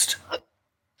Ghost.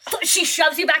 She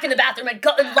shoves you back in the bathroom and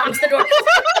locks the door.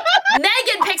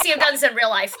 Meg and Pixie have done this in real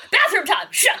life. Bathroom time.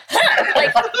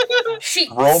 Like she.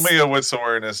 Roll me a wits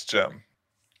awareness, Gem.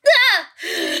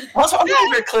 Also, I'm going to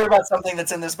be very clear about something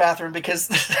that's in this bathroom because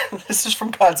this is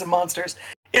from Gods and Monsters.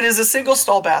 It is a single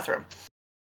stall bathroom.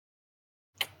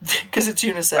 Because it's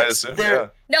unisex. I assume, There- yeah.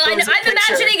 No, I'm There's a picture.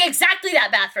 imagining exactly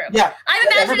that bathroom. Yeah. I'm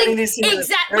Everybody imagining needs to know this.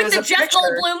 exact There with is the a Jeff picture.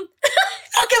 Goldblum.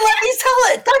 Fucking let me tell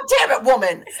it! God damn it,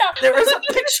 woman! There is a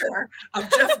picture of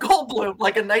Jeff Goldblum,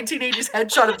 like a 1980s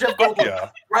headshot of Jeff Goldblum, Yeah.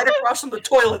 right across from the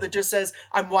toilet that just says,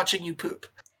 "I'm watching you poop."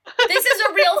 This is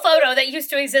a real photo that used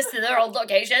to exist in their old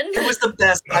location. It was the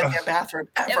best goddamn bathroom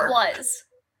It ever. was.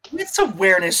 It's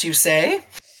awareness, you say?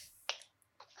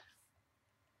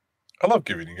 I love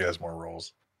giving you guys more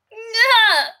rolls.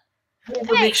 Yeah.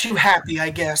 What makes you happy, I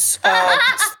guess.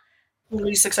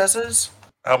 3 successes?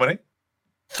 How many?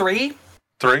 3?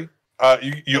 3?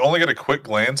 You only get a quick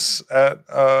glance at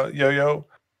Yo-Yo.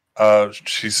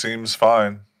 She seems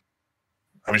fine.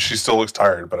 I mean, she still looks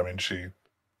tired, but I mean, she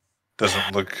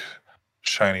doesn't look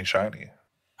shiny.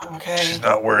 Okay. She's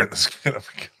not wearing the skin of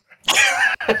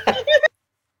a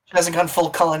She hasn't gone full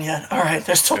Cullen yet. All right,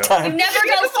 there's still Yeah. You time. never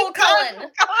go full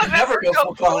Cullen. Never go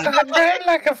full Cullen. I'm red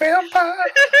like a vampire.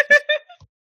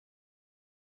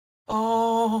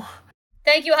 Oh.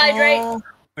 Thank you, Hydrate. Oh,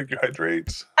 Think you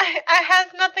hydrate. I have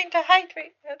nothing to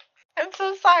hydrate with. I'm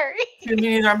so sorry. me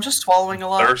neither. I'm just swallowing a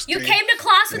lot. Thirsty. You came to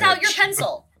class without your bitch.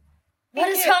 pencil. What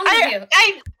is Thank wrong with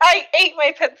you? I ate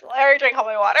my pencil. I already drank all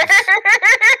my water.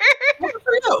 Good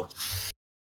for you.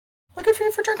 Well, good for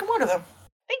you for drinking water, though.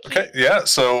 Thank you. Okay, yeah,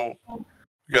 so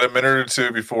you got a minute or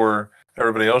two before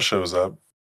everybody else shows up.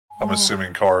 I'm Oh.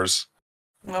 assuming cars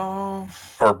No.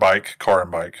 or bike, car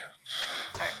and bike.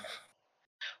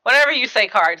 Whenever you say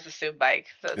car, just assume bike.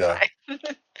 So it's Yeah. fine.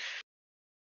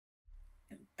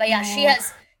 But yeah,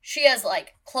 she has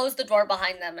like closed the door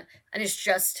behind them and is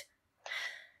just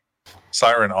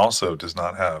Siren also does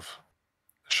not have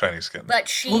shiny skin. but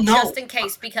she Well, no. just in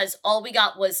case because all we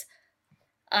got was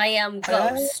I am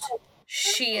Ghost.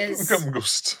 She is Come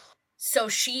ghost. so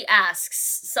she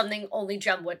asks something only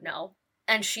Jem would know.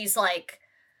 And she's like,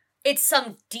 it's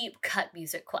some deep cut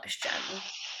music question.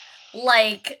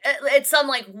 Like, it's some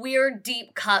like weird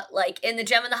deep cut, like in the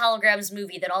Gem and the Holograms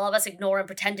movie that all of us ignore and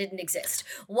pretend didn't exist.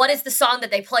 What is the song that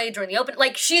they played during the open?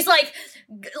 Like, she's like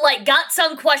got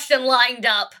some question lined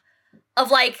up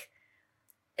of like,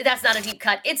 that's not a deep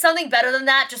cut. It's something better than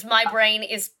that. Just my brain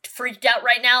is freaked out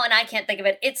right now and I can't think of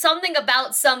it. It's something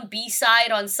about some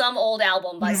B-side on some old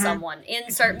album by Mhm. someone.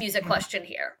 Insert music question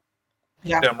here.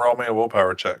 Damn, roll me a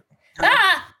willpower check.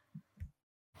 Ah!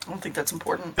 I don't think that's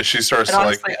important. And she starts And to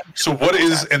honestly, like, so what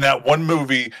is in that one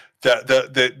movie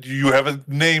that you have a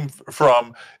name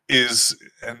from is,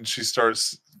 and she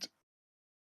starts,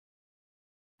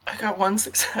 I got 1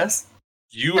 success.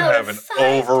 you Oh, have an fuck.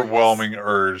 overwhelming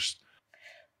urge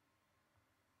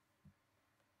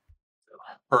to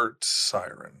hurt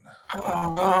Siren.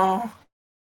 Oh no.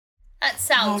 That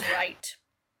sounds Okay. right.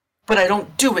 But I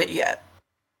don't do it yet.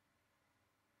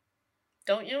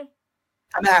 Don't you?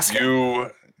 I'm asking.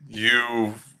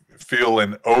 You feel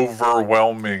an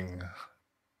overwhelming You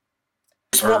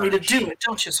just want me to urge. do it,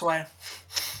 don't you, Sway?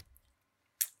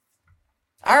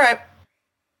 Alright.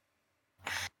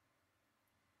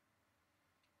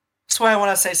 Sway, I want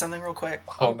to say something real quick.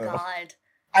 Oh no. God.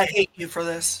 I hate you for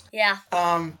this. Yeah.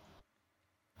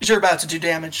 You're about to do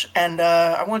damage, and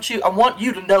I want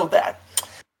you to know that.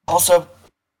 Also,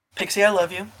 Pixie, I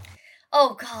love you.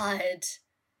 Oh God.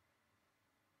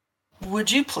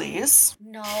 Would you please?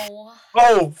 No.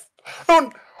 Oh,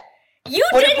 don't. You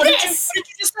What did did you this!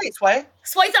 just say, Sway?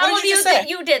 Swipe all what of did you you just say? that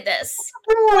you did this.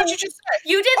 What did you just say?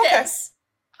 You did Okay. this.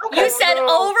 Okay. You said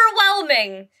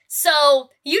overwhelming. So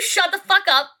you shut the fuck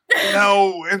up.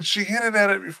 No, and she hinted at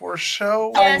it before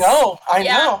show. Yes. I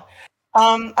Yeah. know.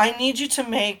 I need you to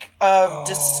make a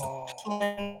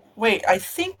discipline. Wait, I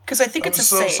think I'm it's a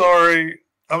so save. sorry.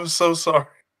 I'm so sorry.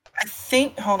 I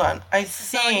think. Hold on. I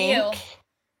is on think. you.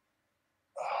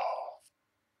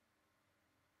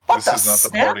 What This the is not the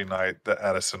snap? party night that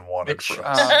Addison wanted Which, for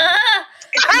us.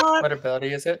 It's not, what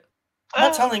ability is it? I'm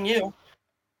not telling you.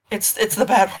 It's the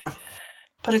bad one,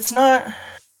 but it's not.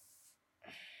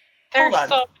 There's on.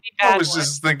 so many bad I was ones.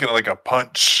 just thinking like a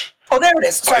punch. Oh, there it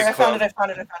is. Sorry, Fight I found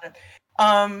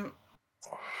Club. it.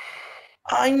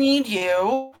 I need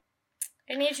you.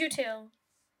 I need you to.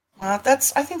 I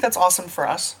think that's awesome for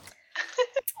us.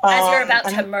 As you're about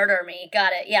to and, murder me.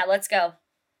 Got it. Yeah, let's go.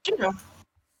 you know,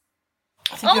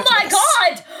 I think you Oh have to my make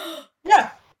god! Yeah.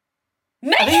 I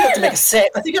think you have to make a Megan! save.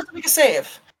 I think you have to make a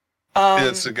save.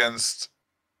 It's against.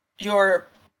 Your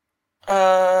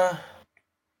Yeah,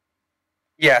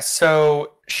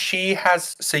 so she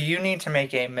has. So you need to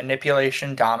make a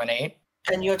manipulation dominate,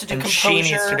 and you have to do and composure. she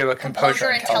needs to do a composure,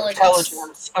 Composure intelligence.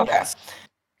 intelligence. Okay. Yes.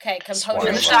 Okay, That's composure. one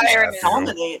And of the my Shire tattoos. is-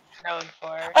 dominate. Known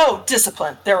for. Oh,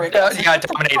 discipline. There we go. Yeah,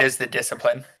 dominate is the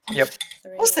discipline. Yep.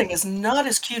 This thing is not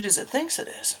as cute as it thinks it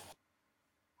is.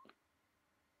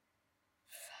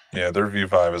 Yeah, their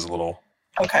V5 is a little.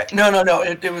 Okay. No.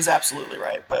 It was absolutely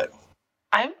right, but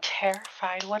I'm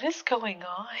terrified. What is going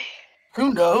on?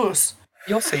 who knows?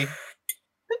 You'll see.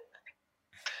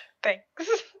 Thanks.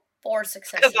 4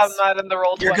 successes. Because I'm not in the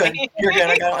roll You're 20. good. You're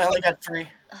good. I only got 3. Oh,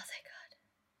 thank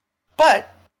God.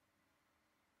 But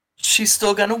she's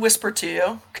still gonna whisper to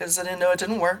you because I didn't know it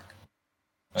didn't work.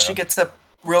 She Yeah. gets up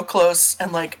real close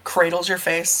and like cradles your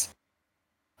face,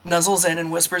 nuzzles in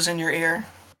and whispers in your ear.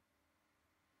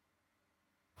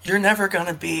 You're never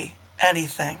gonna be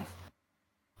anything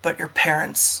but your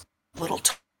parents' little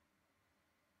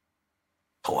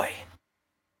toy.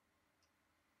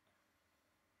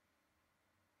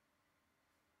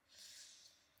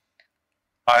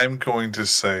 I'm going to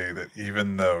say that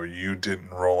even though you didn't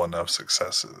roll enough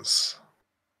successes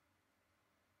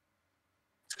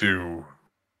to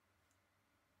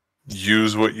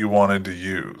use what you wanted to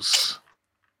use,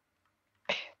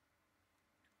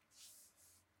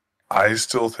 I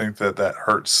still think that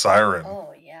hurts Siren,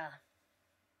 Oh, yeah.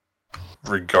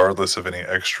 regardless of any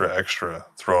extra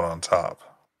thrown on top.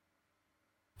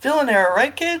 Villain error,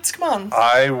 right, kids? Come on.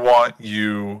 I want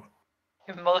you,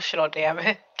 Emotional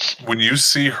damage. when you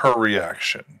see her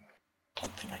reaction,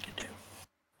 Nothing I can do.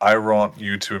 I want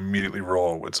you to immediately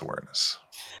roll a wits awareness.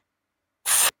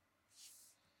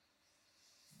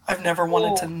 I've never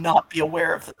wanted to not be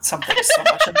aware of something so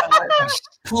much in my life.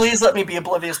 Please let me be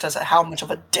oblivious to how much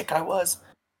of a dick I was.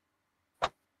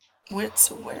 Wits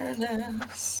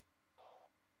awareness.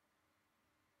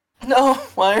 No,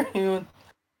 why are you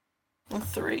with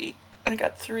 3? I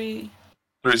got 3.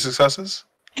 3 successes?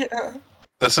 Yeah.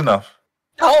 That's enough.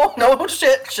 No,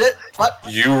 shit. What?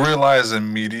 You realize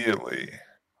immediately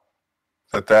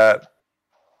that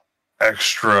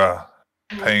extra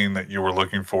pain that you were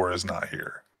looking for is not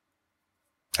here.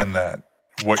 And that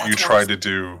what you That's tried to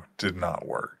do did not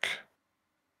work.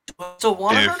 So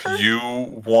want to hurt If her?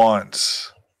 you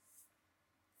want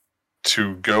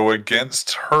to go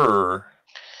against her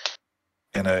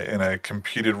in a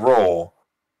competed role,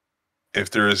 if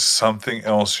there is something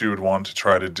else you would want to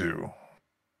try to do,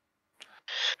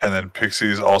 and then Pixie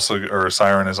is also, or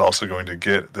Siren is also going to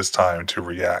get this time to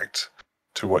react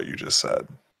to what you just said.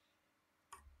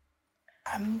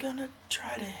 I'm gonna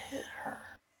try to hit her.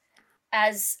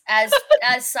 As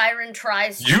Siren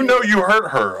tries to... You know you hurt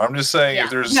her. I'm just saying Yeah. if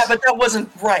there's Yeah, but that wasn't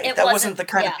right. It That wasn't, wasn't the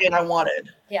kind of yeah. pain I wanted.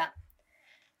 Yeah.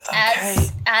 Okay.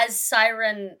 As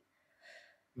Siren...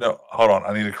 no, hold on.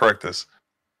 I need to correct this.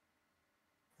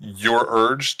 Your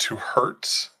urge to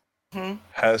hurt Hmm?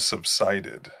 has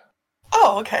subsided.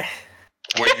 Oh, okay.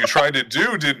 What you tried to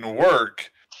do didn't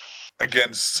work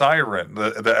against Siren.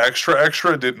 The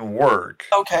extra didn't work,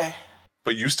 Okay.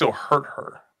 but you still hurt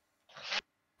her.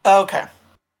 Okay.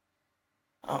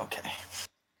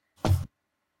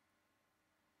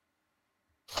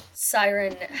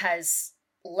 Siren has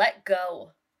let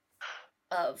go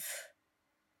of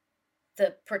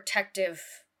the protective,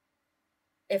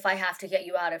 if I have to get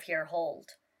you out of here,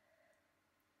 hold.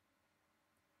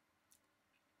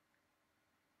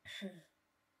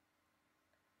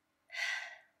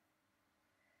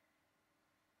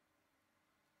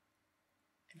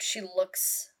 And she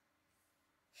looks...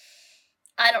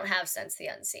 I don't have sense the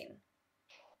unseen.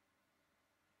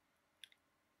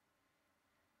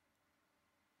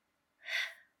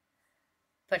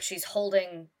 But she's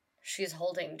holding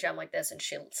Jem like this, and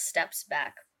she steps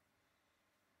back.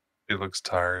 She looks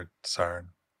tired, Siren.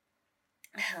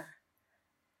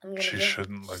 I'm gonna She give-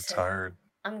 shouldn't look said, tired.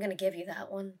 I'm gonna give you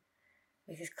that one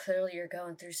because clearly you're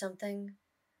going through something.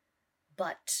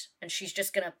 But, and she's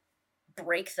just gonna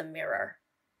break the mirror,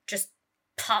 just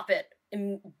pop it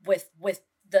with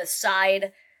the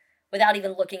side, without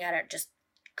even looking at it. Just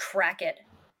crack it.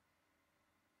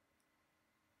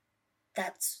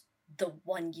 That's the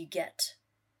one you get.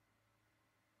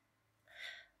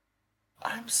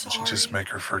 I'm sorry. Just make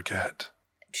her forget.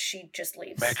 she just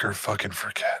leaves. Make her fucking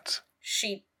forget.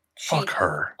 She Fuck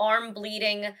her. arm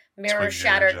bleeding, mirror what you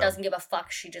shattered, do, Jem. doesn't give a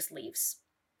fuck. She just leaves.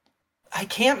 I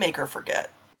can't make her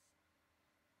forget.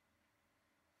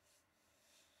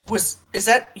 Is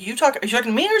that you talking? Are you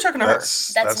talking to me or are you talking to her?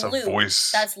 That's a Lou.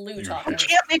 voice. That's Lou you talking. I hear.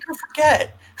 can't make her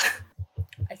forget.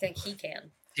 I think he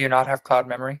can. Do you not have cloud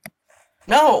memory?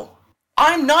 No,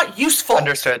 I'm not useful.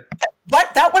 Understood.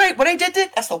 What I did,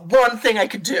 that's the one thing I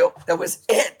could do. That was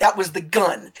it. That was the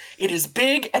gun. It is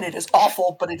big and it is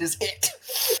awful, but it is it.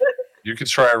 You could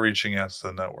try reaching out to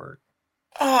the network.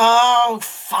 Oh,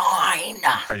 fine.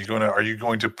 Are you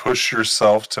going to push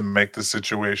yourself to make the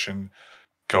situation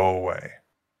go away?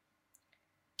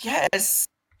 Yes.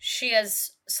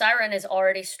 Siren is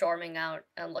already storming out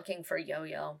and looking for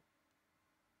Yo-Yo.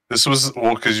 This was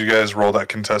because you guys rolled that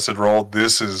contested roll.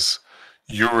 This is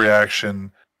your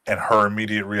reaction and her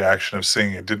immediate reaction of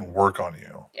seeing it didn't work on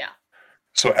you. Yeah.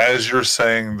 So as you're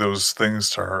saying those things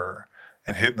to her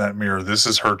and hitting that mirror, this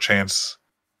is her chance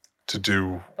to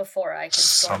do Before I can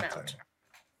storm something. out.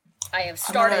 I have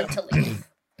started to leave.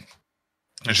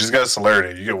 And she's got a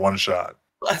celerity. You get one shot.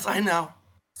 I know.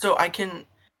 So I can.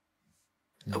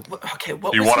 Okay.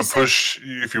 What You was want he to saying? push?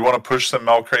 If you want to push some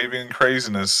Malcravian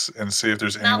craziness and see if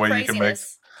there's any way you can make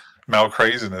Malcraziness.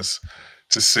 Malcraziness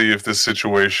to see if this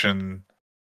situation.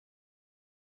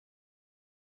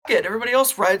 Fuck it. Everybody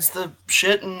else rides the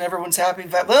shit and everyone's happy.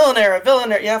 Villain era.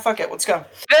 Yeah, fuck it. Let's go.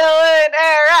 Villain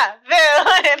era!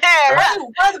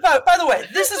 By the way,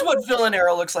 this is what villain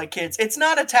era looks like, kids. It's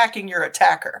not attacking your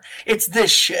attacker. It's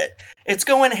this shit. It's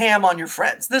going ham on your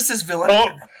friends. This is villain Oh,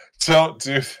 era. don't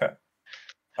do that.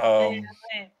 Villain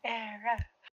era.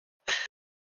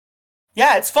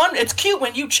 Yeah, it's fun. It's cute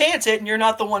when you chant it and you're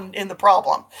not the one in the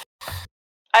problem.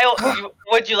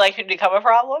 Would you like to become a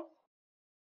problem?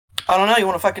 I don't know. You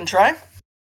want to fucking try?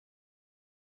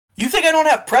 You think I don't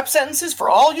have prep sentences for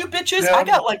all you bitches? Yeah. I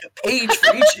got like a page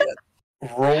for each of you.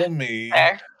 Roll me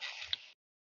Fair.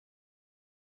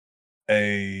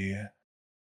 a.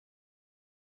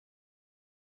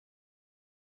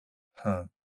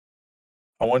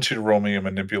 I want you to roll me a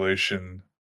manipulation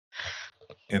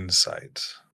insight.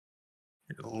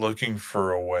 You're looking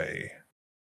for a way.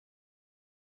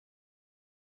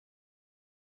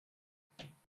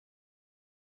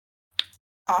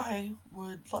 I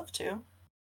would love to.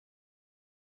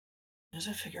 As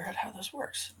I figure out how this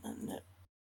works.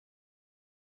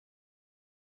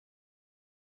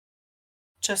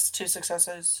 Just 2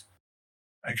 successes.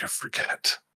 I can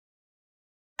forget.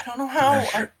 I don't know how.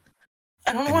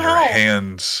 I don't know In your how.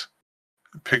 hands,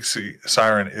 Pixie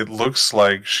Siren, it looks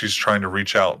like she's trying to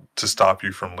reach out to stop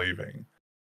you from leaving.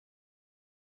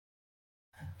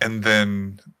 And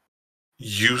then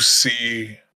you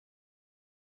see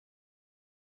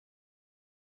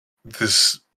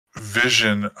this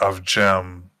vision of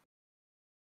Jem,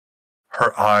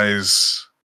 her eyes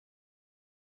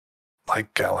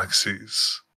like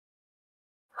galaxies,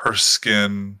 her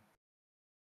skin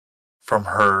from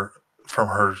her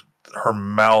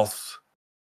mouth,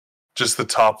 just the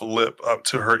top lip up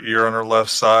to her ear on her left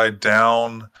side,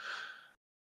 down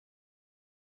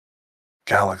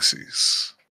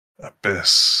galaxies,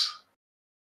 abyss.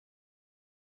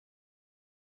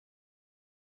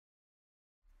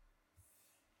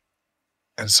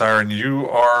 And Siren, you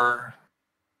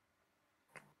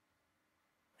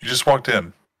just walked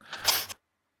in.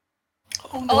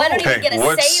 Oh, Oh, I don't Okay, even get a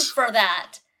what's- save for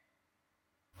that.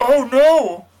 Oh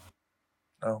no.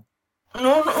 No.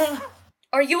 No.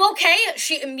 Are you okay?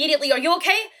 She immediately, are you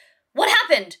okay? What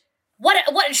happened?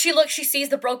 What, she sees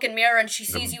the broken mirror and she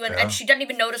sees you Yeah. and she doesn't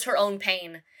even notice her own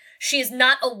pain. She is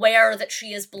not aware that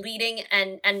she is bleeding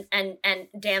and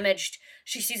damaged.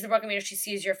 She sees the broken mirror, she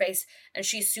sees your face, and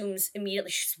she assumes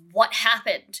immediately, what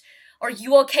happened? Are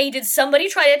you okay? Did somebody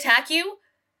try to attack you?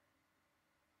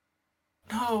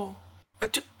 No.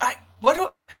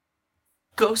 What?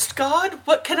 Ghost God?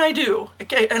 What can I do?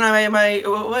 Okay, and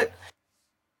what?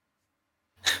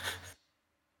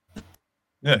 You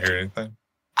didn't hear anything.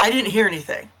 I didn't hear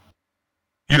anything.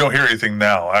 You don't hear anything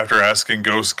now. After asking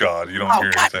Ghost God, you don't Oh,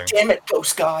 hear God anything. damn it,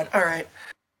 Ghost God. All right.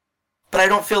 But I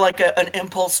don't feel like an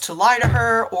impulse to lie to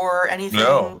her or anything.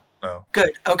 No.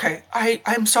 Good. Okay.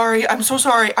 I'm sorry. I'm so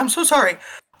sorry. I'm so sorry.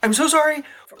 I'm so sorry.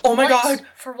 Oh my What? God.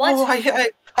 For what? Oh, I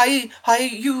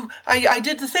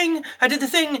did the thing. I did the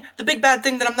thing. The big bad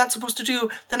thing that I'm not supposed to do.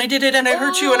 Then I did it and I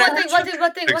hurt you and I hurt you.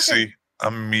 What thing? Pixie,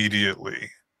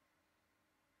 immediately,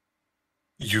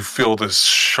 you feel this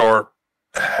sharp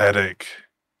headache.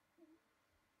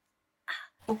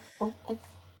 Oh.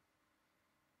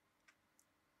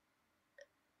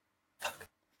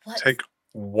 What? Take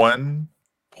 1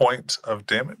 point of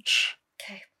damage.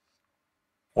 Okay.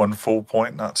 1 full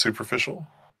point, not superficial.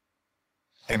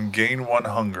 And gain 1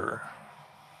 hunger.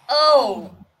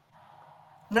 Oh!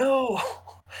 No.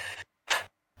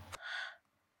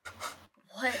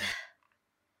 What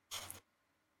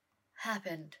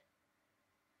happened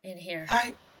in here?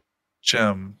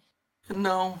 Jim,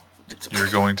 No. you're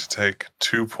going to take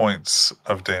 2 points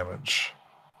of damage.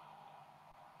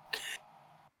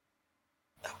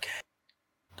 Okay.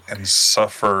 And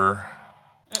suffer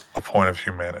a point of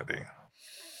humanity.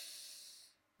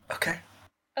 Okay.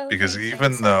 Because Okay, even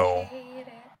thanks, I though- hate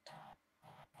it.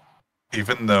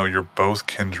 Even though you're both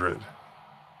kindred,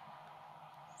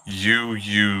 you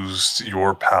used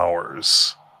your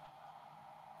powers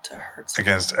To hurt someone.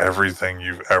 against everything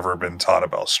you've ever been taught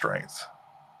about strength.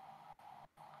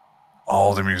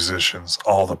 All the musicians,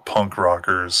 all the punk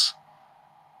rockers.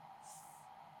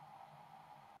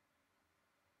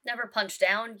 Never punch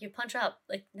down, you punch up.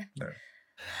 Like, No.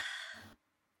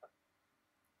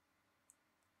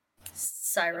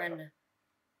 Siren.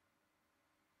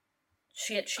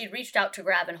 She'd reached out to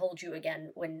grab and hold you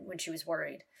again when she was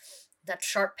worried. That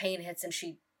sharp pain hits and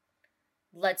she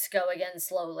lets go again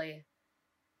slowly.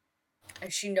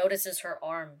 And she notices her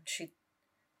arm.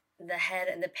 The head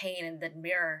and the pain and the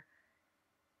mirror.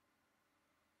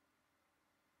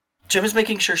 Jim is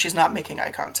making sure she's not making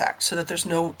eye contact so that there's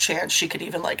no chance she could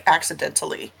even like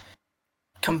accidentally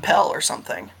compel or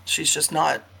something. She's just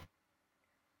not.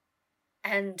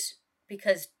 And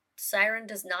because Siren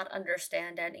does not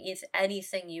understand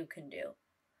anything you can do.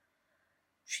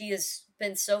 She has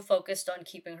been so focused on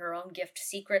keeping her own gift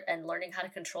secret and learning how to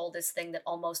control this thing that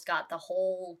almost got the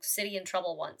whole city in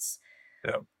trouble once.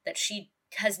 Yep. That she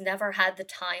has never had the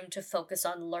time to focus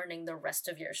on learning the rest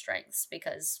of your strengths,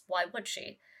 because why would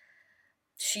she?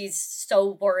 She's so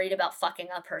worried about fucking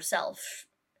up herself.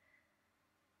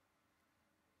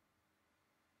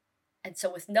 And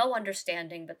so with no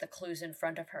understanding but the clues in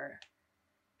front of her,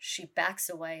 she backs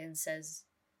away and says,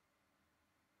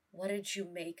 "What did you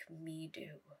make me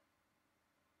do?"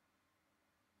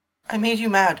 I made you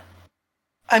mad.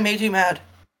 I made you mad.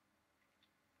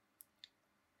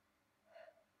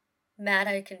 Mad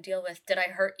I can deal with. Did I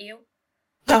hurt you?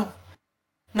 No.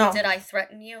 No. Did I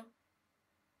threaten you?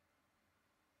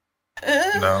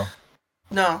 No.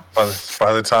 No.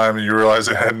 By the time you realize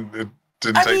it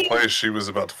didn't I take mean- place, she was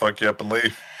about to fuck you up and leave.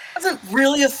 It wasn't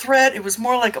really a threat. It was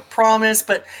more like a promise,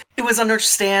 but it was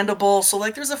understandable. So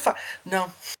like, there's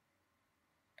no.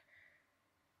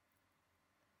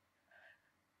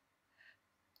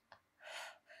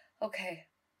 Okay.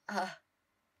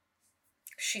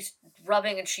 She's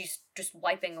rubbing and she's just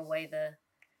wiping away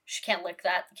she can't lick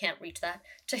that, can't reach that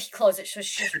to close it. So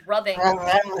she's just rubbing.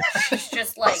 She's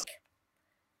just like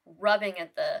rubbing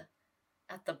at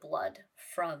the blood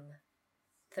from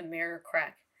the mirror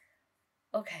crack.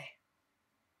 Okay.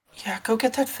 Yeah, go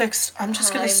get that fixed. I'm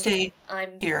just gonna stay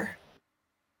I'm here.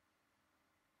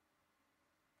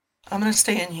 I'm gonna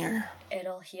stay in here.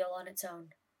 It'll heal on its own.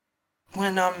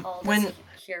 When All when this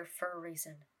here for a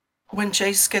reason. when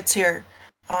Jace gets here,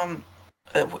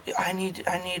 I need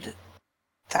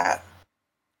that.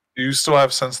 Do you still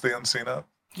have Sense the Unseen up?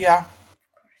 Yeah.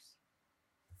 Of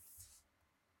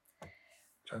course.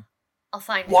 Okay. I'll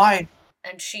find him. Why?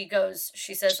 And she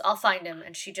says, "I'll find him,"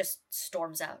 and she just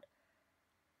storms out.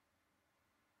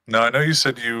 No, I know you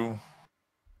said you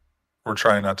were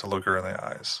trying not to look her in the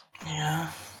eyes.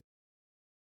 Yeah.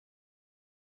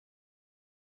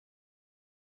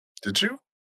 Did you?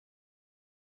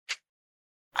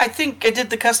 I think I did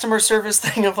the customer service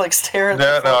thing of like staring.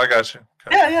 No, I got you.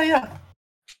 Okay. Yeah.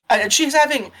 And she's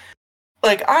having,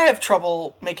 like, I have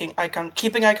trouble making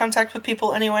keeping eye contact with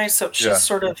people anyway. So she's Yeah.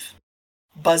 sort of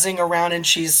buzzing around and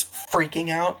she's freaking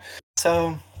out.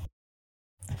 So.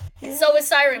 So is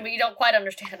Siren, but you don't quite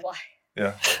understand why.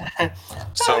 Yeah. I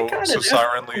So kinda so do.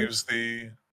 Siren leaves the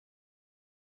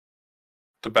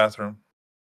bathroom.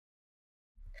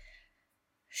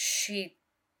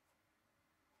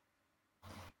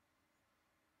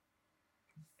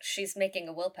 She's making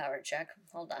a willpower check.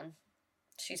 Hold on.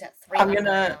 She's at 3 I'm right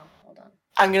gonna- now. Hold on.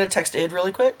 I'm gonna text Id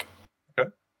really quick. Okay.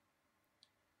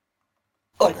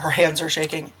 Like, her hands are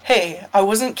shaking. Hey, I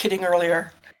wasn't kidding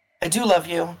earlier. I do love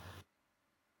you.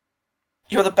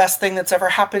 You're the best thing that's ever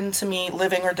happened to me,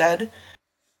 living or dead.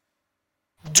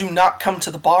 Do not come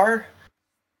to the bar.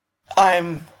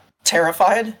 I'm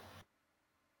terrified.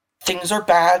 Things are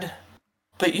bad,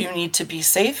 but you need to be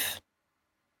safe.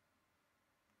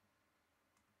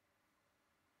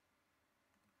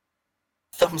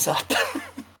 Thumbs up.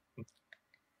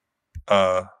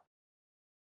 I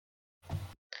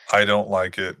don't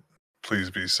like it. Please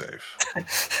be safe.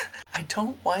 I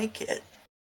don't like it.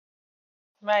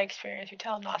 My experience, you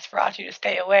tell Nosferatu to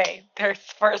stay away. Their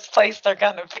first place they're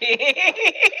gonna be.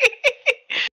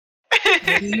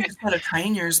 Maybe you just gotta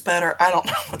train yours better. I don't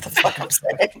know what the fuck I'm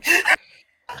saying.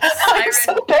 I'm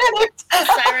so panicked.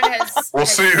 Siren has. We'll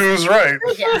see who's right.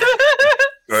 Yeah.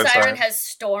 Go ahead, Siren has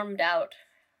stormed out.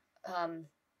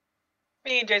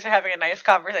 Me and Jace are having a nice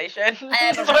conversation. I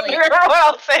have a really- what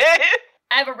I'll say.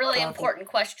 I have a really important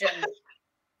question.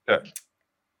 Yeah.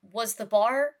 Was the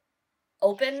bar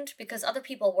opened? Because other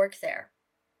people work there.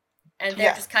 And they're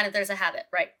Yeah. just kind of, there's a habit,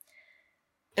 right?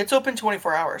 It's open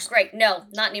 24 hours. Great. No,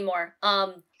 not anymore.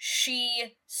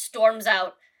 She storms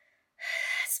out.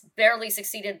 Has barely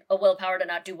succeeded a willpower to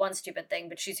not do one stupid thing,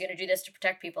 but she's gonna do this to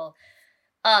protect people.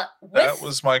 That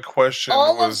was my question.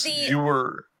 all of Was the- you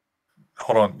were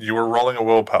hold on? You were rolling a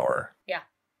willpower. Yeah.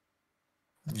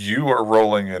 You are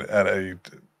rolling it at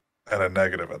a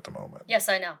negative at the moment. Yes,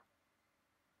 I know.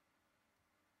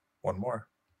 One more.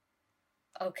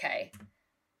 Okay.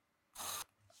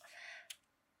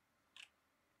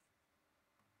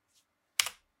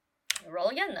 Roll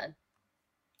again then.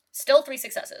 Still 3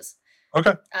 successes.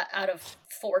 Okay. Out of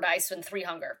 4 dice and 3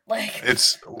 hunger. Like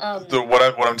It's Um, what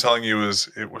I'm telling you is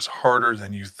it was harder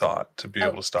than you thought to be Oh,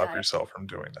 able to stop got it. yourself from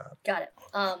doing that. got it.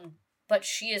 But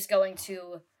she is going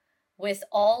to, with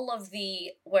all of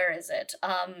the, where is it?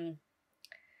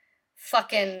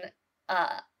 Fucking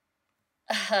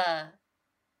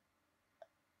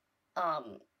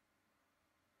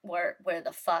where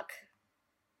the fuck?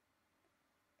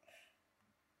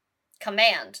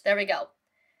 Command. There we go.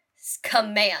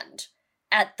 Command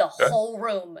at the Okay. whole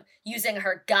room using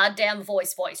her goddamn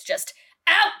voice. Just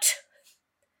out.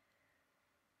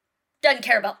 Doesn't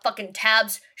care about fucking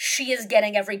tabs. She is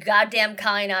getting every goddamn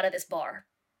kind out of this bar.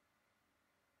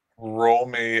 Roll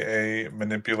me a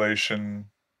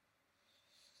manipulation.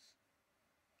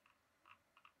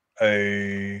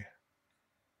 A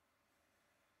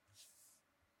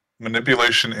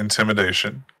manipulation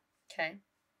intimidation. Okay.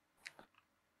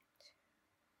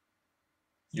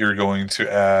 You're going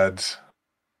to add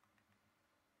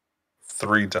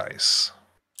 3 dice.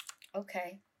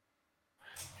 Okay.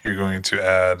 You're going to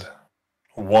add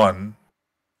 1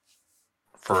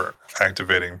 for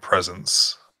activating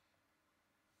presence.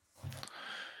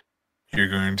 You're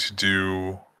going to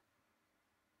do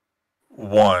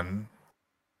 1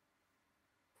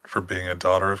 for being a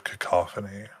daughter of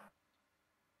cacophony.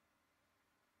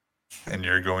 And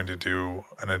you're going to do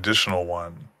an additional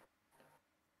 1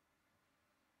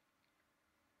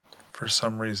 for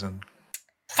some reason.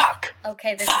 Fuck.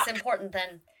 Okay, this is important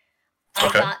then. I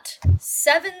Okay. got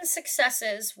 7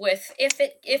 successes with, if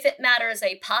it matters,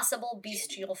 a possible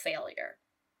bestial failure.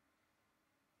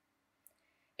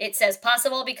 It says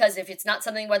possible because if it's not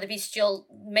something where the bestial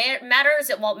matters,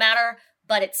 it won't matter,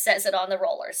 but it says it on the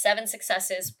roller. 7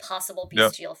 successes, possible Yep.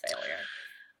 bestial failure.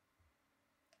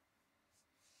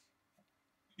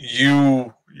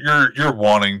 You're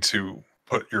wanting to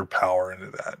put your power into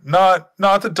that.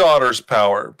 Not the daughter's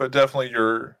power, but definitely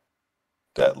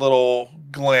that little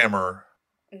glamour,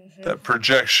 Mm-hmm. that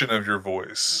projection of your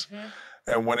voice. Mm-hmm.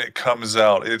 And when it comes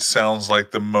out, it sounds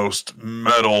like the most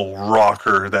metal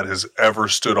rocker that has ever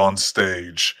stood on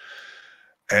stage.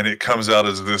 And it comes out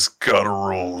as this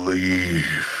guttural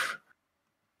leave.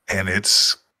 And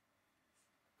it's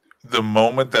the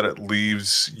moment that it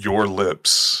leaves your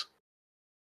lips,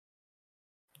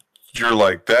 you're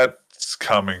like, that's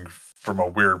coming from a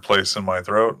weird place in my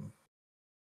throat.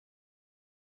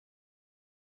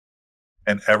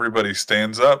 And everybody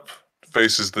stands up,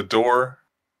 faces the door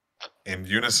in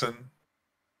unison,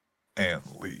 and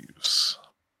leaves.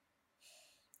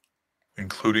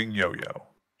 Including Yo-Yo.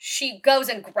 She goes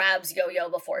and grabs Yo-Yo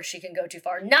before she can go too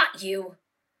far. Not you!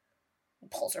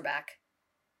 And pulls her back.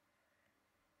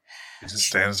 He just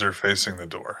stands there facing the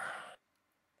door.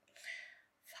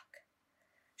 Fuck.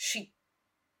 She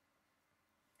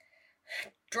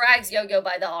drags Yo-Yo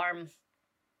by the arm.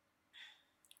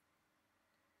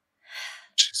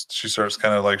 She starts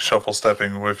kind of like shuffle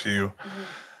stepping with you. Mhm.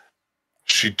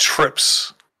 She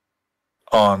trips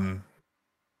on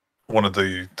one of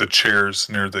the chairs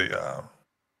near the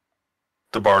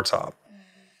bar top.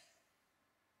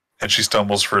 And she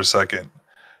stumbles for a second.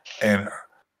 And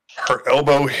her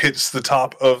elbow hits the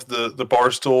top of the bar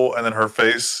stool, and then her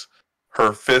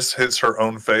fist hits her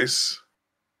own face.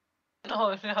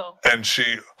 Oh no. And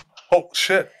she, oh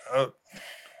shit,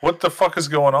 what the fuck is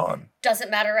going on? Doesn't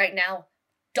matter right now.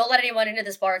 Don't let anyone into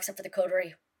this bar except for the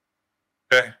coterie.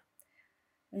 Okay.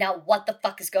 Now, what the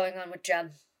fuck is going on with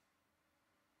Jem?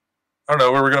 I don't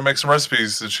know. We were gonna make some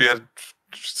recipes, and she had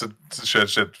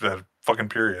a fucking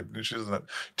period. And she doesn't.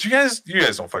 You guys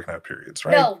don't fucking have periods,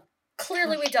 right? No,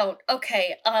 Clearly we don't.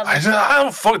 Okay. I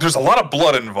don't fuck. There's a lot of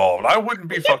blood involved. I wouldn't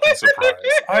be fucking surprised.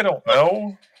 I don't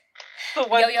know.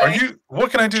 Yo-Yo, Are you?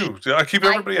 What can I do? Do I keep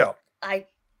everybody out?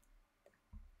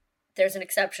 There's an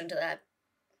exception to that.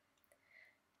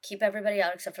 Keep everybody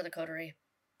out except for the coterie.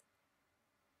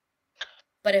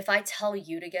 But if I tell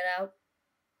you to get out,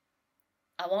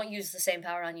 I won't use the same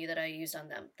power on you that I used on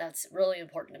them. That's really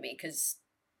important to me because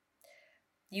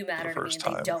you matter to me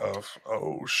and they don't.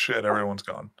 Oh shit! Everyone's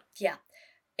gone. Yeah.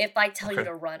 If I tell you Okay.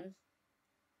 to run,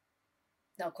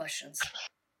 no questions.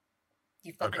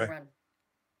 You fucking Okay. run.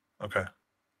 Okay.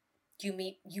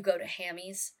 You go to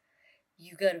Hammy's,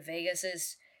 you go to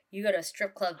Vegas's, you go to a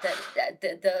strip club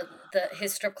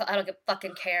his strip club. I don't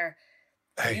fucking care.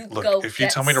 Hey, You look, go if you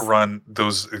tell me to get- run,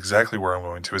 those exactly where I'm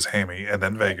going to is Hammy and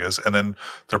then Vegas, and then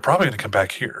they're probably going to come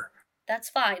back here. That's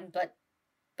fine, but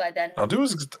by then, I'll do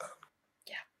is,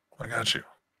 Yeah. I got you.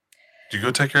 You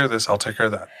go take care of this. I'll take care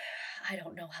of that. I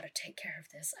don't know how to take care of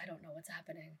this. I don't know what's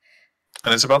happening.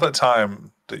 And it's about that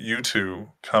time that you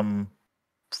two come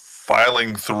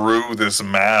filing through this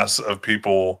mass of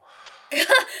people.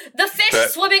 The fish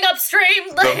That- swimming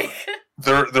upstream, like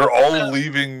They're all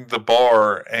leaving the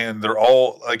bar, and they're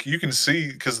all like, you can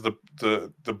see because the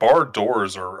bar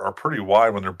doors are pretty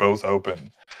wide when they're both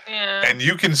open. Yeah. And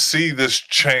you can see this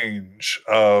change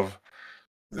of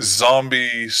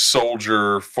zombie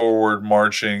soldier forward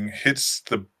marching hits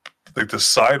the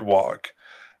sidewalk,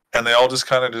 and they all just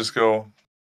kind of just go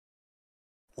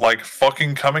like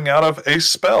fucking coming out of a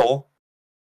spell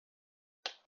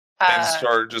and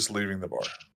start just leaving the bar,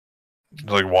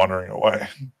 like wandering away.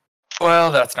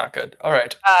 Well, that's not good. All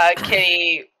right.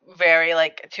 Kitty, very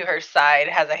like to her side,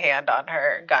 has a hand on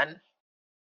her gun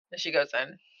as she goes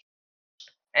in,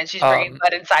 and she's bringing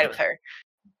Bud inside with her.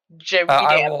 Jim, be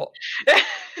I damned. will.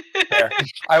 There.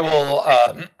 I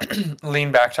will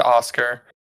lean back to Oscar.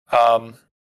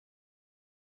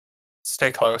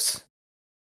 Stay close,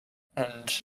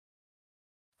 and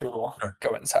we will Okay.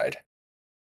 go inside.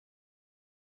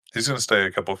 He's gonna stay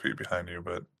a couple feet behind you,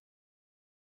 but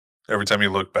every time you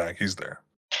look back, he's there.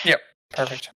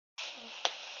 Perfect.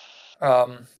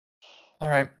 All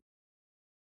right.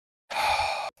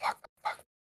 Fuck.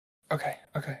 Okay.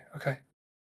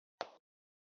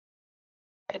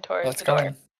 Head towards Let's the go door.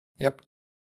 in. Yep.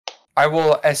 I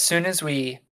will as soon as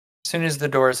the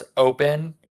doors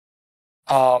open.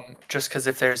 Just because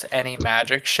if there's any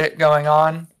magic shit going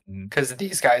on, Mhm. because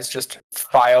these guys just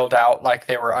filed out like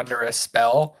they were under a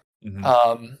spell.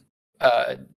 Mhm.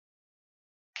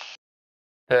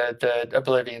 The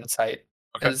Oblivion site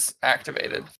Okay. is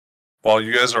activated. While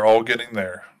you guys are all getting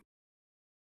there,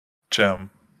 Jem,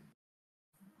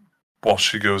 while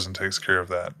she goes and takes care of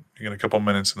that, you get a couple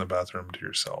minutes in the bathroom to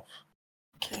yourself.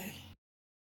 Okay.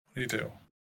 What do you do?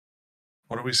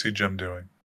 What do we see Jem doing?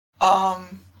 I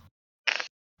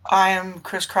am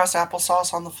crisscross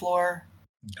applesauce on the floor,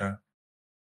 Okay.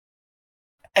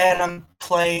 and I'm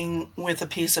playing with a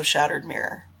piece of shattered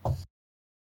mirror.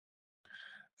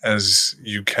 As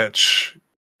you catch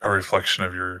a reflection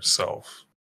of yourself,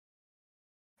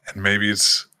 and maybe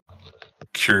it's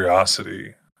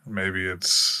curiosity, maybe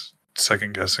it's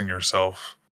second guessing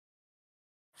yourself.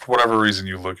 For whatever reason,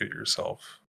 you look at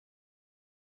yourself.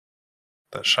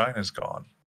 That shine is gone.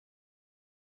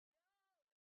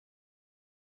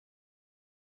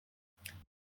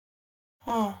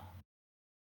 Oh.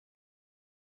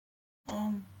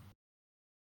 I'm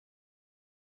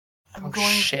going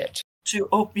Shit. to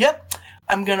open. Yep.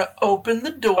 I'm gonna open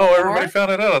the door. Oh, everybody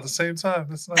found it out at the same time.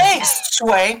 That's nice. Thanks,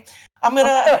 Sway. I'm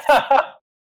gonna.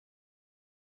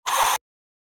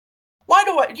 Why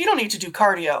do I? You don't need to do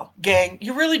cardio, gang.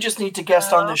 You really just need to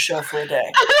guest on this show for a day.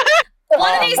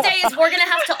 one of these days we're gonna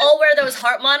have to all wear those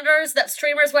heart monitors that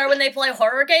streamers wear when they play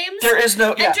horror games. There is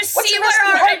no. And just see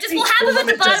where our and just we'll have them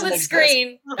at the bottom of the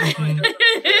screen.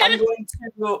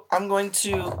 I'm going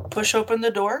to push open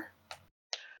the door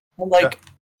and like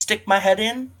stick my head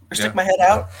in or stick Yeah. my head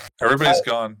out. Everybody's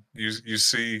gone. You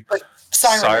see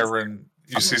Siren. Siren.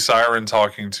 You see Siren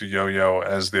talking to Yo-Yo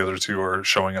as the other two are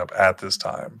showing up at this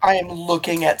time. I am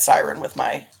looking at Siren with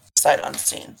my sight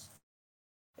unseen.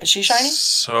 Is she shiny?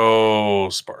 So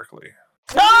sparkly.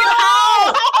 No!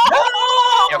 No!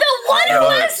 The one who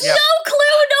has Yep. no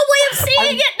clue, no way of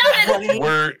seeing it, nothing.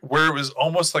 Buddy, Where it was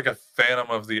almost like a Phantom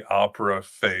of the Opera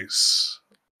face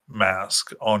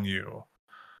mask on you.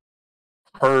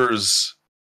 Hers,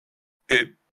 the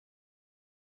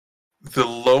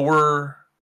lower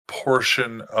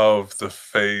portion of the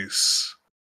face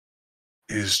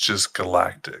is just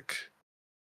galactic.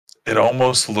 It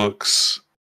almost looks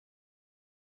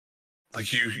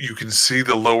like you can see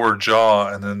the lower jaw,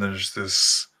 and then there's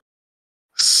this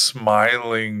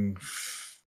smiling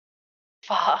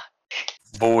Fuck.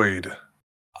 void.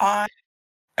 I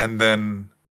And then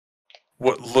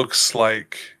what looks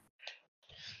like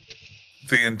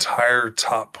the entire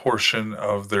top portion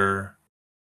of their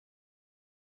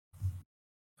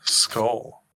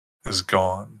skull is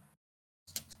gone.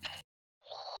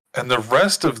 And the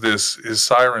rest of this is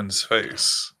Siren's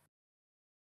face.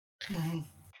 Mhm.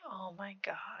 Oh my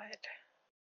god.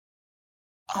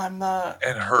 I'm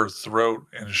And her throat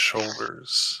and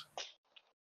shoulders.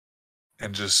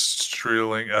 And just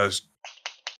trailing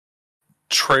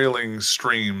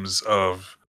streams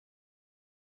of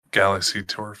galaxy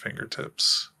to her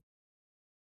fingertips.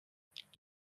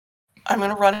 I'm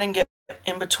gonna run and get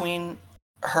in between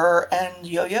her and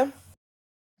Yo-Yo.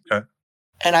 Okay.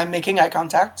 And I'm making eye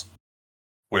contact.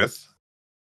 With?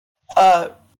 Uh,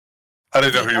 I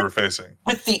didn't know who you were facing.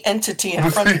 with the entity in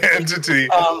With front of the me. entity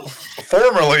Um,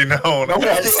 formerly known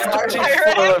Yes.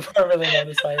 as Formerly known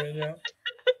as Siren, yeah.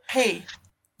 hey,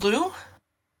 Lou?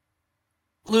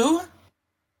 Lou?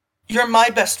 You're my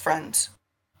best friend.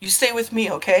 You stay with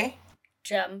me, okay?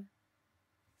 Gem.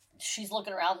 She's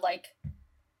looking around like,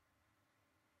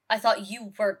 I thought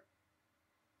you were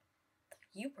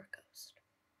Ghost.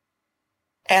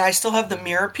 And I still have the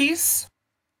mirror piece.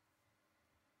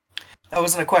 That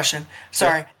wasn't a question.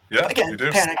 Sorry. Yeah, Again, you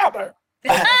do. panic. I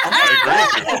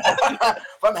agree with you.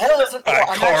 From hell isn't. I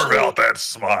I'm carve actually- out that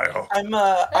smile. I'm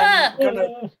gonna Wanna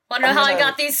know I'm how I gonna-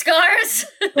 got these scars?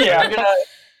 Yeah. I'm gonna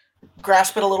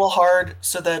grasp it a little hard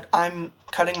so that I'm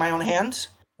cutting my own hand,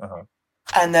 Uh-huh.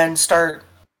 and then start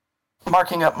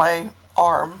marking up my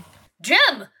arm.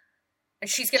 Gem! And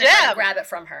she's gonna try to Gem! grab it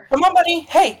from her. Come on, buddy.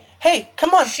 Hey,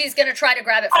 come on. She's gonna try to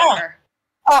grab it from her.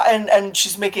 And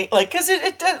she's making cause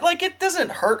it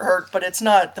doesn't hurt, but it's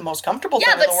not the most comfortable Yeah,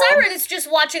 thing but in the world. Siren is just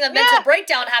watching a mental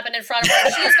breakdown happen in front of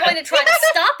her. She is going to try to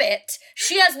stop it.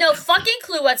 She has no fucking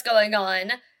clue what's going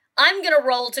on. I'm gonna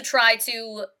roll to try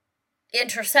to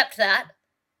intercept that.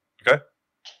 Okay.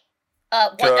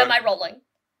 What am I rolling?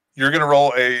 You're going to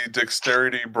roll a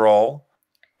dexterity brawl.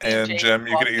 And DJ Jem, you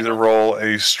can walking either over. roll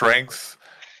a strength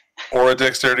or a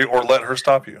dexterity or let her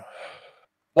stop you.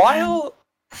 While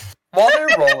they're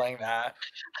rolling that,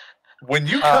 When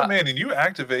you come in and you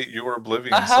activate your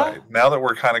Oblivion Uh-huh. sight, now that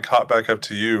we're kind of caught back up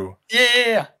to you,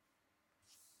 yeah.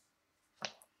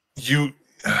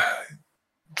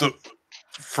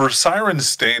 for Siren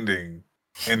standing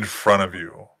in front of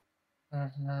you,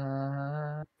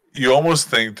 Mhm. you almost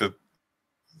think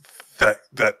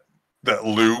that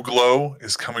Lou glow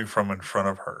is coming from in front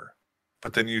of her,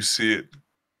 but then you see it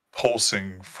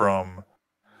pulsing from,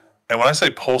 and when I say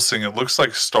pulsing, it looks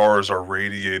like stars are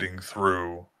radiating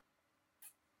through,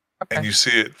 and Okay. you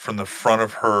see it from the front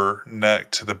of her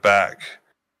neck to the back,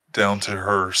 down to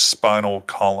her spinal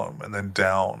column, and then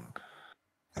down,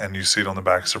 and you see it on the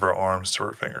backs of her arms to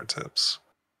her fingertips.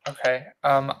 Okay.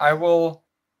 I will.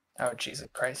 Oh Jesus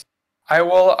Christ! I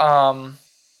will.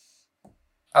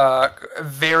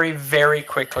 Very very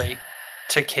quickly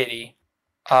to Kitty.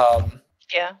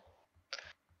 Yeah.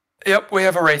 Yep, we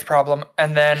have a wraith problem,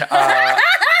 and then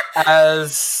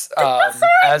as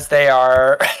they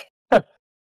are.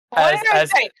 What did I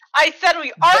say? I said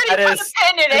we already That put is- a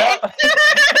pin in it.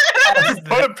 as,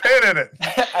 Put a pin in it.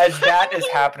 as that is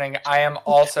happening, I am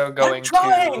also going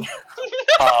trying.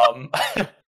 to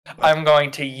I'm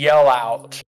going to yell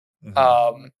out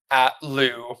at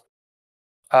Lou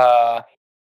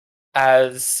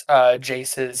as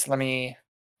Jace's let me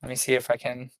see if I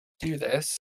can do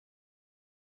this.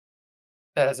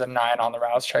 That is a 9 on the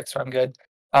rouse check, so I'm good.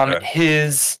 Okay.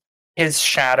 His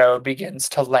shadow begins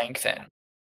to lengthen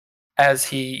as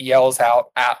he yells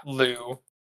out at Lou.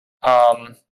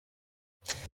 I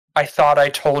thought I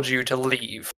told you to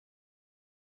leave.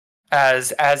 As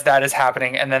that is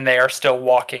happening, and then they are still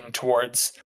walking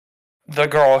towards the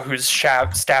girl who's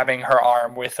stabbing her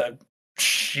arm with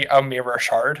a mirror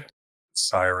shard.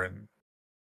 Siren,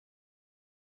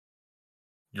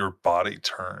 your body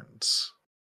turns.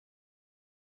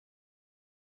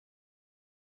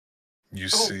 You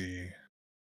see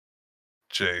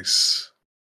Jace.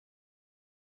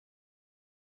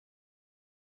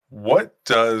 What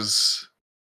does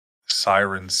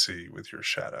Siren see with your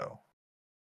shadow?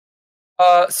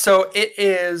 So it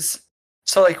is.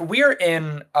 So like we're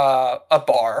in a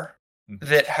bar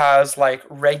that has like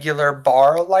regular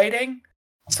bar lighting.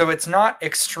 So it's not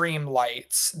extreme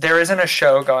lights. There isn't a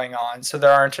show going on, so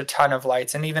there aren't a ton of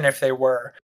lights. And even if they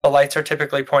were, the lights are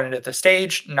typically pointed at the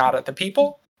stage, not at the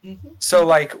people. Mhm. So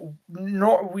like,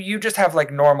 you just have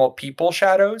like normal people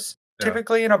shadows Yeah.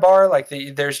 typically in a bar. Like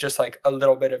there's just like a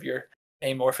little bit of your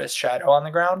amorphous shadow on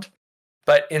the ground,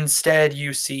 but instead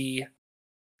you see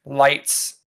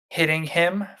lights hitting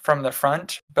him from the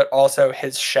front, but also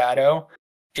his shadow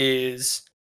is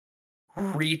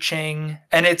reaching,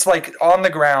 and it's like on the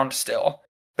ground still,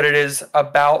 but it is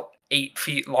about 8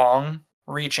 feet long,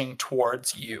 reaching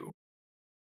towards you.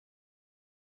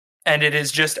 And it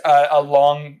is just a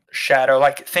long shadow,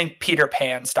 like think Peter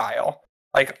Pan style,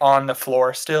 like on the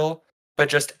floor still, but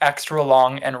just extra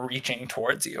long and reaching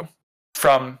towards you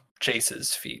from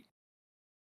Jace's feet.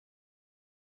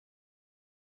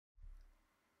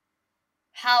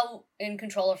 How in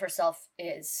control of herself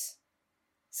is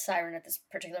Siren at this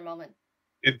particular moment?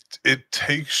 It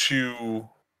takes you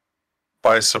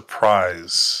by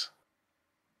surprise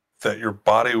that your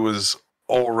body was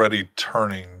already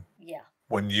turning Yeah.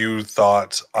 when you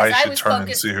thought I I should was turn and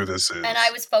focused- see who this is. And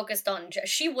I was focused on Jem.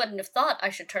 She wouldn't have thought I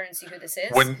should turn and see who this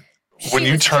is. when She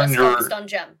you was turn just your focused on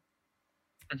Jem.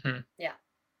 Mm-hmm.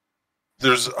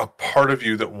 there's a part of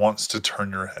you that wants to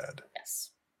turn your head,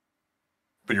 Yes.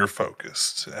 but you're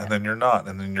focused, and then you're not,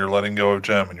 and then you're letting go of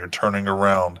Jem and you're turning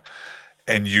around,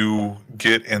 and you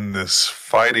get in this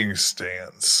fighting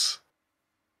stance,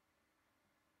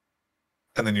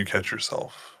 and then you catch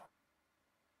yourself.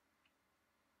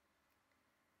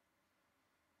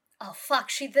 Oh fuck!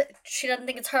 She doesn't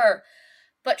think it's her,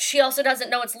 but she also doesn't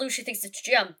know it's Lou. She thinks it's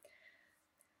Jem.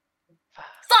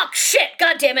 Fuck! Shit!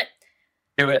 God damn it!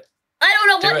 Do it. I don't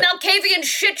know Do what it. Malkavian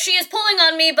shit she is pulling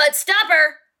on me, but stop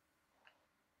her!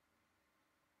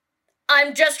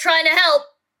 I'm just trying to help.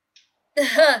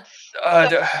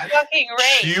 Fucking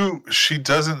right. She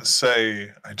doesn't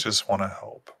say, "I just want to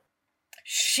help."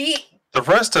 She. The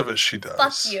rest of it she does.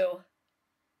 Fuck you.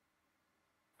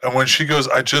 And when she goes,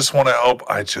 "I just want to help,"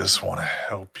 I just want to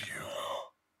help you.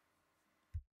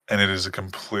 And it is a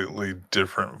completely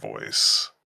different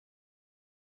voice.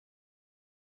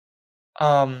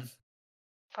 Fuck.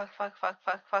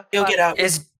 You'll get out.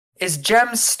 Is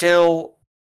Jem still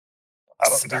I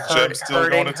don't think Jem's still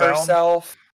going hurting to town.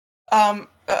 herself?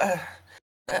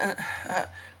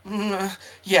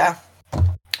 Yeah.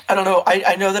 I don't know.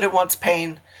 I know that it wants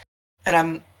pain, and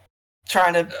I'm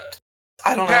trying to.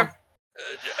 I don't know.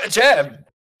 Jem,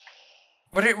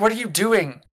 what are you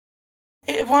doing?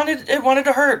 It wanted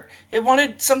to hurt. It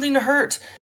wanted something to hurt,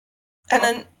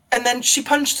 and then she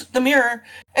punched the mirror,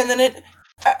 and then it.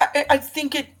 I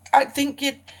think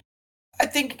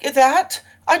that.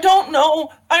 I don't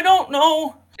know.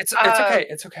 It's okay.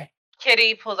 It's okay.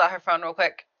 Kitty pulls out her phone real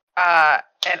quick,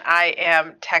 and I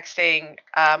am texting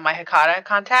my Hikata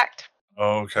contact,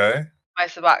 Okay. my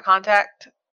Sabat contact.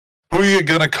 Who are you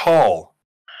gonna call?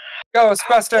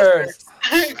 Ghostbusters.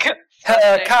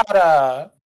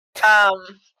 Hakata.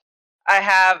 I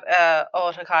have a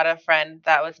old Hikata friend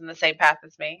that was in the same path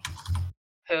as me,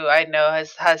 who I know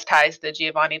has ties to the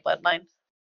Giovanni bloodline.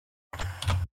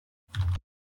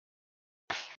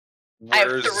 I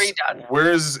have 3 done.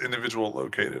 Where is this individual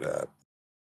located at?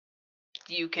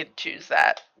 You could choose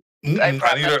that.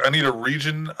 I need a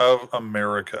region of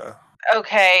America.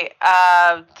 Okay.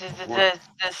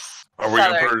 This Are we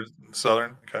gonna southern, put her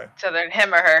southern? Okay. southern,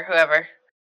 him or her, whoever.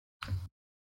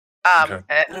 Okay.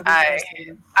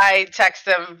 And I text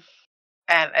them,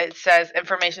 and it says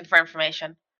information for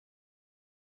information.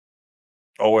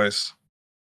 Always.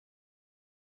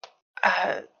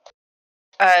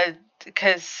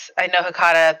 Because I know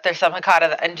Hikata, there's some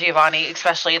Hikata and Giovanni,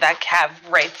 especially that have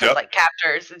rates of like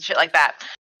captors and shit like that.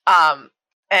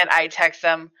 And I text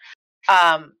them,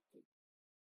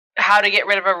 how to get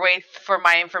rid of a wraith for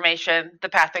my information. The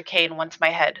Path of Cain wants my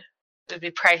head. It would be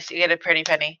priced to get a pretty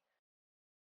penny.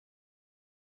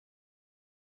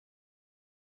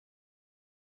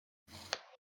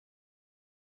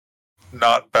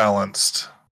 Not balanced.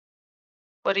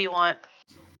 What do you want?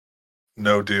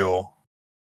 No deal.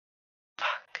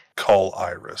 Fuck. Call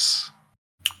Iris.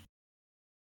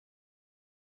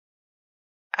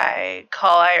 I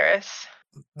call Iris.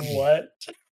 What?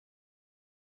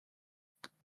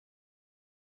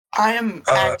 I am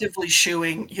actively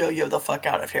shooing Yo-Yo the fuck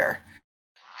out of here.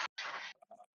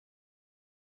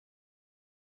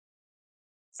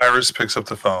 Iris picks up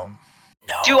the phone.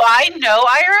 No. Do I know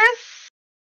Iris?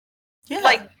 Yeah.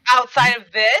 Like outside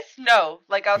of this? No.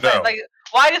 Like outside. No. Like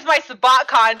why does my Sabat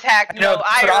contact know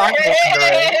that's what I'm wondering.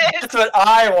 Iris? That's what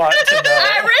I want to know.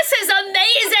 Iris is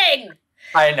amazing!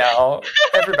 I know.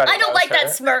 Everybody. I don't knows like her.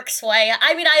 that smirk, Sway.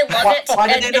 I mean, I love it. Why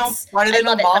do and they know? it's- Why do they I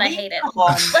know love it, but I mommy? hate it. Come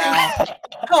on now.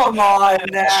 Come on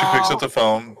now. She picks up the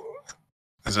phone.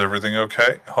 Is everything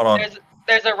okay? Hold on.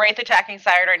 There's a wraith attacking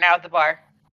Siren right now at the bar.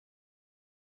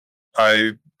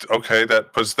 Okay,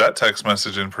 that puts that text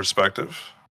message in perspective.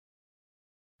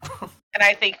 And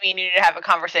I think we need to have a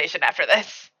conversation after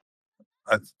this.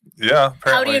 Yeah.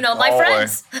 How do you apparently, know my all the way.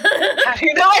 friends? How do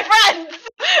you know my friends?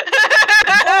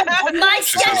 My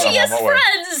She says I'm on sketchiest my way.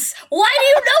 friends. Why do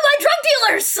you know my drug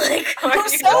dealers? Like,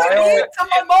 Who's selling weed to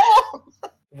my mom?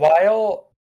 While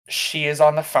she is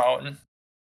on the phone,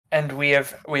 and we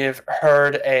have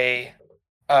heard a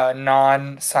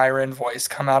non-siren voice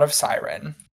come out of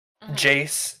Siren, Mhm.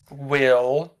 Jace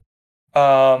will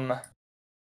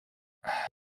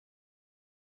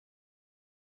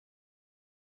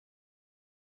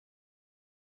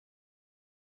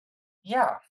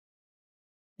yeah.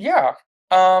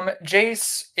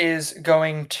 Jace is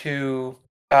going to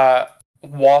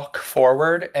walk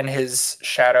forward, and his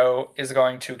shadow is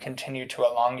going to continue to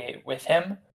elongate with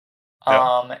him.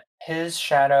 Yeah. His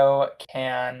shadow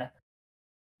can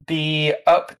be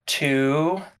up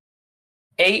to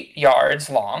 8 yards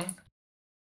long,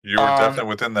 You were definitely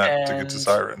within that to get to and-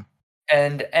 Siren.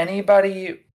 and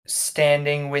anybody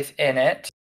standing within it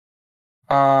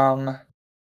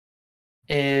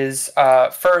is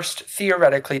first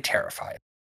theoretically terrified.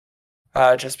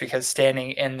 Just because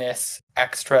standing in this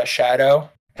extra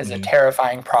shadow is a Mhm.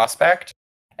 terrifying prospect.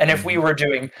 And if we were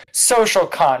doing social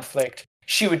conflict,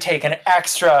 she would take an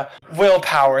extra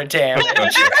willpower damage.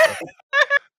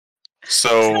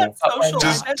 So Social.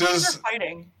 does- I bet these does- are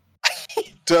fighting.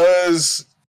 does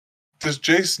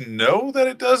Jace know that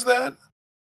it does that?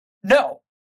 No.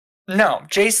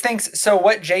 Jace thinks so.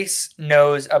 What Jace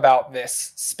knows about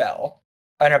this spell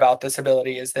and about this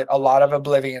ability is that a lot of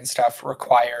Oblivion stuff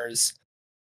requires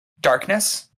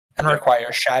darkness and Yeah.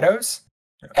 requires shadows.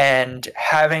 Yeah. And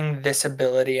having this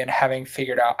ability and having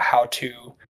figured out how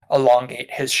to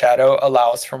elongate his shadow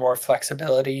allows for more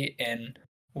flexibility in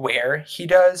where he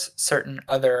does certain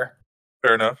other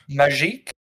Fair enough.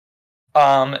 magique.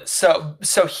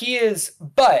 So he is,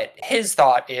 but his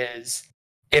thought is,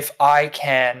 if I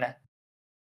can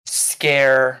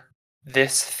scare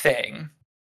this thing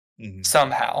Mhm.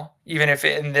 somehow, even if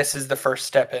and this is the first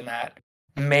step in that,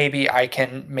 maybe I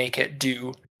can make it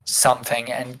do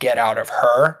something and get out of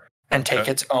her and take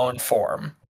Okay. its own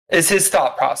form. Is his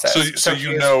thought process. So he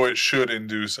you is- know it should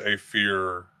induce a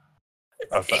fear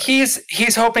effect.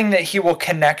 he's hoping that he will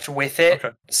connect with it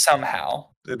Okay. somehow.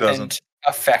 It doesn't. And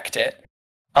affect it.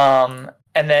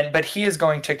 And then but he is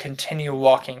going to continue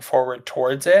walking forward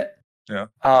towards it. Yeah.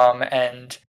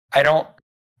 And I don't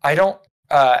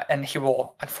and he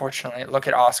will unfortunately look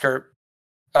at Oscar,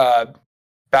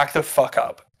 back the fuck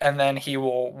up, and then he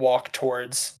will walk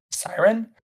towards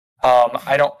Siren.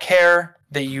 I don't care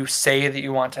that you say that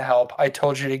you want to help. I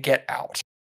told you to get out.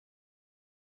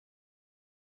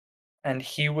 And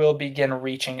he will begin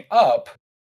reaching up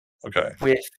Okay.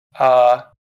 with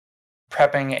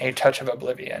prepping a touch of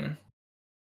oblivion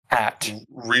at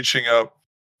Reaching up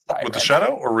with the Siren.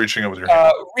 shadow or reaching up with your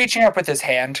hand? Reaching up with his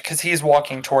hand because he's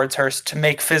walking towards her to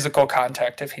make physical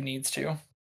contact if he needs to.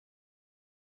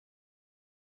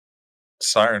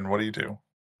 Siren, what do you do?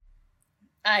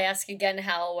 I ask again,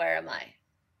 how aware am I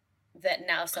that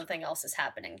now something else is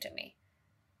happening to me?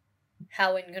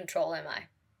 How in control am I?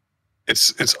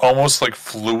 It's almost like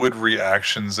fluid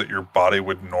reactions that your body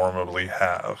would normally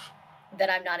have. That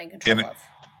I'm not in control In- of.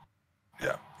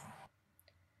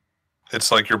 It's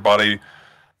like your body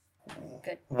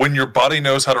Good. when your body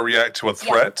knows how to react to a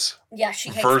threat Yeah, she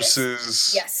hates versus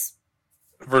this. Yes.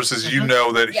 versus you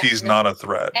know that Yeah, he's no. not a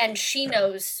threat. And she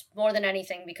knows more than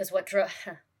anything because what the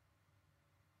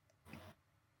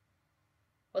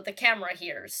camera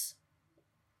hears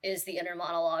is the inner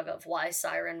monologue of why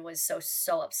Siren was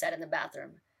so upset in the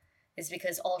bathroom. Is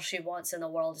because all she wants in the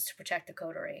world is to protect the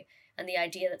coterie, and the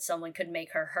idea that someone could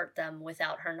make her hurt them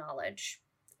without her knowledge.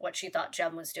 What she thought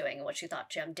Jem was doing and what she thought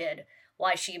Jem did.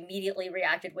 Why she immediately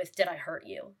reacted with, "Did I hurt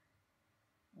you?"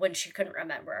 when she couldn't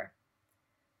remember.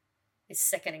 Is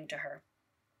sickening to her.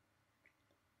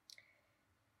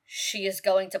 She is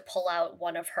going to pull out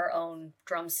one of her own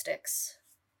drumsticks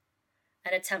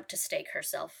and attempt to stake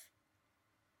herself.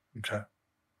 Okay.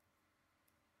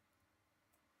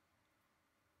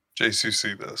 Jace, you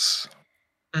see this.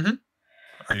 Mhm.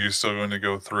 Are you still going to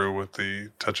go through with the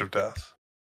touch of death?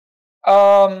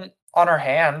 On her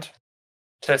hand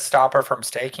to stop her from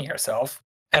staking herself,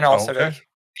 and also Okay. to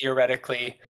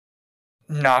theoretically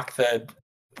knock the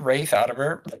wraith out of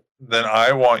her. Then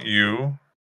I want you,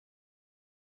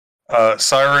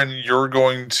 Siren. You're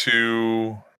going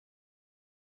to,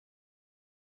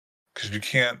 because you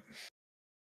can't.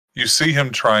 You see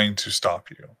him trying to stop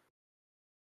you.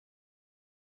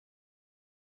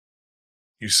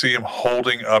 You see him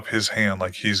holding up his hand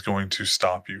like he's going to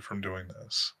stop you from doing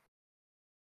this.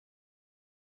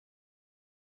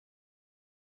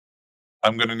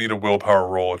 I'm going to need a willpower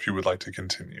roll if you would like to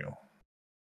continue.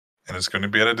 and it's going to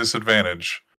be at a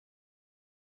disadvantage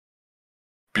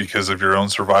because of your own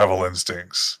survival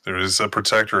instincts. There is a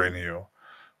protector in you,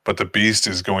 but the beast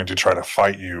is going to try to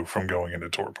fight you from going into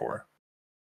torpor.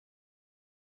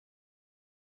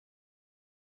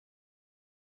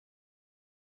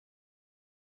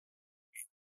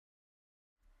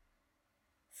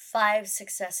 Five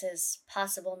successes,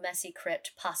 possible messy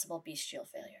crit, possible bestial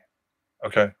failure.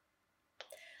 Okay.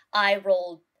 I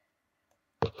rolled.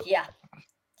 Yeah.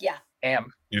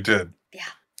 Damn. You did. Yeah.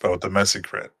 But with the messy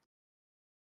crit.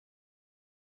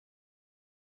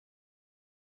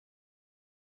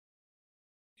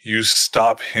 You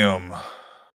stop him.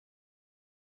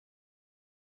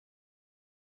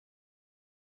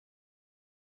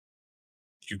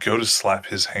 You go to slap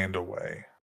his hand away.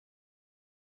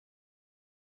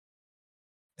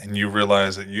 And you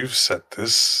realize that you've set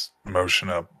this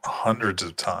motion up hundreds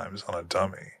of times on a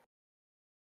dummy.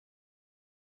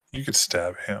 You could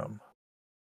stab him.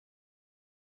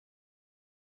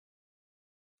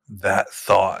 That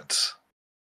thought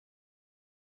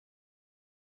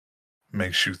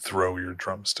makes you throw your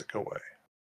drumstick away.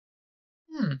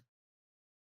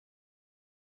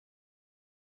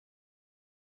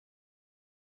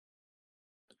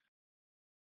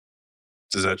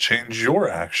 Does that change your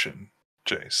action,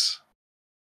 Jace?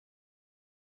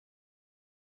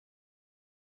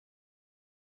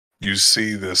 You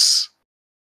see this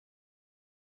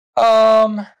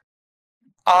galactic,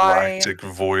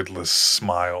 voidless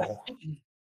smile.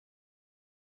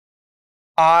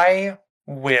 I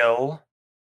will.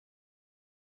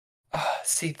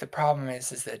 See, the problem is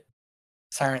that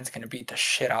Siren's gonna beat the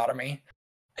shit out of me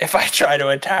if I try to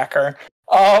attack her.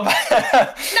 Not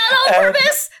on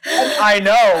purpose! I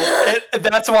know.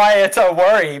 That's why it's a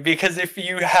worry, because if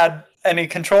you had any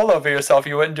control over yourself,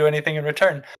 you wouldn't do anything in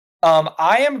return.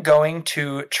 I am going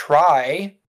to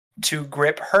try to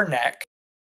grip her neck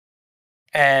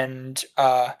and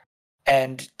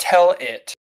tell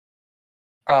it.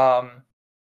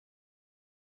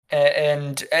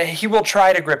 And he will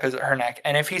try to grip her neck,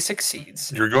 and if he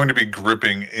succeeds, You're going to be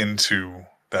gripping into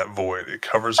that void. It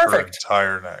covers her Perfect.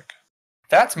 entire neck.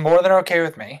 that's more than okay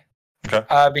with me.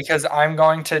 Okay. Because I'm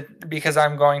going to,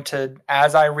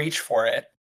 as I reach for it,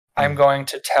 I'm going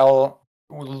to tell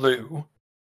Lou,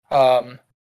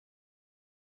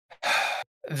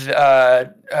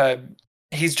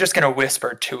 he's just going to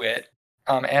whisper to it,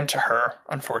 and to her,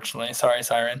 unfortunately. Sorry,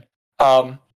 Siren.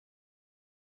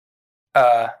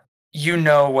 You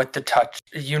know what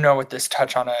this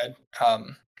touch on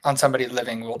somebody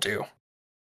living will do.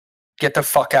 Get the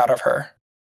fuck out of her,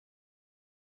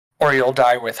 or you'll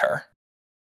die with her.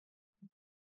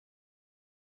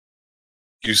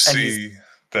 You see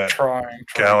that Trying.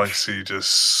 galaxy just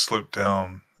slip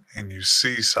down, and you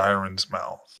see Siren's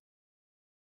mouth.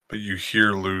 But you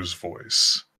hear Lou's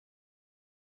voice.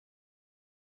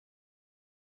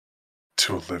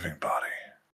 To a living body.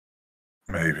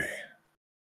 Maybe.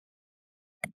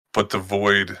 But the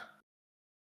void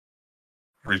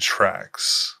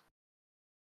retracts.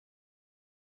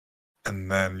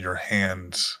 And then your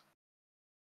hand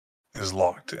is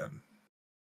locked in.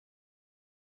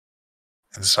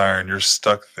 And Siren, you're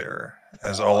stuck there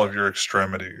as all of your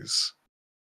extremities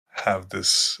have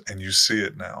this, and you see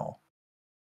it now.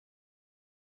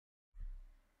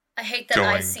 I hate that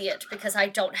I see it because I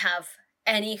don't have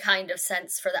any kind of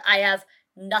sense for that. I have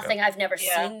nothing. I've never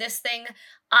seen this thing.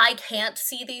 I can't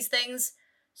see these things.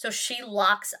 So she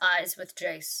locks eyes with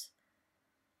Jace.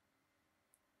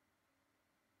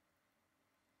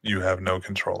 You have no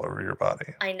control over your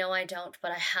body. I know I don't,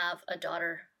 but I have a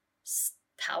daughter's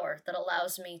power that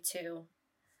allows me to...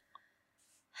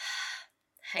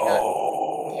 Hang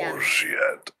on. Yeah.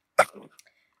 Shit.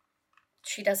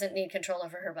 She doesn't need control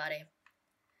over her body.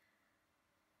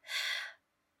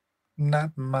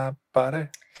 Not my body.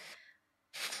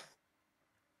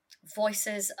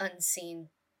 Voices unseen.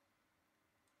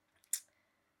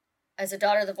 As a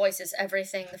daughter of the voices,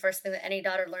 the first thing that any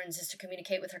daughter learns is to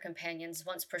communicate with her companions.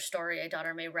 Once per story, a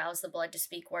daughter may rouse the blood to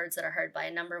speak words that are heard by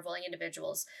a number of willing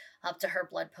individuals, up to her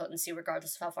blood potency,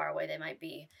 regardless of how far away they might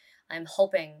be. I'm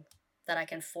hoping that I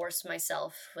can force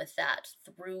myself with that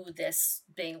through this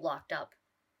being locked up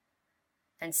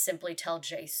and simply tell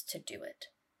Jace to do it.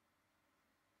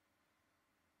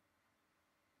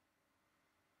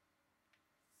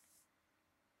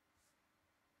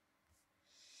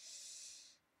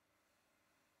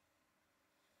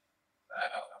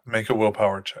 Make a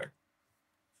willpower check.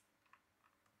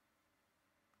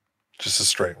 Just a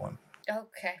straight one.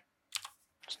 Okay.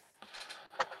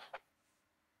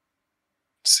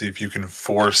 See if you can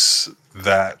force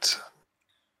that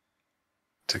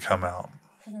to come out.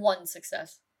 1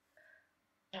 success.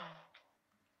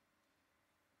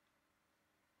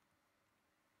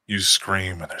 You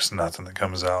scream and there's nothing that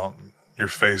comes out. Your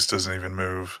face doesn't even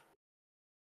move.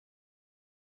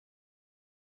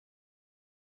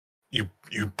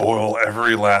 You boil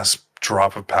every last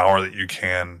drop of power that you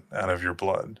can out of your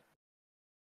blood.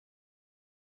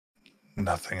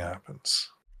 Nothing happens.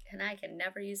 And I can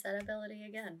never use that ability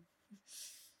again.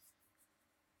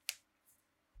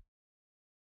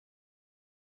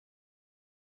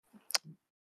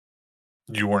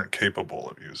 You weren't capable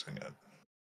of using it.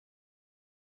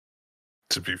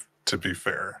 To be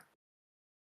fair.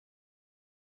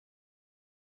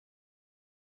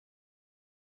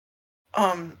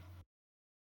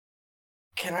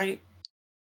 Can I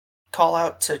call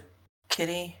out to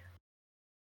Kitty?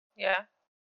 Yeah.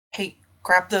 Hey,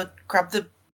 grab the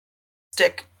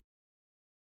stick.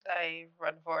 I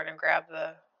run forward and grab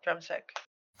the drumstick.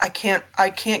 I can't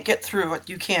get through it.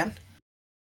 You can.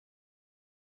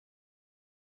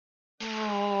 Ooh,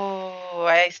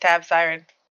 I stab Siren.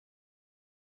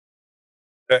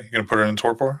 Okay, you gonna put her in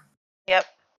torpor? Yep.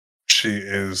 She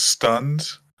is stunned.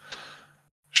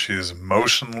 She is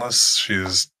motionless. She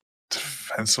is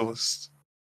defenseless.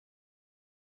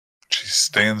 She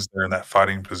stands there in that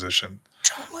fighting position.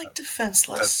 Don't like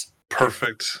defenseless.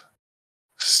 Perfect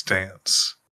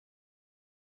stance.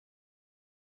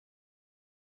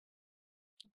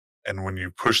 And when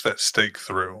you push that stake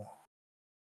through,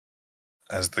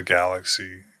 as the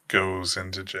galaxy goes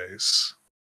into Jace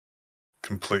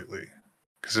completely,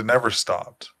 because it never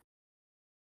stopped.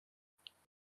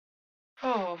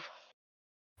 Oh.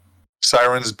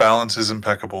 Siren's balance is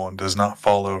impeccable and does not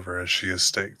fall over as she is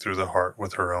staked through the heart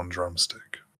with her own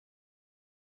drumstick.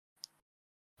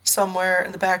 Somewhere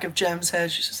in the back of Jem's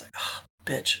head, she's just like, oh,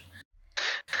 bitch.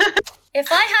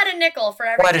 If I had a nickel for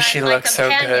every Why does time she my look so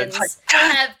good? companions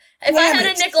have, if I had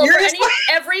a nickel for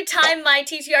every time my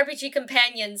TTRPG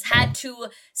companions had to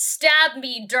stab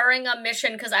me during a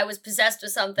mission because I was possessed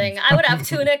with something, I would have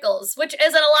 2 nickels, which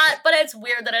isn't a lot, but it's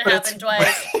weird that it happened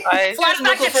twice.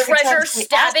 Flashback to Treasure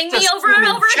stabbing me over and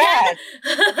over again.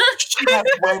 She has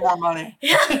way more money.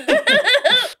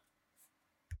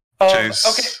 Jace,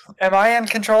 Okay, am I in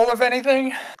control of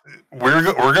anything? we're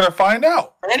gonna find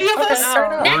out. Any of us?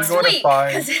 Okay. Next We're going week. to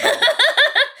find 'cause- out.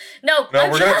 No, No,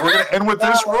 we're gonna end with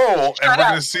this No, roll, and shut we're up.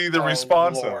 gonna see the Oh,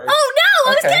 response of Lord. it. Oh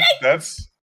no, I was Okay. kidding. That's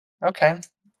Okay.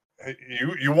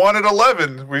 you wanted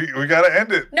 11. We gotta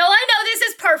end it. No, I know this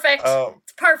is perfect.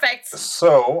 It's perfect.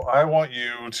 So I want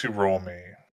you to roll me.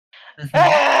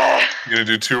 Ah. You're gonna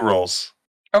do 2 rolls.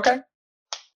 Okay.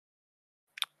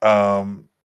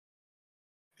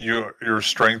 Your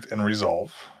strength and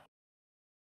resolve.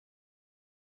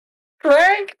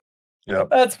 Greg? Yep.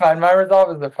 That's fine. My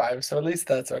resolve is a 5, so at least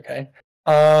that's okay.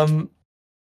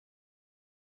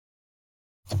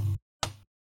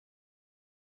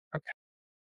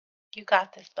 You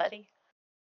got this, buddy.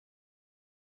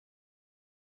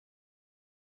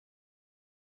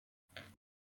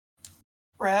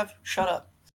 Rav, shut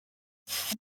up.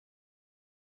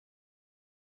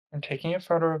 I'm taking a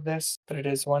photo of this, but it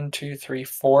is 1, 2, 3,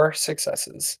 4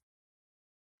 successes.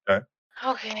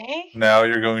 Okay. Now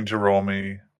you're going to roll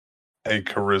me a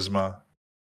charisma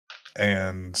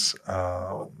and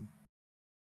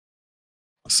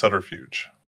subterfuge.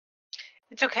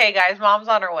 It's okay, guys. Mom's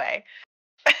on her way.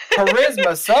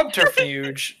 Charisma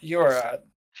subterfuge. You're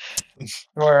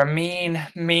a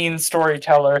mean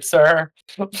storyteller, sir.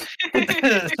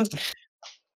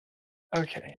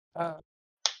 Okay.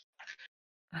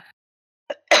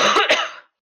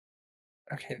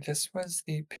 Okay, this was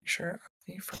the picture of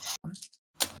the first one.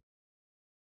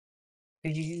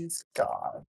 Please,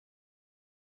 God.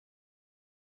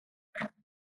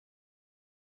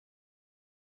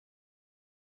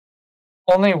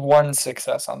 Only 1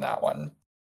 success on that one,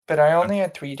 but I only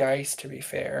had 3 dice to be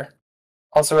fair.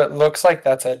 Also, it looks like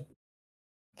that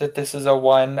this is a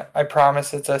 1. I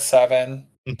promise it's a 7.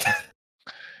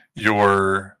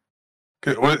 Your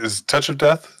what is Touch of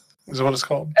Death? Is that what it's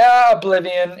called?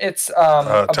 Oblivion. It's Touch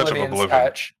of Oblivion's Oblivion.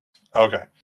 touch. Okay.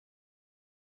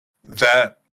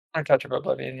 That Or Touch of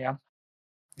Oblivion, yeah.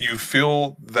 you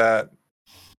feel that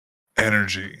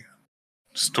energy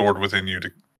stored within you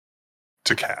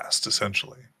to cast,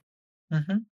 essentially.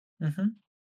 Mm-hmm. Mm-hmm.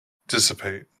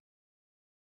 Dissipate.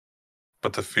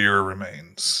 But the fear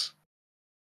remains.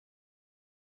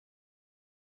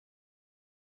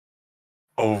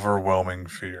 Overwhelming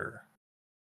fear.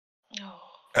 Oh.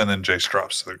 And then Jace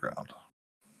drops to the ground.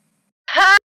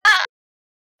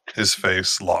 His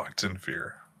face locked in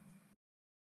fear.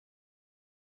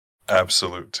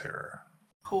 Absolute terror.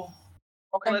 Cool.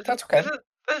 Okay, Well, that's okay.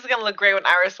 This is gonna look great when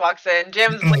Iris walks in.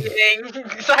 Jim's bleeding,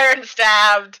 Siren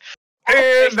stabbed.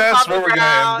 And that's on where the we're gonna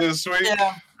ground. end this week.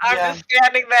 Yeah. I'm Yeah. just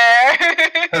standing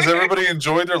there. Has everybody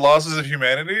enjoyed their losses of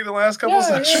humanity the last couple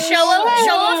Yeah, sessions?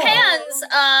 Show of hands.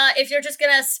 If you're just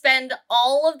gonna spend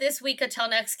all of this week until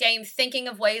next game thinking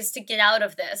of ways to get out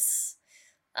of this.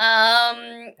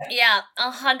 Yeah,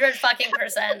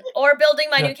 100% or building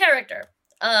my new character.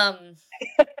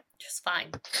 Just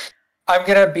fine. I'm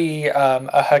gonna be a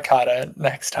Hakata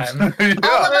next time. All of Yeah.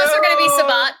 us are gonna be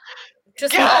Sabat.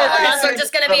 Just all of us are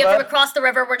just gonna be Sabat. from across the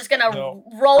river. We're just gonna No.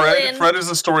 roll in. Fred is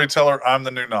the storyteller. I'm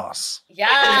the new Nos.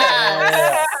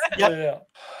 Yes. Yeah.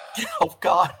 Oh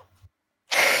God.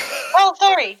 Oh,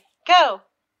 sorry. Go.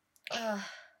 Ugh.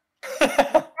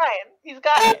 Ryan. He's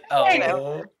got.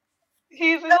 Oh,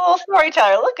 He's a little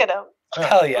storyteller. Look at him.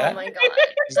 hell Oh yeah. my god.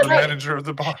 He's the manager of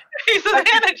the bar. He's the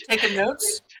manager. Taking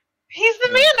notes? He's the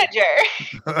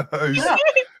manager. he's, Yeah.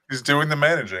 he's doing the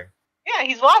managing. Yeah,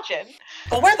 he's watching.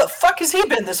 Well, where the fuck has he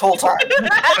been this whole time?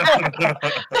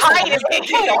 Hiding.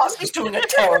 Chaos. He's doing a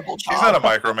terrible job. He's not a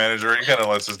micromanager. He kind of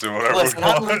lets us do whatever Listen, we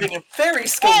I'm want. leaving a very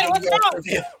scathing what's Yelp wrong?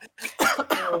 review.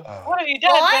 What have you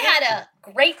done? Well, I Benny? had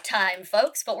a great time,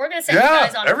 folks, but we're gonna send you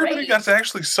guys Yeah, on everybody raid. got to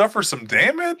actually suffer some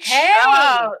damage. Hey!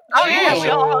 Oh yeah, we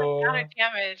all Oh. encountered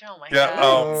damage. Oh my Yeah,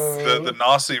 god. the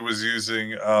Nasi was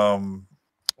using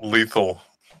lethal,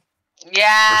 where she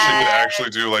Yeah. could actually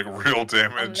do like real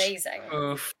damage. Amazing.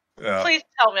 Oof. Yeah, Please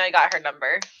tell me I got her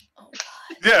number. Oh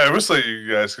god. yeah. It was like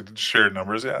you guys could share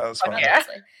numbers. Yeah, that's fine. Yeah.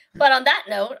 Obviously. But on that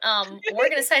note, we're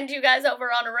gonna send you guys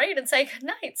over on a raid and say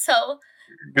goodnight. So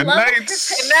Good Love night. your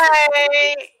Good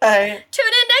night. Hey. tune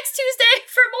in next Tuesday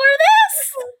for more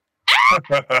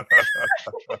of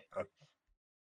this.